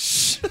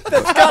 That's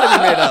gotta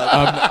be made up.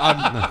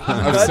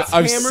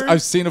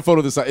 I've seen a photo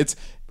of this. It's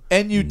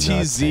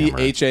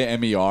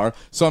Nutzhamer.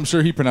 So I'm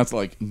sure he pronounced it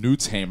like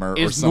Nutzhammer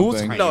or It's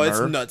something. Nutzhammer. No, it's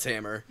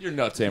Nutshammer. You're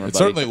Nutshammer, It buddy.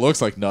 certainly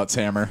looks like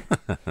Nutshammer.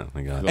 Oh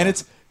my god. And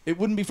it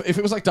wouldn't be if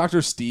it was like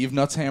Dr. Steve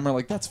Nutshammer,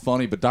 like that's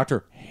funny, but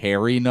Dr.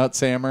 Harry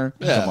Nutshammer?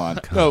 Come on.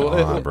 Come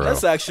on, bro.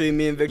 That's actually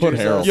me and Victor's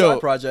Harold.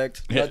 side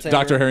project. Nutshammer.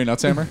 Dr. Harry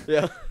Nutshammer?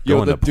 Yeah.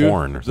 Go into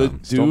porn or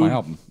something. Stole my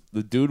album.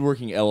 The dude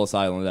working Ellis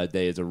Island that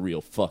day is a real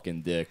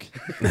fucking dick.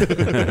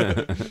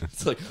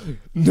 It's like,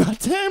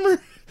 Nutshammer?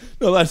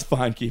 No, that's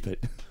fine. Keep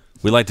it.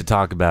 We like to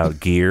talk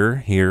about gear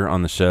here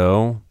on the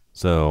show.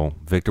 So,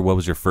 Victor, what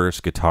was your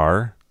first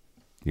guitar?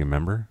 You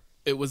remember?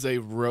 It was a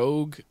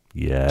Rogue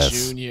Yes.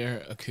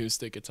 Junior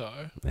acoustic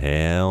guitar.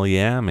 Hell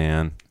yeah,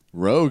 man.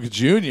 Rogue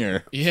Jr.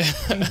 Yeah.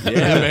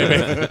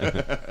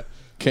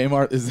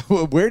 Kmart is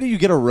where do you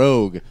get a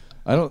Rogue?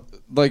 I don't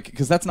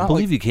because that's I not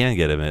believe you can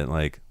get them at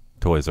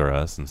Toys R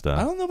Us and stuff.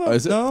 I don't know about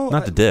Is it?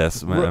 Not the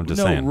disc, but I'm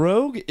just saying.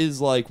 Rogue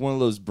is like one of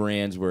those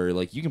brands where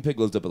you can pick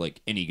those up at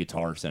any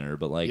Guitar Center,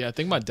 but Yeah, I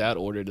think my dad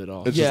ordered it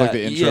off. It's just like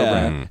the intro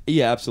brand.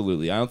 Yeah,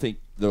 absolutely. I don't think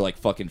they're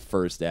fucking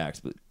First Acts,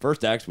 but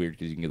First Act's weird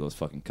because you can get those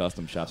fucking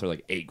custom shops. They're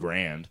like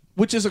 $8,000.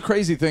 Which is a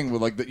crazy thing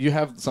with that you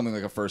have something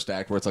like a First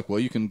Act where it's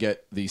you can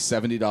get the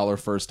 $70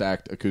 First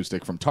Act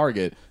acoustic from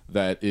Target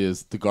that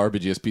is the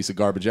garbagiest piece of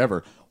garbage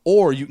ever,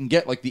 or you can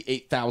get the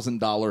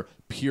 $8,000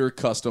 pure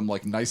custom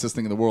nicest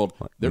thing in the world.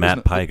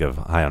 Matt Pike of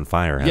High on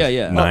Fire has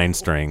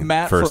 9-string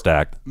First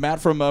Act. Matt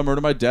from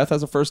Murder My Death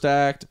has a First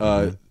Act.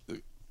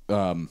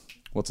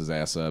 What's his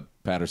ass?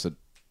 Patterson.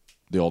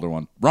 The older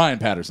one, Ryan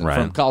Patterson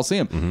from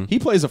Coliseum. He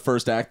plays a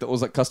First Act that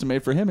was custom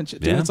made for him and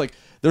shit. Dude, it's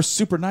they're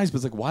super nice,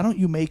 but it's why don't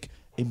you make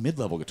a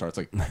mid-level guitar? It's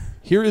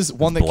here is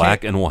one that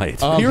Black and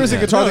white. Here is a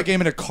guitar that came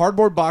in a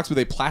cardboard box with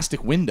a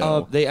plastic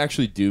window. They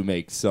actually do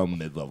make some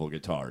mid-level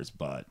guitars,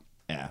 but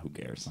who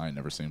cares? I ain't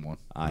never seen one.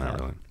 I know.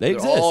 really. They They're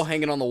exist. all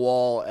hanging on the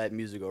wall at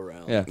Music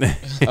Around. Yeah.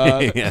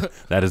 Yeah,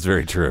 that is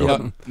very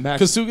true. Max,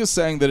 Kasuga's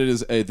saying that it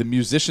is the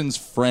musician's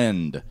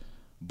friend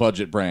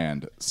budget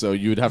brand, so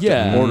you would have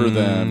to order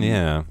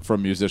them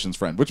from Musician's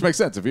Friend, which makes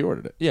sense if you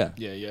ordered it. Yeah.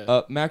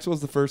 Yeah. Max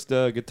was the first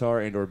guitar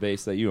and or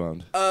bass that you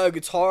owned.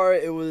 Guitar.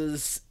 It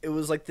was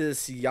like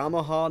this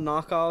Yamaha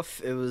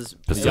knockoff. It was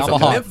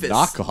Yamaha Memphis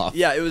knockoff.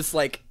 Yeah, it was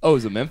like. Oh,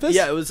 is it Memphis?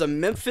 Yeah, it was a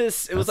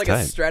Memphis. It was That's like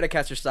tight. a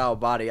Stratocaster style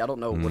body. I don't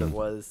know what it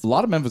was. A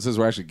lot of Memphises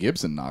were actually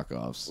Gibson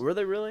knockoffs. Were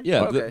they really?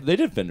 Yeah, Okay. they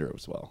did Fender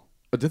as well.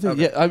 Did they?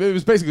 Yeah, I mean, it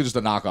was basically just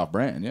a knockoff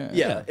brand.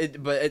 Yeah,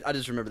 I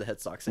just remember the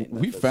headstock saying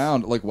We Memphis.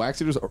 found Wax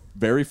Eater's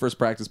very first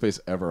practice space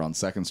ever on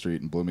 2nd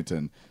Street in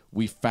Bloomington.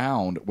 We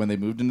found when they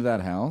moved into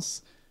that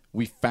house,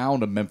 we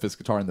found a Memphis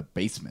guitar in the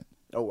basement,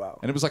 Oh wow.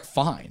 and it was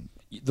fine.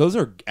 Those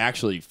are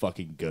actually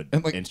fucking good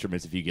And,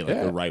 instruments if you get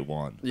Yeah. the right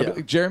one. Yeah.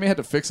 Jeremy had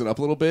to fix it up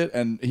a little bit,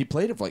 and he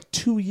played it for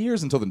 2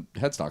 years until the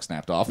headstock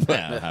snapped off.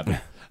 Yeah, it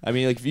happened. I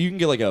mean, if you can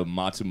get a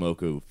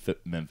Matsumoto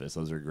Memphis,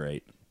 those are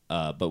great.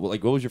 But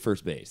what was your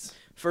first bass?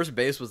 First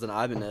bass was an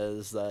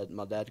Ibanez that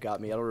my dad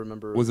got me. I don't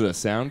remember. Was it a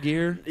Sound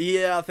Gear?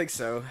 Yeah, I think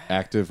so.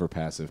 Active or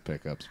passive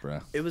pickups, bro?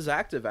 It was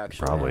active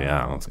actually. Probably,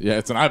 yeah. Yeah,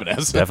 it's an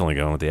Ibanez. Definitely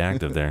going with the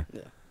active there.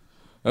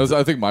 That was,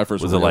 I think, my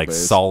first. Was it real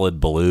bass. solid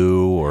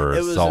blue or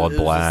It was solid it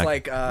was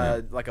black?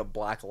 just like a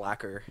black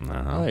lacquer.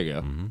 Oh, there you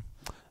go.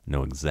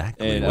 Know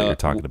exactly And, what you're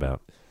talking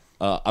about.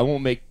 I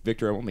won't make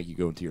you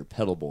go into your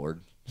pedal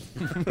board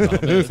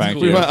Thank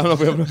We you. might- I don't know if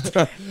we have enough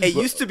time. It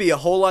used to be a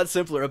whole lot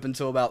simpler up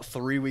until about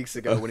 3 weeks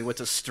ago when he went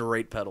to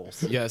straight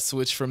pedals. Yeah,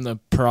 switch from the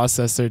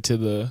processor to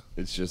the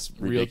It's just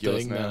real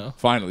ridiculous thing now.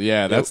 Finally,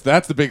 yeah, that's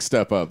the big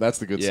step up. That's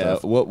the good Yeah.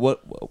 stuff.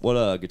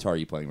 What guitar are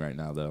you playing right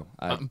now though?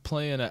 I'm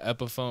playing an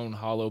Epiphone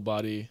hollow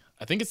body.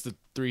 I think it's the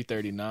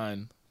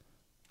 339.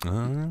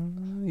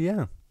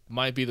 Yeah.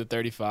 Might be the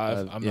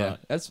 35. I'm yeah, not.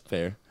 that's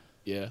fair.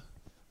 Yeah.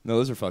 No,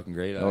 those are fucking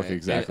great. They look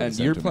exactly And the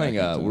same you're to me, playing.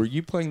 I can Were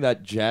you playing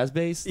that jazz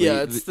bass?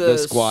 Yeah, it's the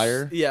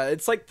Squire. Yeah,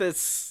 it's like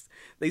this.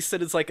 They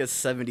said it's like a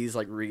 70s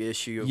like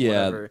reissue of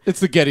Yeah. whatever. It's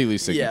the Geddy Lee Yeah,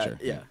 signature.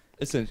 yeah.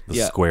 It's a, The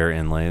yeah, square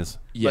inlays.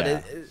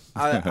 yeah.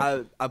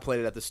 But I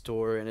played it at the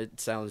store and it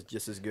sounds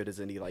just as good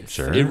as any like.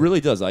 Sure. It really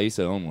does. I used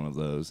to own one of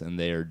those, and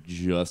they are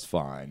just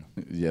fine.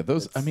 Yeah,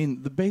 those. I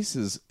mean, the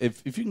basses.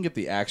 If you can get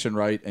the action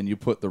right and you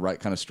put the right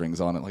kind of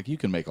strings on it, like you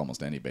can make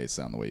almost any bass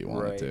sound the way you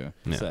want Right. it to.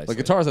 Precisely. Like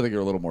guitars, I think are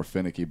a little more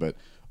finicky, but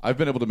I've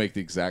been able to make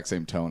the exact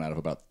same tone out of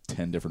about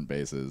 10 different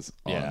basses.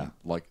 Yeah.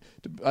 Like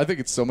I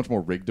think it's so much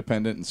more rig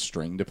dependent and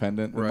string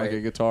dependent than like Right.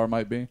 a guitar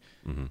might be.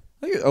 I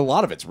think a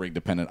lot of it's rig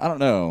dependent. I don't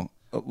know.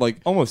 Like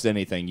Almost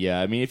anything,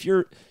 yeah. I mean, if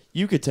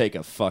you could take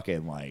a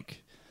fucking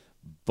like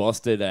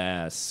busted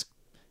ass,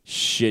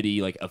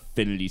 shitty like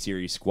Affinity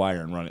Series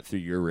Squire and run it through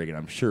your rig, and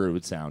I'm sure it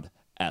would sound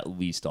at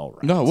least all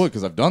right. no, I would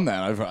because I've done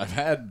that. I've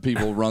had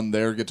people run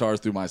their guitars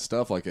through my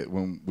stuff, like it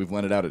when we've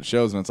lent it out at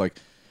shows, and it's like,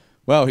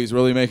 wow, he's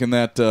really making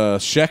that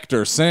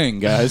Schecter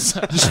sing, guys.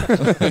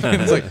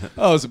 And it's like,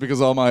 oh, is it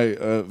because all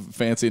my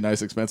fancy,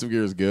 nice, expensive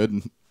gear is good?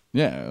 And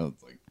yeah,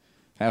 it's like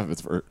half of it's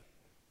for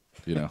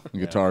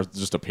guitar,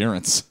 just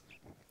appearance.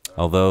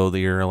 Although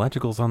your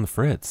electrical's on the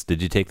fritz.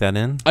 Did you take that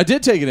in? I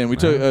did take it in. We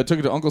took it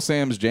to Uncle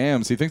Sam's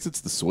Jams. He thinks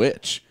it's the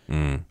switch.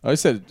 I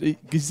said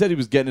he said he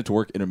was getting it to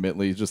work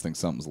intermittently. He just thinks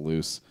something's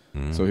loose.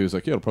 So he was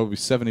like, "Yeah, it'll probably be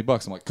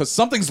 $70." I'm like, "Cause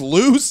something's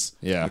loose."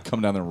 Yeah. Like,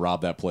 come down there and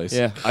rob that place.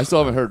 Yeah, I still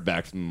haven't heard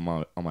back from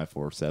on my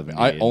 470.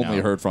 I only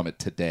No. heard from it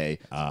today,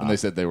 and they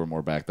said they were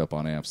more backed up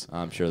on amps.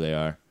 I'm sure they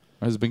are.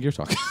 This has been Gear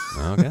Talk.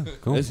 Okay,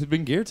 cool. This has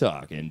been Gear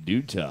Talk and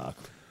Dude Talk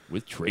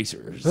with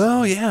Tracers.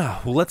 Oh, yeah.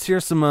 Well, let's hear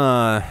some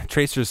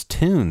Tracers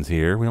tunes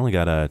here. We only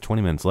got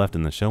 20 minutes left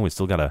in the show. We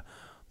still got a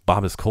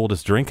Bob's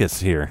Coldest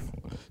Drinkus here.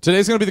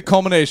 Today's going to be the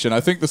culmination.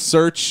 I think the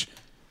search.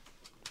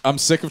 I'm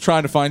sick of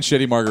trying to find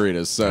shitty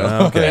margaritas, so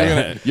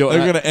Okay. they're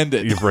going to end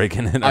it. You're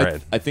breaking it. All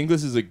right. I think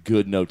this is a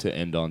good note to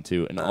end on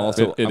too, and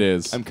also it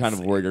is. I'm kind of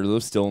worried. Are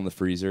those still in the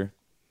freezer?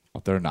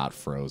 They're not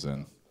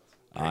frozen.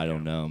 I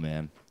don't know,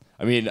 man.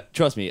 I mean,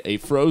 trust me, a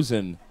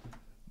frozen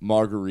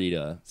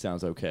margarita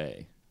sounds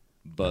okay,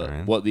 but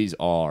Alright. what these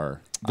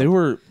are, They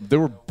were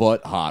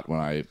butt hot when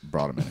I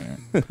brought them in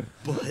here.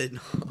 But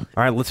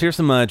All right, let's hear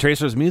some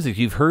Tracers music.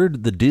 You've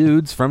heard the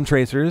dudes from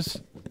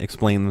Tracers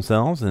explain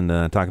themselves and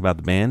talk about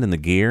the band and the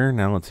gear.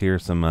 Now let's hear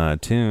some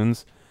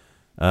tunes.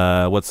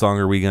 What song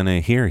are we going to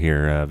hear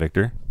here,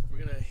 Victor?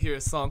 We're going to hear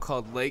a song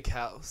called Lake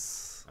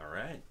House. All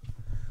right.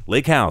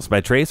 Lake House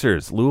by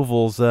Tracers,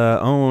 Louisville's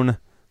own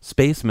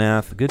Space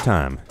Math. Good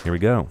time. Here we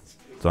go.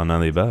 It's on None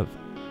of the Above.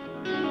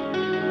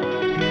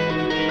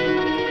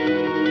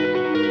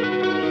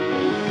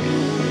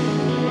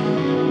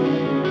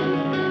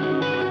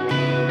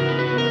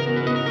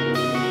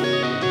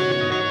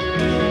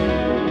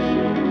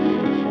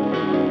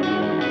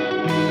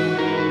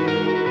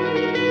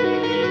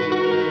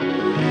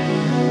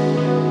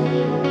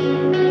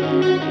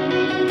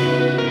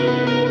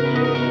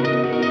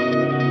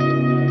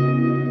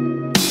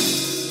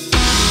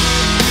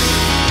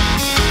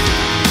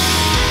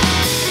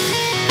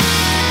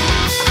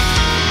 Lake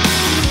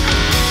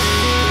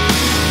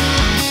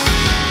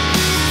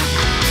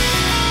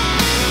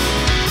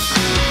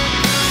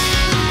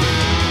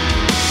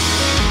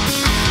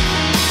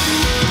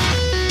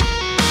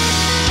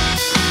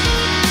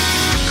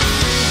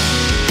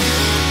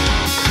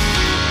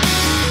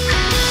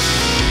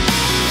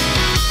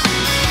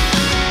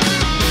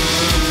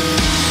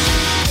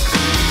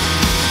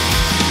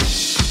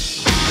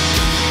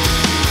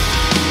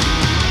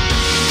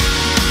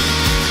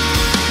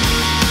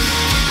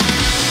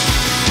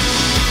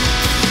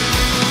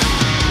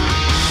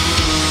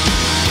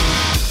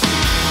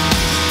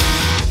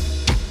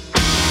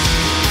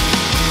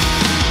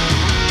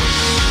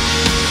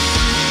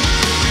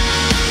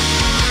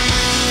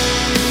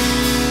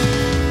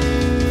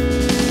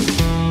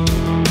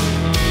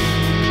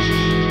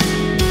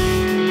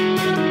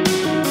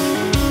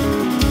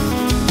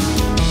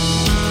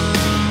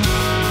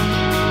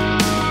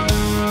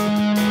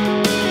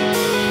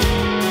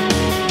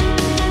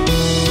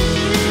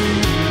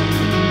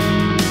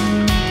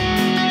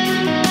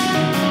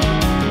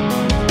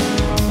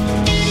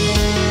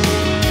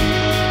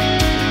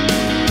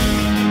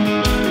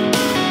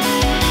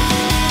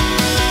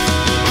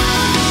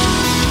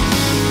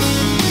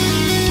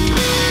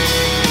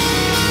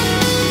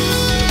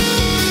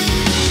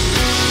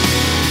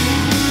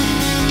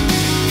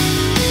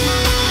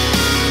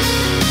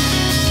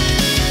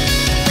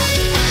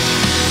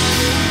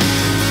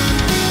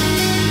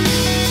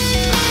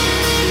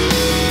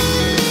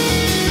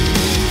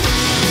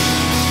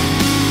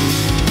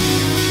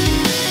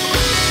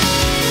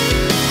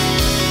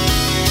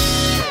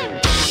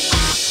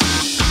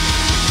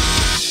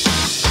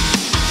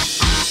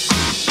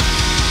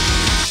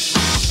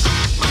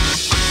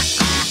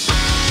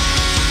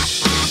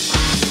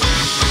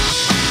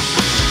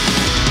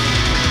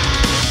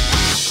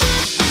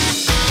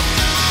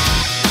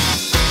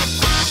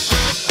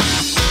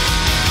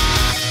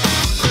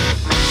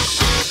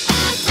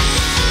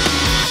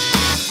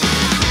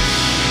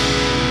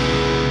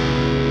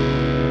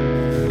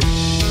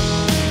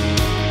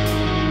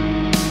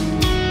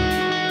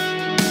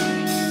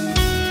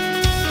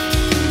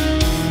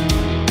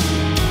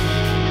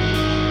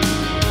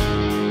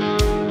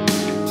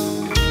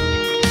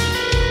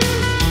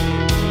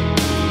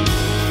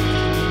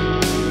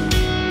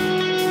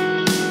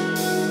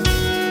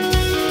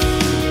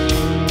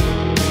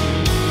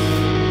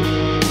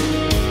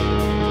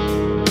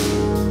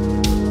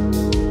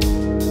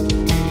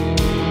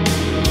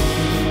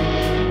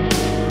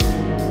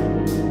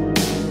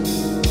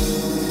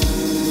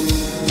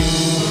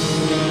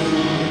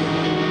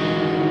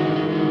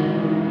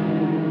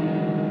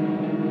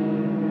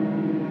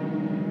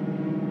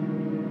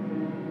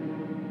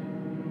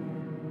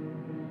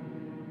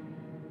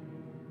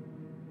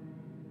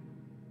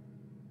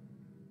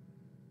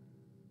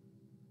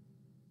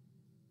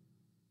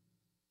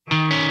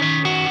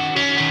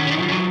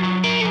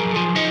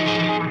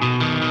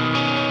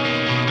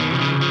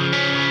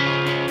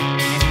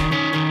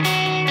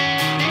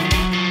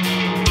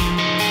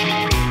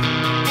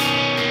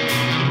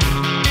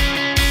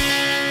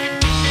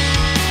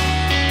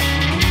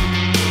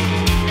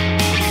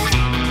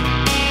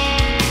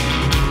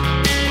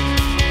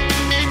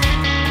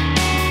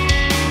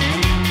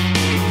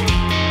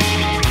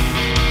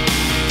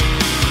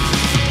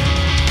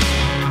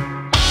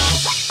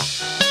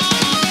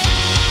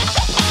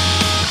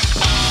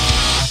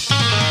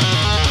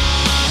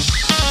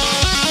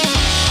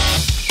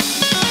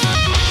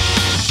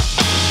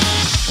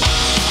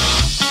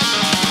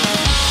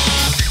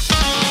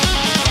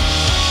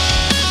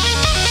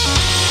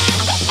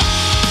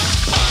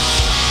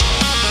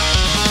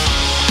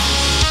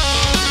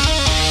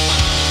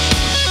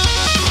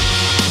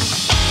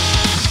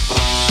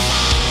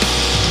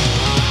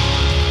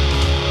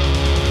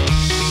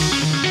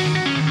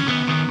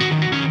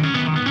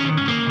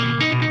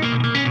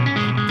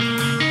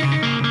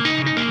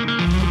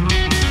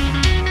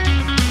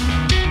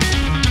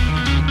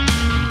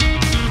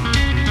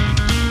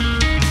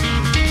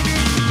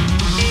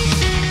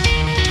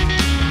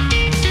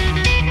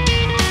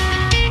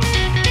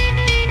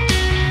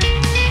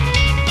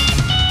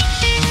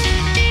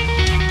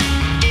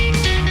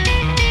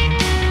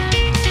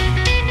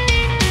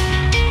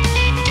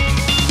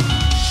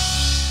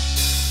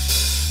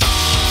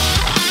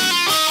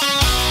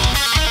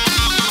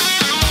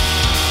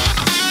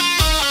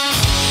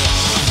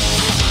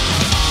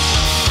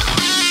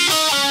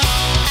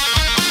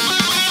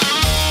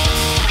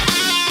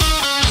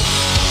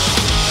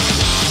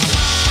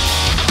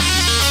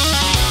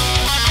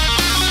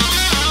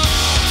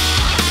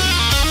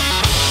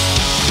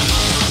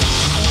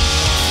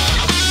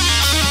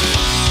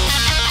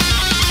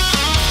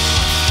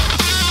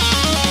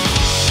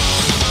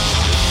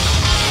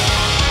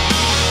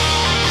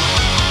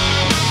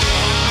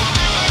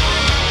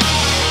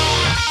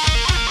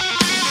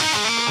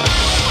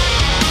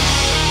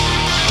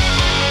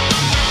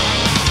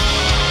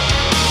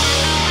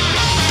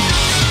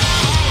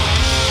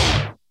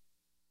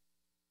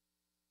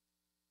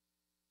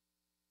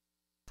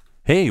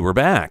Hey, we're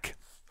back.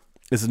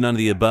 This is None of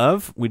the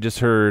Above. We just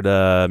heard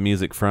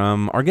music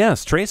from our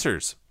guest,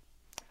 Tracers.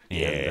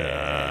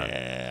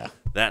 And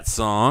that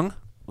song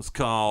was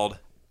called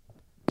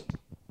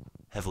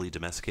Heavily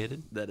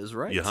Domesticated. That is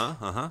right.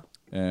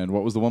 And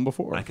what was the one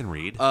before? I can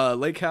read.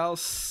 Lake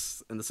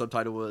House, and the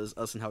subtitle was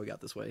Us and How We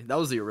Got This Way. That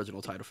was the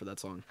original title for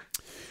that song.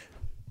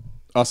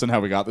 Us and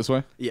How We Got This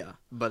Way? Yeah,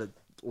 but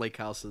Lake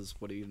House is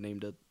what he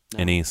named it.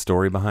 now. Any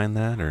story behind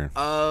that, or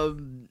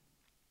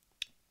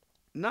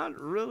Not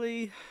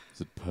really.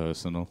 Is it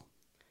personal?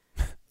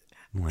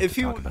 we'll have If to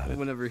he, talk about it?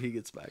 whenever he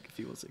gets back, if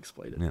he wants to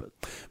explain it. Yeah. But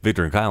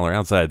Victor and Kyle are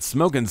outside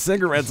smoking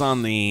cigarettes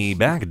on the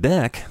back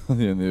deck.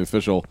 In the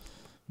official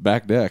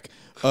back deck.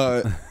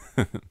 I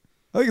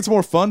think it's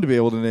more fun to be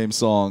able to name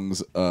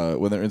songs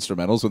when they're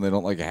instrumentals, when they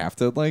don't have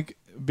to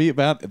be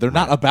about. They're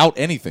not about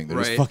anything. They're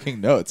just Right. fucking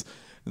notes.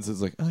 And so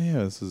it's like, oh yeah,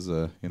 this is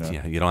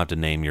Yeah, you don't have to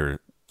name your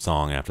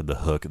song after the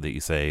hook that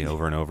you say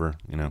over and over.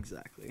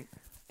 exactly.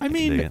 I dig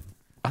mean, it.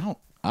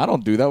 I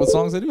don't do that with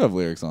songs that do have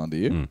lyrics on. Do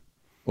you?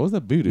 What was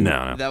that boo do?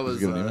 No. That was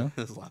Did you get an email?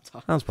 his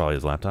laptop. That was probably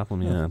his laptop. Let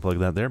me plug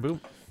that there.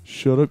 Boom.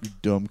 Shut up, you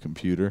dumb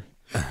computer.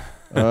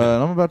 And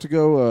I'm about to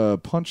go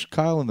punch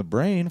Kyle in the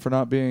brain for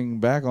not being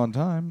back on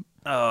time.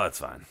 Oh, that's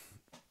fine.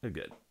 They're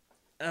good.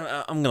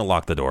 I'm gonna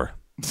lock the door.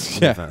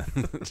 Yeah.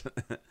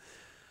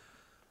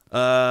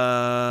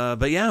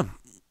 But yeah,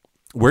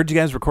 where'd you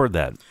guys record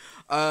that?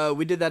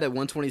 We did that at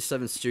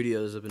 127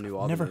 Studios up in New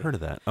Albany. Never heard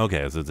of that.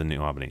 Okay, so it's in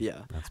New Albany. Yeah,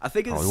 That's I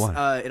think it's probably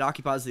why. it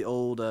occupies the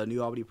old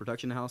New Albany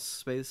production house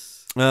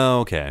space. Oh,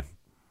 okay.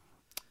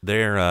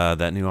 They're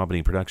that New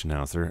Albany production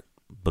house. They're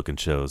booking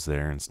shows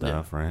there and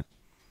stuff, right?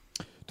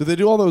 Do they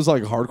do all those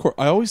hardcore?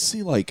 I always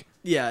see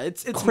Yeah,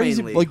 it's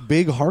crazy mainly,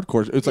 big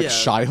hardcore. It's like Yeah.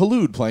 Shai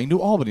Hulud playing New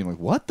Albany. I'm like,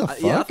 what the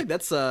fuck? yeah, I think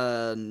that's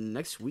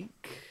next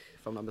week,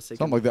 if I'm not mistaken.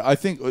 Something like that. I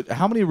think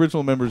how many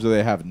original members do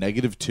they have?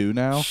 -2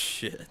 now.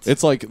 Shit.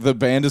 It's like the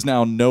band is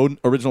now no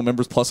original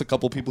members plus a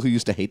couple people who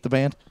used to hate the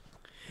band.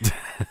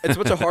 It's a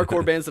bunch of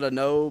hardcore bands that I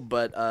know,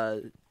 but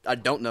I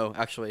don't know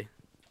actually.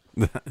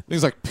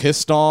 Things like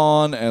Pissed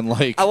On and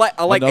I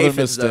like Another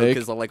Aphids though Mistake.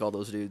 because I like all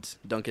those dudes.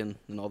 Duncan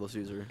and all those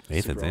dudes are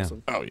Aphids, super yeah.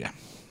 awesome. Oh yeah.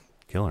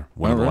 Killer.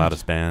 One of the Alright.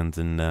 loudest bands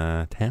in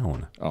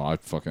town. Oh, I'll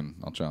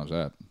challenge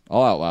that.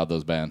 I'll out loud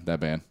that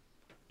band.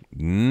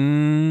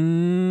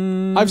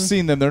 I've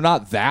seen them. They're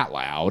not that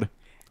loud.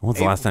 When's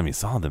the last time you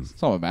saw them?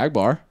 Saw them at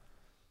Magbar.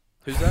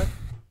 Who's that?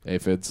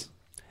 Aphids.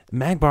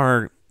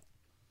 Magbar,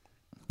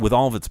 with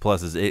all of its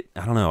pluses,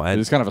 I don't know.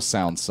 It's kind of a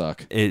sound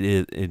suck.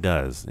 It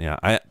does. Yeah.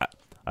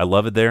 I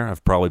love it there.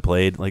 I've probably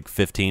played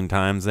 15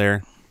 times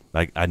there.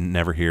 I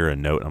never hear a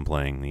note I'm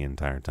playing the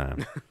entire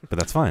time. But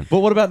that's fine. But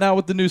what about now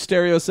with the new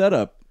stereo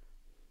setup?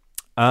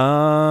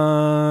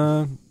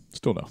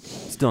 Still no.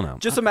 Still no.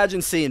 Just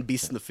imagine seeing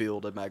Beast in the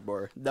Field at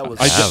Magbar. That was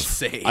I have.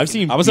 insane. I've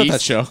seen. I was at Beast-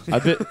 that show.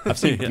 I've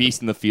seen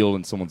Beast in the Field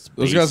in someone's.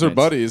 Those guys are basement.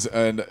 buddies,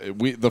 and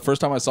the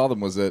first time I saw them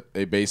was at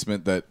a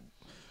basement that.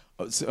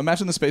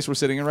 Imagine the space we're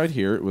sitting in right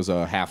here. It was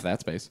half that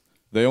space.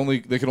 They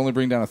could only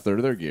bring down a third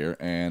of their gear,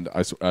 and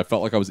I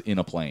felt like I was in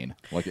a plane,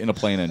 like in a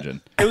plane engine.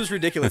 It was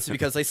ridiculous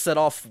because they set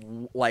off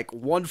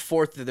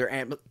 1/4 of their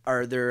amp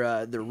or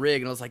their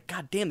rig, and I was like,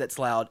 God damn, that's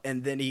loud.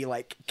 And then he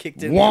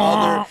kicked in the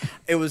other.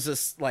 It was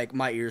just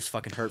my ears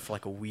fucking hurt for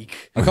a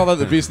week. I call that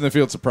the Beast in the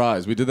Field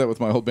surprise. We did that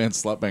with my old band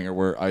Slutbanger,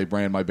 where I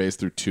ran my bass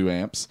through 2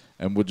 amps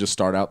and would just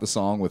start out the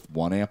song with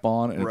 1 amp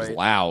on, and it was Right.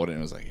 loud, and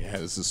it was like, yeah,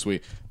 this is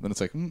sweet. And then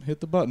it's like,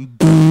 hit the button.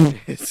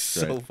 It's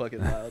so Great. fucking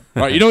loud.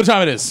 All right, you know what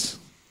time it is.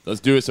 Let's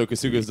do it so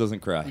Kasugas doesn't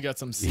cry. We got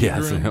some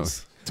Yes,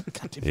 Seagrams.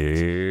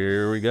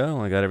 Here we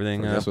go. I got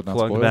everything I guess would not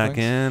plugged spoil back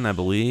things. in, I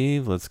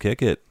believe. Let's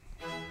kick it.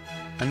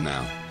 And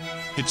now,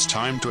 it's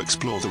time to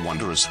explore the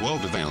wondrous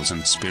world of ales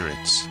and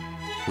spirits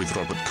with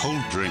Robert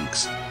Cold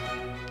Drinks.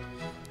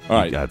 All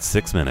right, You got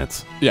 6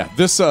 minutes. yeah,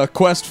 this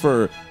quest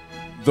for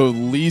the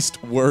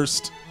least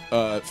worst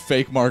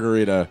fake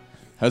margarita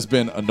has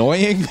been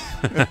annoying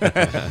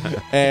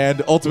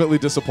and ultimately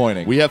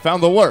disappointing. We have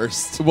found the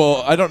worst.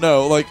 Well, I don't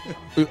know.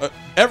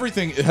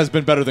 Everything has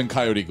been better than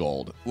Coyote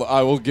Gold.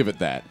 I will give it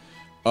that.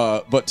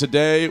 But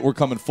today we're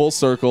coming full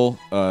circle.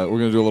 We're going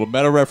to do a little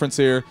meta reference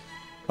here.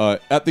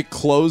 At the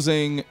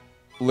closing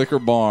liquor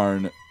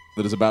barn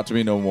that is about to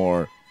be no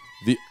more,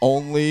 the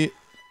only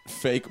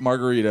fake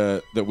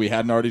margarita that we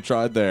hadn't already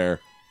tried there,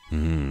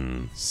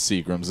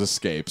 Seagram's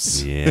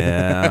Escapes.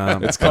 Yeah.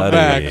 It's come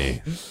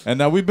buddy. back. And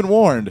now we've been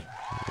warned.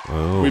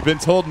 Oh. We've been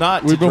told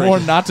not. We've to been drink.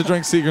 warned not to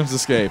drink Seagram's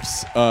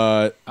Escapes.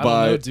 I don't know,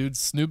 But dude.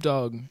 Snoop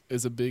Dogg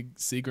is a big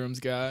Seagram's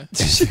guy.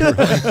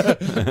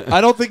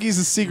 I don't think he's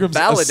a Seagram's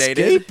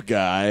Validated. Escape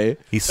guy.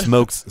 He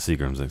smokes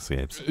Seagram's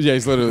Escapes. Yeah,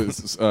 he's literally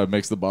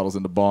makes the bottles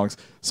into bongs.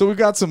 So we've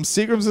got some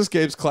Seagram's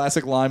Escapes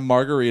Classic Lime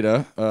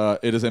Margarita.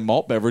 It is a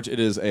malt beverage. It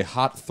is a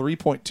hot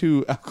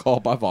 3.2 alcohol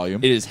by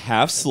volume. It is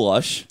half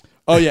slush.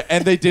 Oh yeah,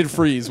 and they did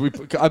freeze.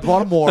 I bought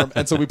them warm,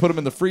 and so we put them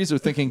in the freezer,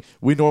 thinking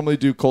we normally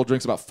do cold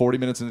drinks about 40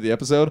 minutes into the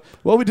episode.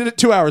 Well, we did it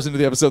 2 hours into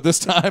the episode this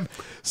time,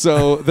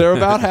 so they're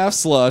about half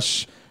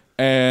slush.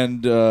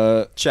 And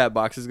Chat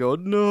boxes go,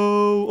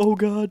 no, oh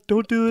God,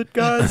 don't do it,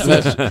 guys.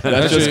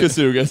 That's just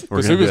Kasuga's.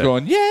 We're gonna do Kasuga's it.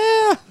 going,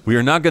 yeah. We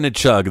are not going to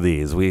chug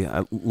these. We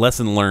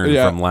lesson learned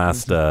Yeah. from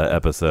last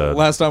episode.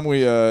 Last time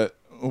we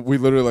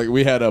literally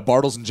we had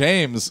Bartles and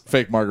James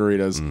fake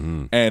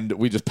margaritas, and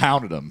we just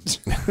pounded them.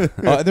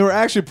 And they were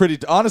actually pretty.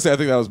 Honestly, I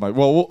think that was my.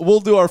 Well, we'll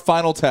do our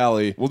final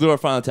tally. We'll do our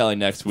final tally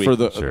next week. For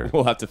the- Sure.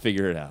 We'll have to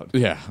figure it out.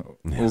 Yeah,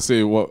 we'll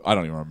see. What I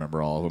don't even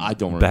remember all of them. I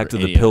don't remember Back to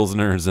the any of it.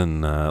 pilsners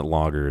and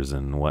lagers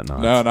and whatnot.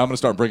 No, and I'm gonna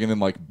start bringing in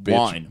like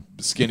Wine.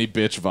 skinny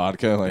bitch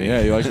vodka. Like,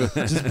 yeah, you like this?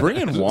 Just bring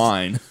in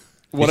wine.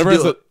 Whatever. You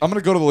should Has do I'm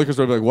gonna go to the liquor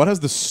store and be like, what has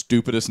the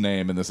stupidest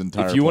name in this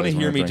entire? If you want to place?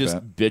 hear We're me gonna just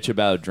drink bitch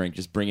about a drink,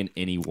 just bring in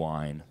any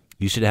wine.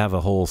 You should have a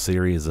whole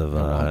series of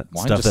wine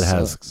stuff just that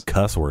has sucks.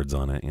 cuss words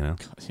on it, you know?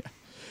 that. Yeah.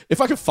 If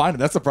I could find it,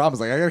 that's the problem. Is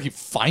like I gotta keep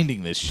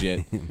finding this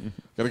shit.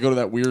 Gotta go to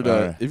that weird.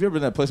 Have you ever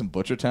been to that place in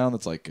Butchertown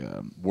that's like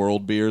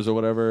World Beers or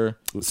whatever?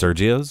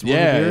 Sergio's?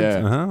 Yeah, World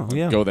Beers? yeah. Uh-huh,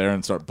 yeah. Go there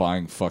and start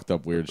buying fucked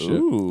up weird shit.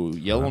 Ooh,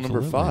 yellow number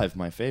Absolutely. 5,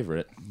 my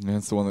favorite.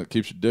 That's the one that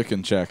keeps your dick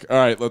in check. All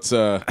right, let's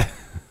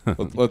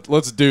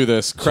let's do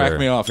this. Crack Sure.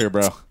 me off here,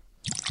 bro.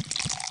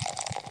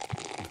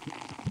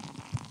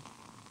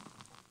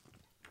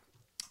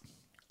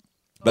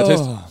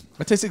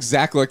 That tastes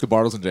exactly like the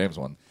Bartles and James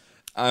one.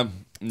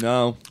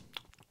 No.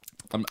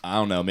 I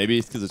don't know. Maybe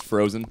it's because it's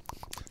frozen.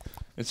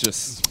 It's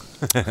just.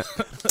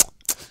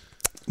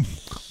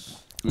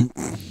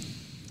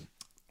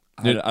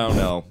 I don't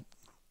know.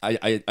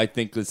 I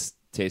think this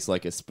tastes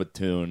like a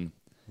spittoon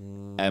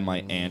at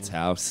my aunt's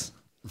house.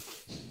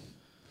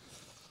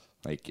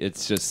 Like,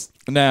 it's just.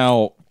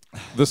 Now,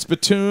 the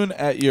spittoon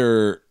at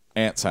your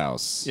aunt's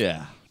house.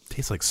 Yeah.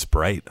 Tastes like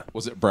Sprite.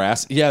 Was it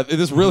brass? Yeah,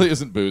 this really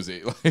isn't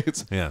boozy. Like,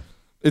 Yeah.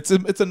 it's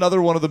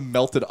another one of the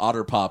melted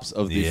otter pops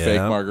of the Yeah.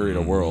 fake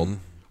margarita world,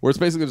 where it's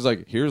basically just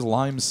like, here's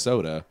lime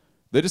soda.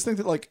 They just think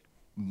that like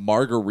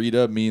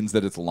margarita means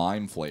that it's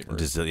lime flavored,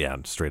 Just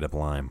straight up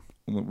lime.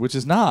 which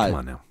is not. Come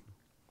on now.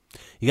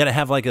 You got to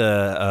have like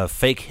a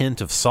fake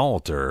hint of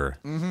salt or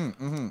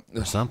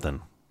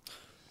something.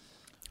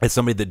 It's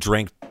somebody that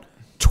drank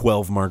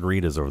 12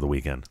 margaritas over the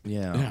weekend.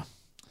 Yeah.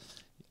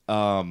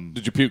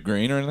 Did you puke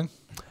green or anything?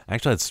 I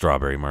actually had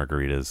strawberry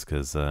margaritas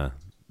because I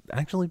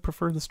actually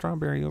prefer the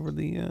strawberry over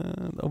the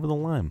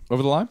lime.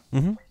 Over the lime?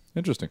 Mm-hmm.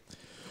 Interesting.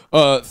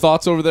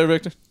 Thoughts over there,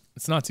 Victor?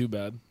 It's not too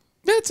bad.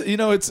 It's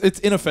it's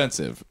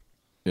inoffensive.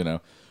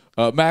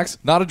 Max,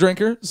 not a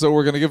drinker, so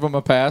we're gonna give him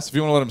a pass. If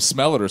you want to let him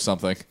smell it or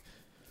something,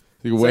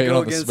 you can Does that weigh in go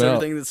on the against smell.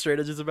 everything that Straight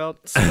Edge is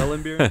about?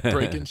 Smelling beer?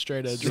 Breaking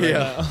straight edge right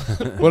Yeah.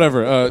 now.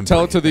 Whatever.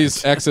 Tell it to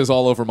these X's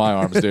all over my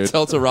arms, dude.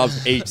 Tell it to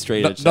Rob's 8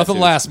 straight edge. Nothing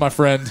tattoos. lasts, my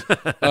friend.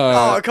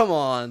 Oh, come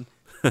on.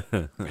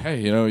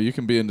 Hey, you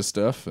can be into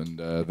stuff, and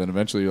then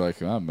eventually you're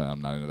like, I'm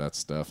not into that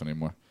stuff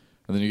anymore.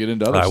 And then you get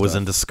into other I stuff. was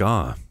into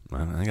ska.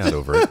 I got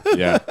over it.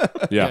 Yeah.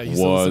 Yeah, you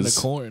still listen to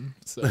Corn.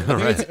 So.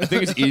 I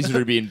think it's easier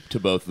to be into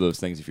both of those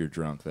things if you're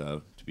drunk,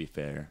 though, to be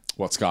fair.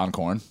 What, ska and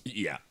corn?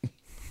 Yeah.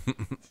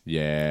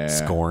 Yeah.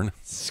 Scorn.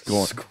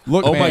 Scorn.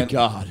 Look, Oh, man, my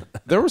God.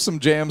 there were some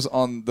jams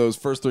on those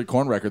first 3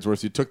 corn records where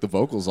if you took the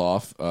vocals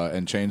off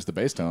and changed the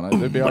bass tone,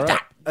 they'd be all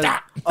right.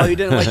 Oh, you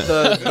didn't like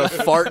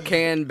the fart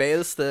can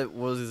bass that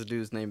what was his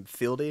dude's name?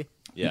 Fieldy?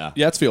 Yeah.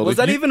 Yeah, it's Fieldy. Was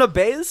that You- even a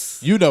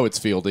bass? You know it's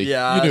Fieldy.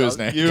 Yeah, You knew I his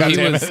know. name. He God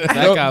damn was- it.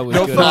 that guy was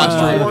no good.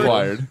 fostering Corn.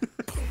 required.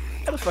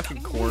 What a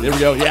fucking corn. Here we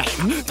go. Yeah.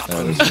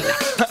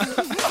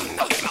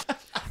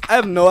 I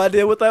have no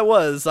idea what that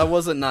was. I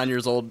wasn't 9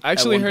 years old. I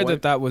actually at one heard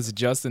point. that was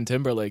Justin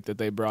Timberlake that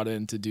they brought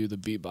in to do the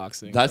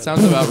beatboxing. That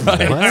sounds about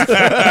right.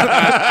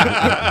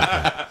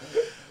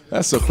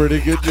 That's a pretty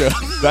good joke.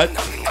 That,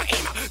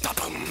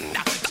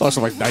 It's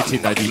also like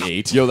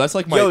 1998. yo, that's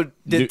like my. Yo,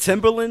 did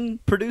Timbaland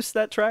produce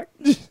that track?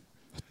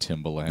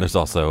 Timbaland. There's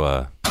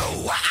also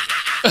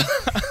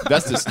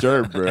That's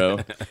Disturbed, bro.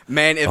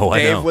 Man, if Oh,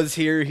 I know. Dave was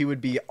here, he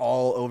would be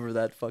all over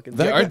that fucking Yeah,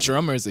 thing. our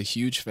drummer is a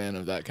huge fan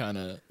of that kind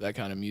of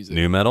music.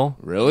 new metal.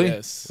 Really?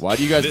 Yes. Why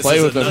do you guys This play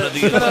is with none them? of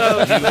the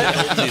above new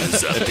metal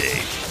news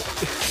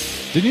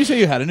update. Didn't you say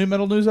you had a new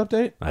metal news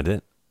update? I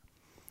did.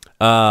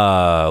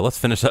 Let's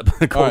finish up the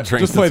All cold right,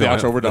 drinks. just play the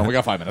that's outro. fine. We're done. We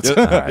got 5 minutes. All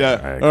right,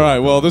 Yeah. cool. All right.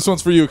 Well, this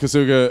one's for you,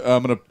 Kasuga.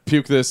 I'm gonna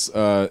puke this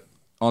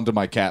onto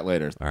my cat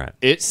later. All right.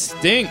 It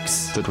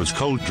stinks. That was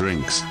Cold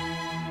Drinks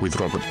with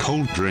Robert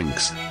Cold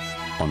Drinks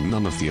on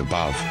None of the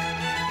Above.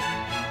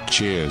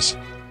 Cheers.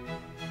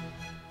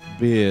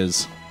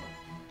 Beers.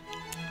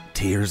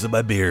 Tears of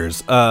my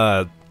beers.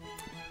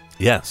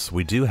 Yes,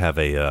 we do have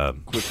a.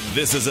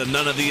 This is a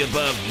none of the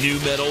above new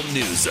metal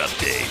news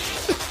update.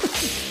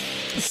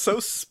 so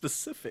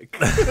specific.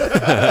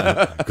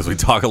 Because we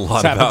talk a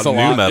lot This about happens a new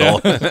lot, metal.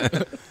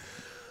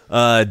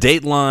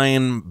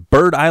 Dateline,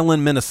 Bird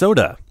Island,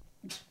 Minnesota.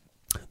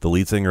 The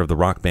lead singer of the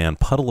rock band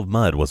Puddle of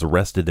Mud was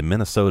arrested in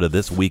Minnesota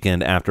this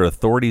weekend after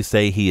authorities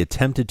say he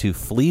attempted to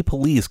flee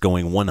police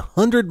going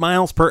 100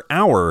 miles per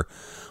hour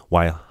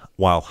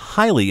while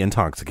highly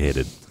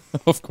intoxicated.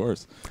 Of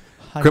course.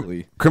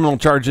 Highly. Criminal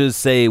charges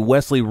say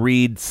Wesley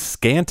Reed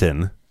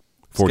Scanton,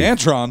 40,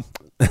 Scantron.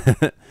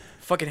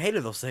 Fucking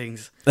hated those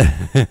things.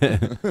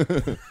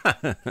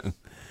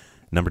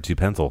 number 2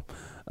 pencil,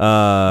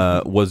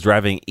 was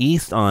driving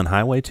east on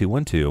Highway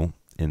 212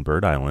 in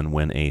Bird Island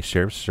when a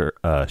sheriff's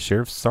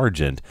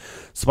sergeant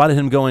spotted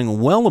him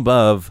going well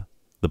above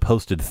the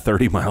posted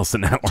 30 miles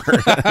an hour.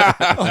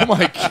 Oh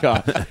my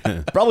god!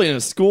 Probably in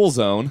a school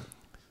zone.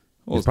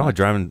 He's probably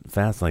driving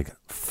fast, like,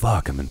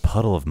 fuck, I'm in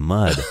puddle of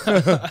mud.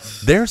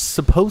 They're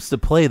supposed to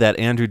play that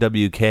Andrew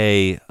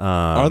WK.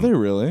 Are they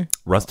really?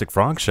 Rustic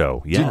Frog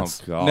show?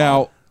 Yes. Oh, God.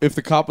 Now, if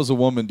the cop was a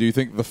woman, do you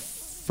think the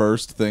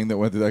first thing that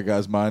went through that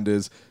guy's mind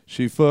is,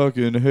 she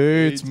fucking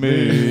hates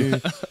me?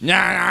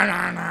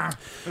 Nah.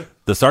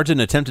 The sergeant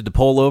attempted to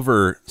pull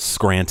over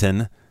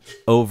Scranton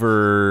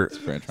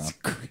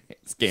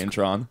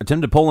Scantron.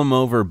 attempted to pull him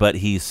over, but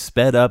he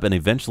sped up and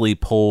eventually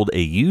pulled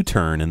a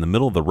U-turn in the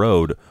middle of the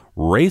road,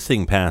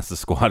 racing past the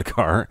squad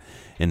car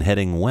and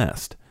heading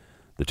west.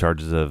 The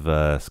charges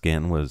of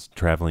Scranton was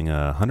traveling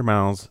 100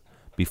 miles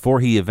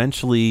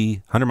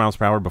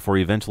per hour before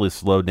he eventually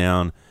slowed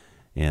down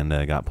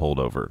and got pulled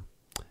over.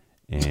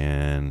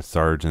 And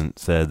Sergeant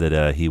said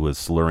that he was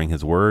slurring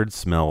his words,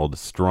 smelled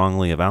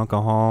strongly of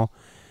alcohol,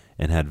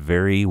 and had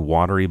very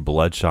watery,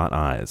 bloodshot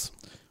eyes.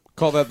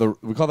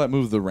 We call that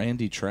move the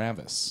Randy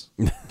Travis.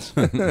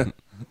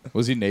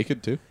 Was he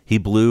naked too? He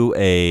blew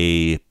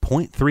a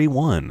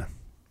 .31.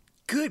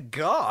 Good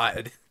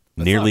God.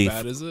 Nearly not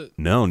bad, is it?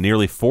 No,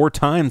 nearly 4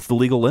 times the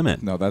legal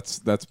limit. No,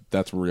 that's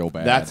real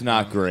bad. That's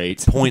not great.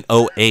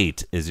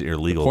 0.08 is your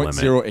legal limit.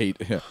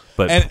 0.08. Yeah.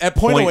 But and at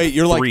 0.08,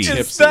 you're like 0.3. tipsy.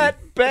 Is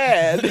that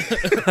bad? Is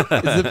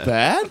it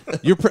bad?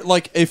 You're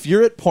like, if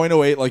you're at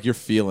 0.08, like you're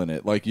feeling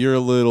it, like you're a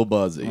little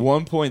buzzy.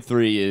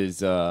 1.3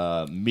 is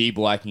me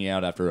blacking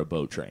out after a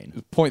boat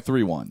train.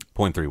 0.31.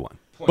 0.31.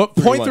 But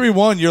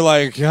 0.31, you're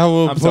like, I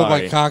will I'm put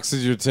sorry. my cocks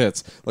in your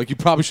tits. Like, you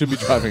probably should be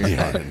driving a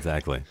car.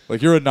 Exactly.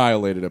 Like, you're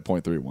annihilated at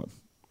 0.31.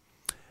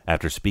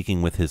 After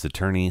speaking with his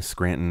attorney,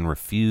 Scranton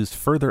refused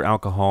further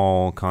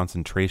alcohol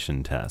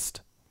concentration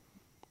test.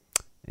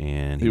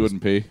 And He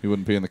wouldn't pee? He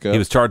wouldn't pee in the cup? He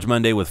was charged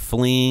Monday with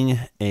fleeing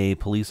a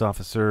police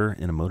officer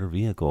in a motor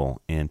vehicle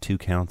and 2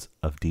 counts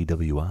of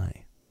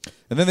DWI.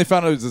 And then they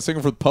found out he was a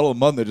singer for Puddle of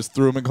Mud, and they just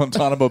threw him in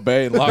Guantanamo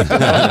Bay and locked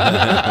him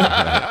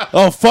up.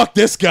 Oh, fuck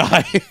this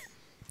guy.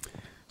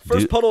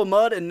 First Puddle of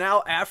Mud and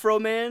now Afro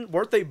Man.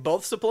 Weren't they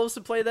both supposed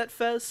to play that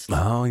fest?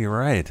 Oh, you're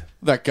right.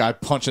 That guy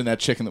punching that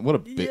chick in the... What a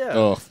big... Yeah.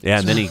 Oh. Yeah,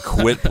 and then he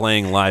quit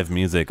playing live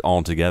music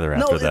altogether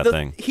after that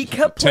thing. He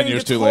kept 10 playing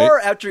years too guitar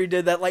late. after he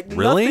did that. Like,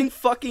 Really? nothing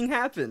fucking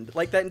happened.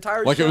 Like, that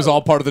entire Like show. it was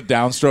all part of the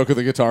downstroke of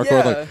the guitar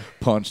chord. Yeah. Like,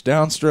 punch,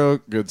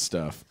 downstroke, good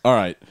stuff. All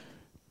right.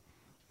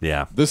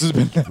 Yeah. This has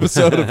been an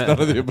episode of None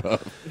of the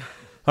Above.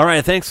 All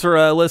right, thanks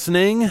for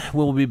listening.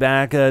 We'll be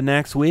back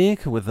next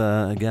week with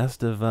a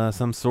guest of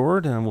some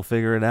sort, and we'll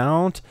figure it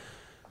out.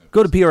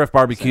 Go to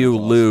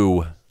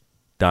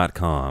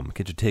prfbarbecuelou.com.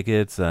 Get your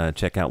tickets.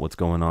 Check out what's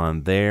going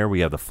on there. We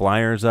have the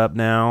flyers up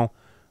now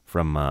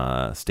from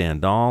Stan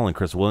Dahl and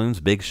Chris Williams.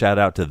 Big shout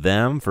out to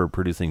them for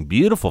producing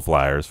beautiful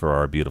flyers for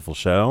our beautiful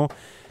show.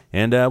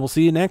 And we'll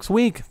see you next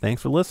week.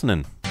 Thanks for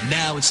listening.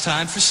 Now it's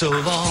time for So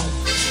Long.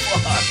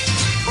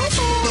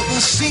 But we'll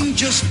sing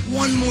just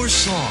one more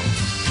song.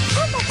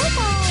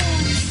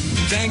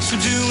 Thanks for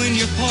doing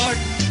your part.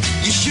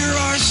 You sure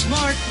are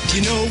smart.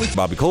 You know with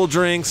Bobby Cold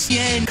Drinks,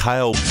 Yeah.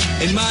 Kyle,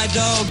 and my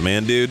dog, the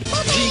man dude. we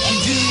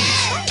can do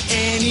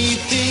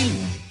anything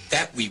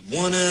that we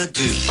wanna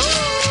do.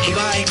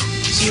 Goodbye.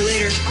 See you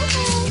later.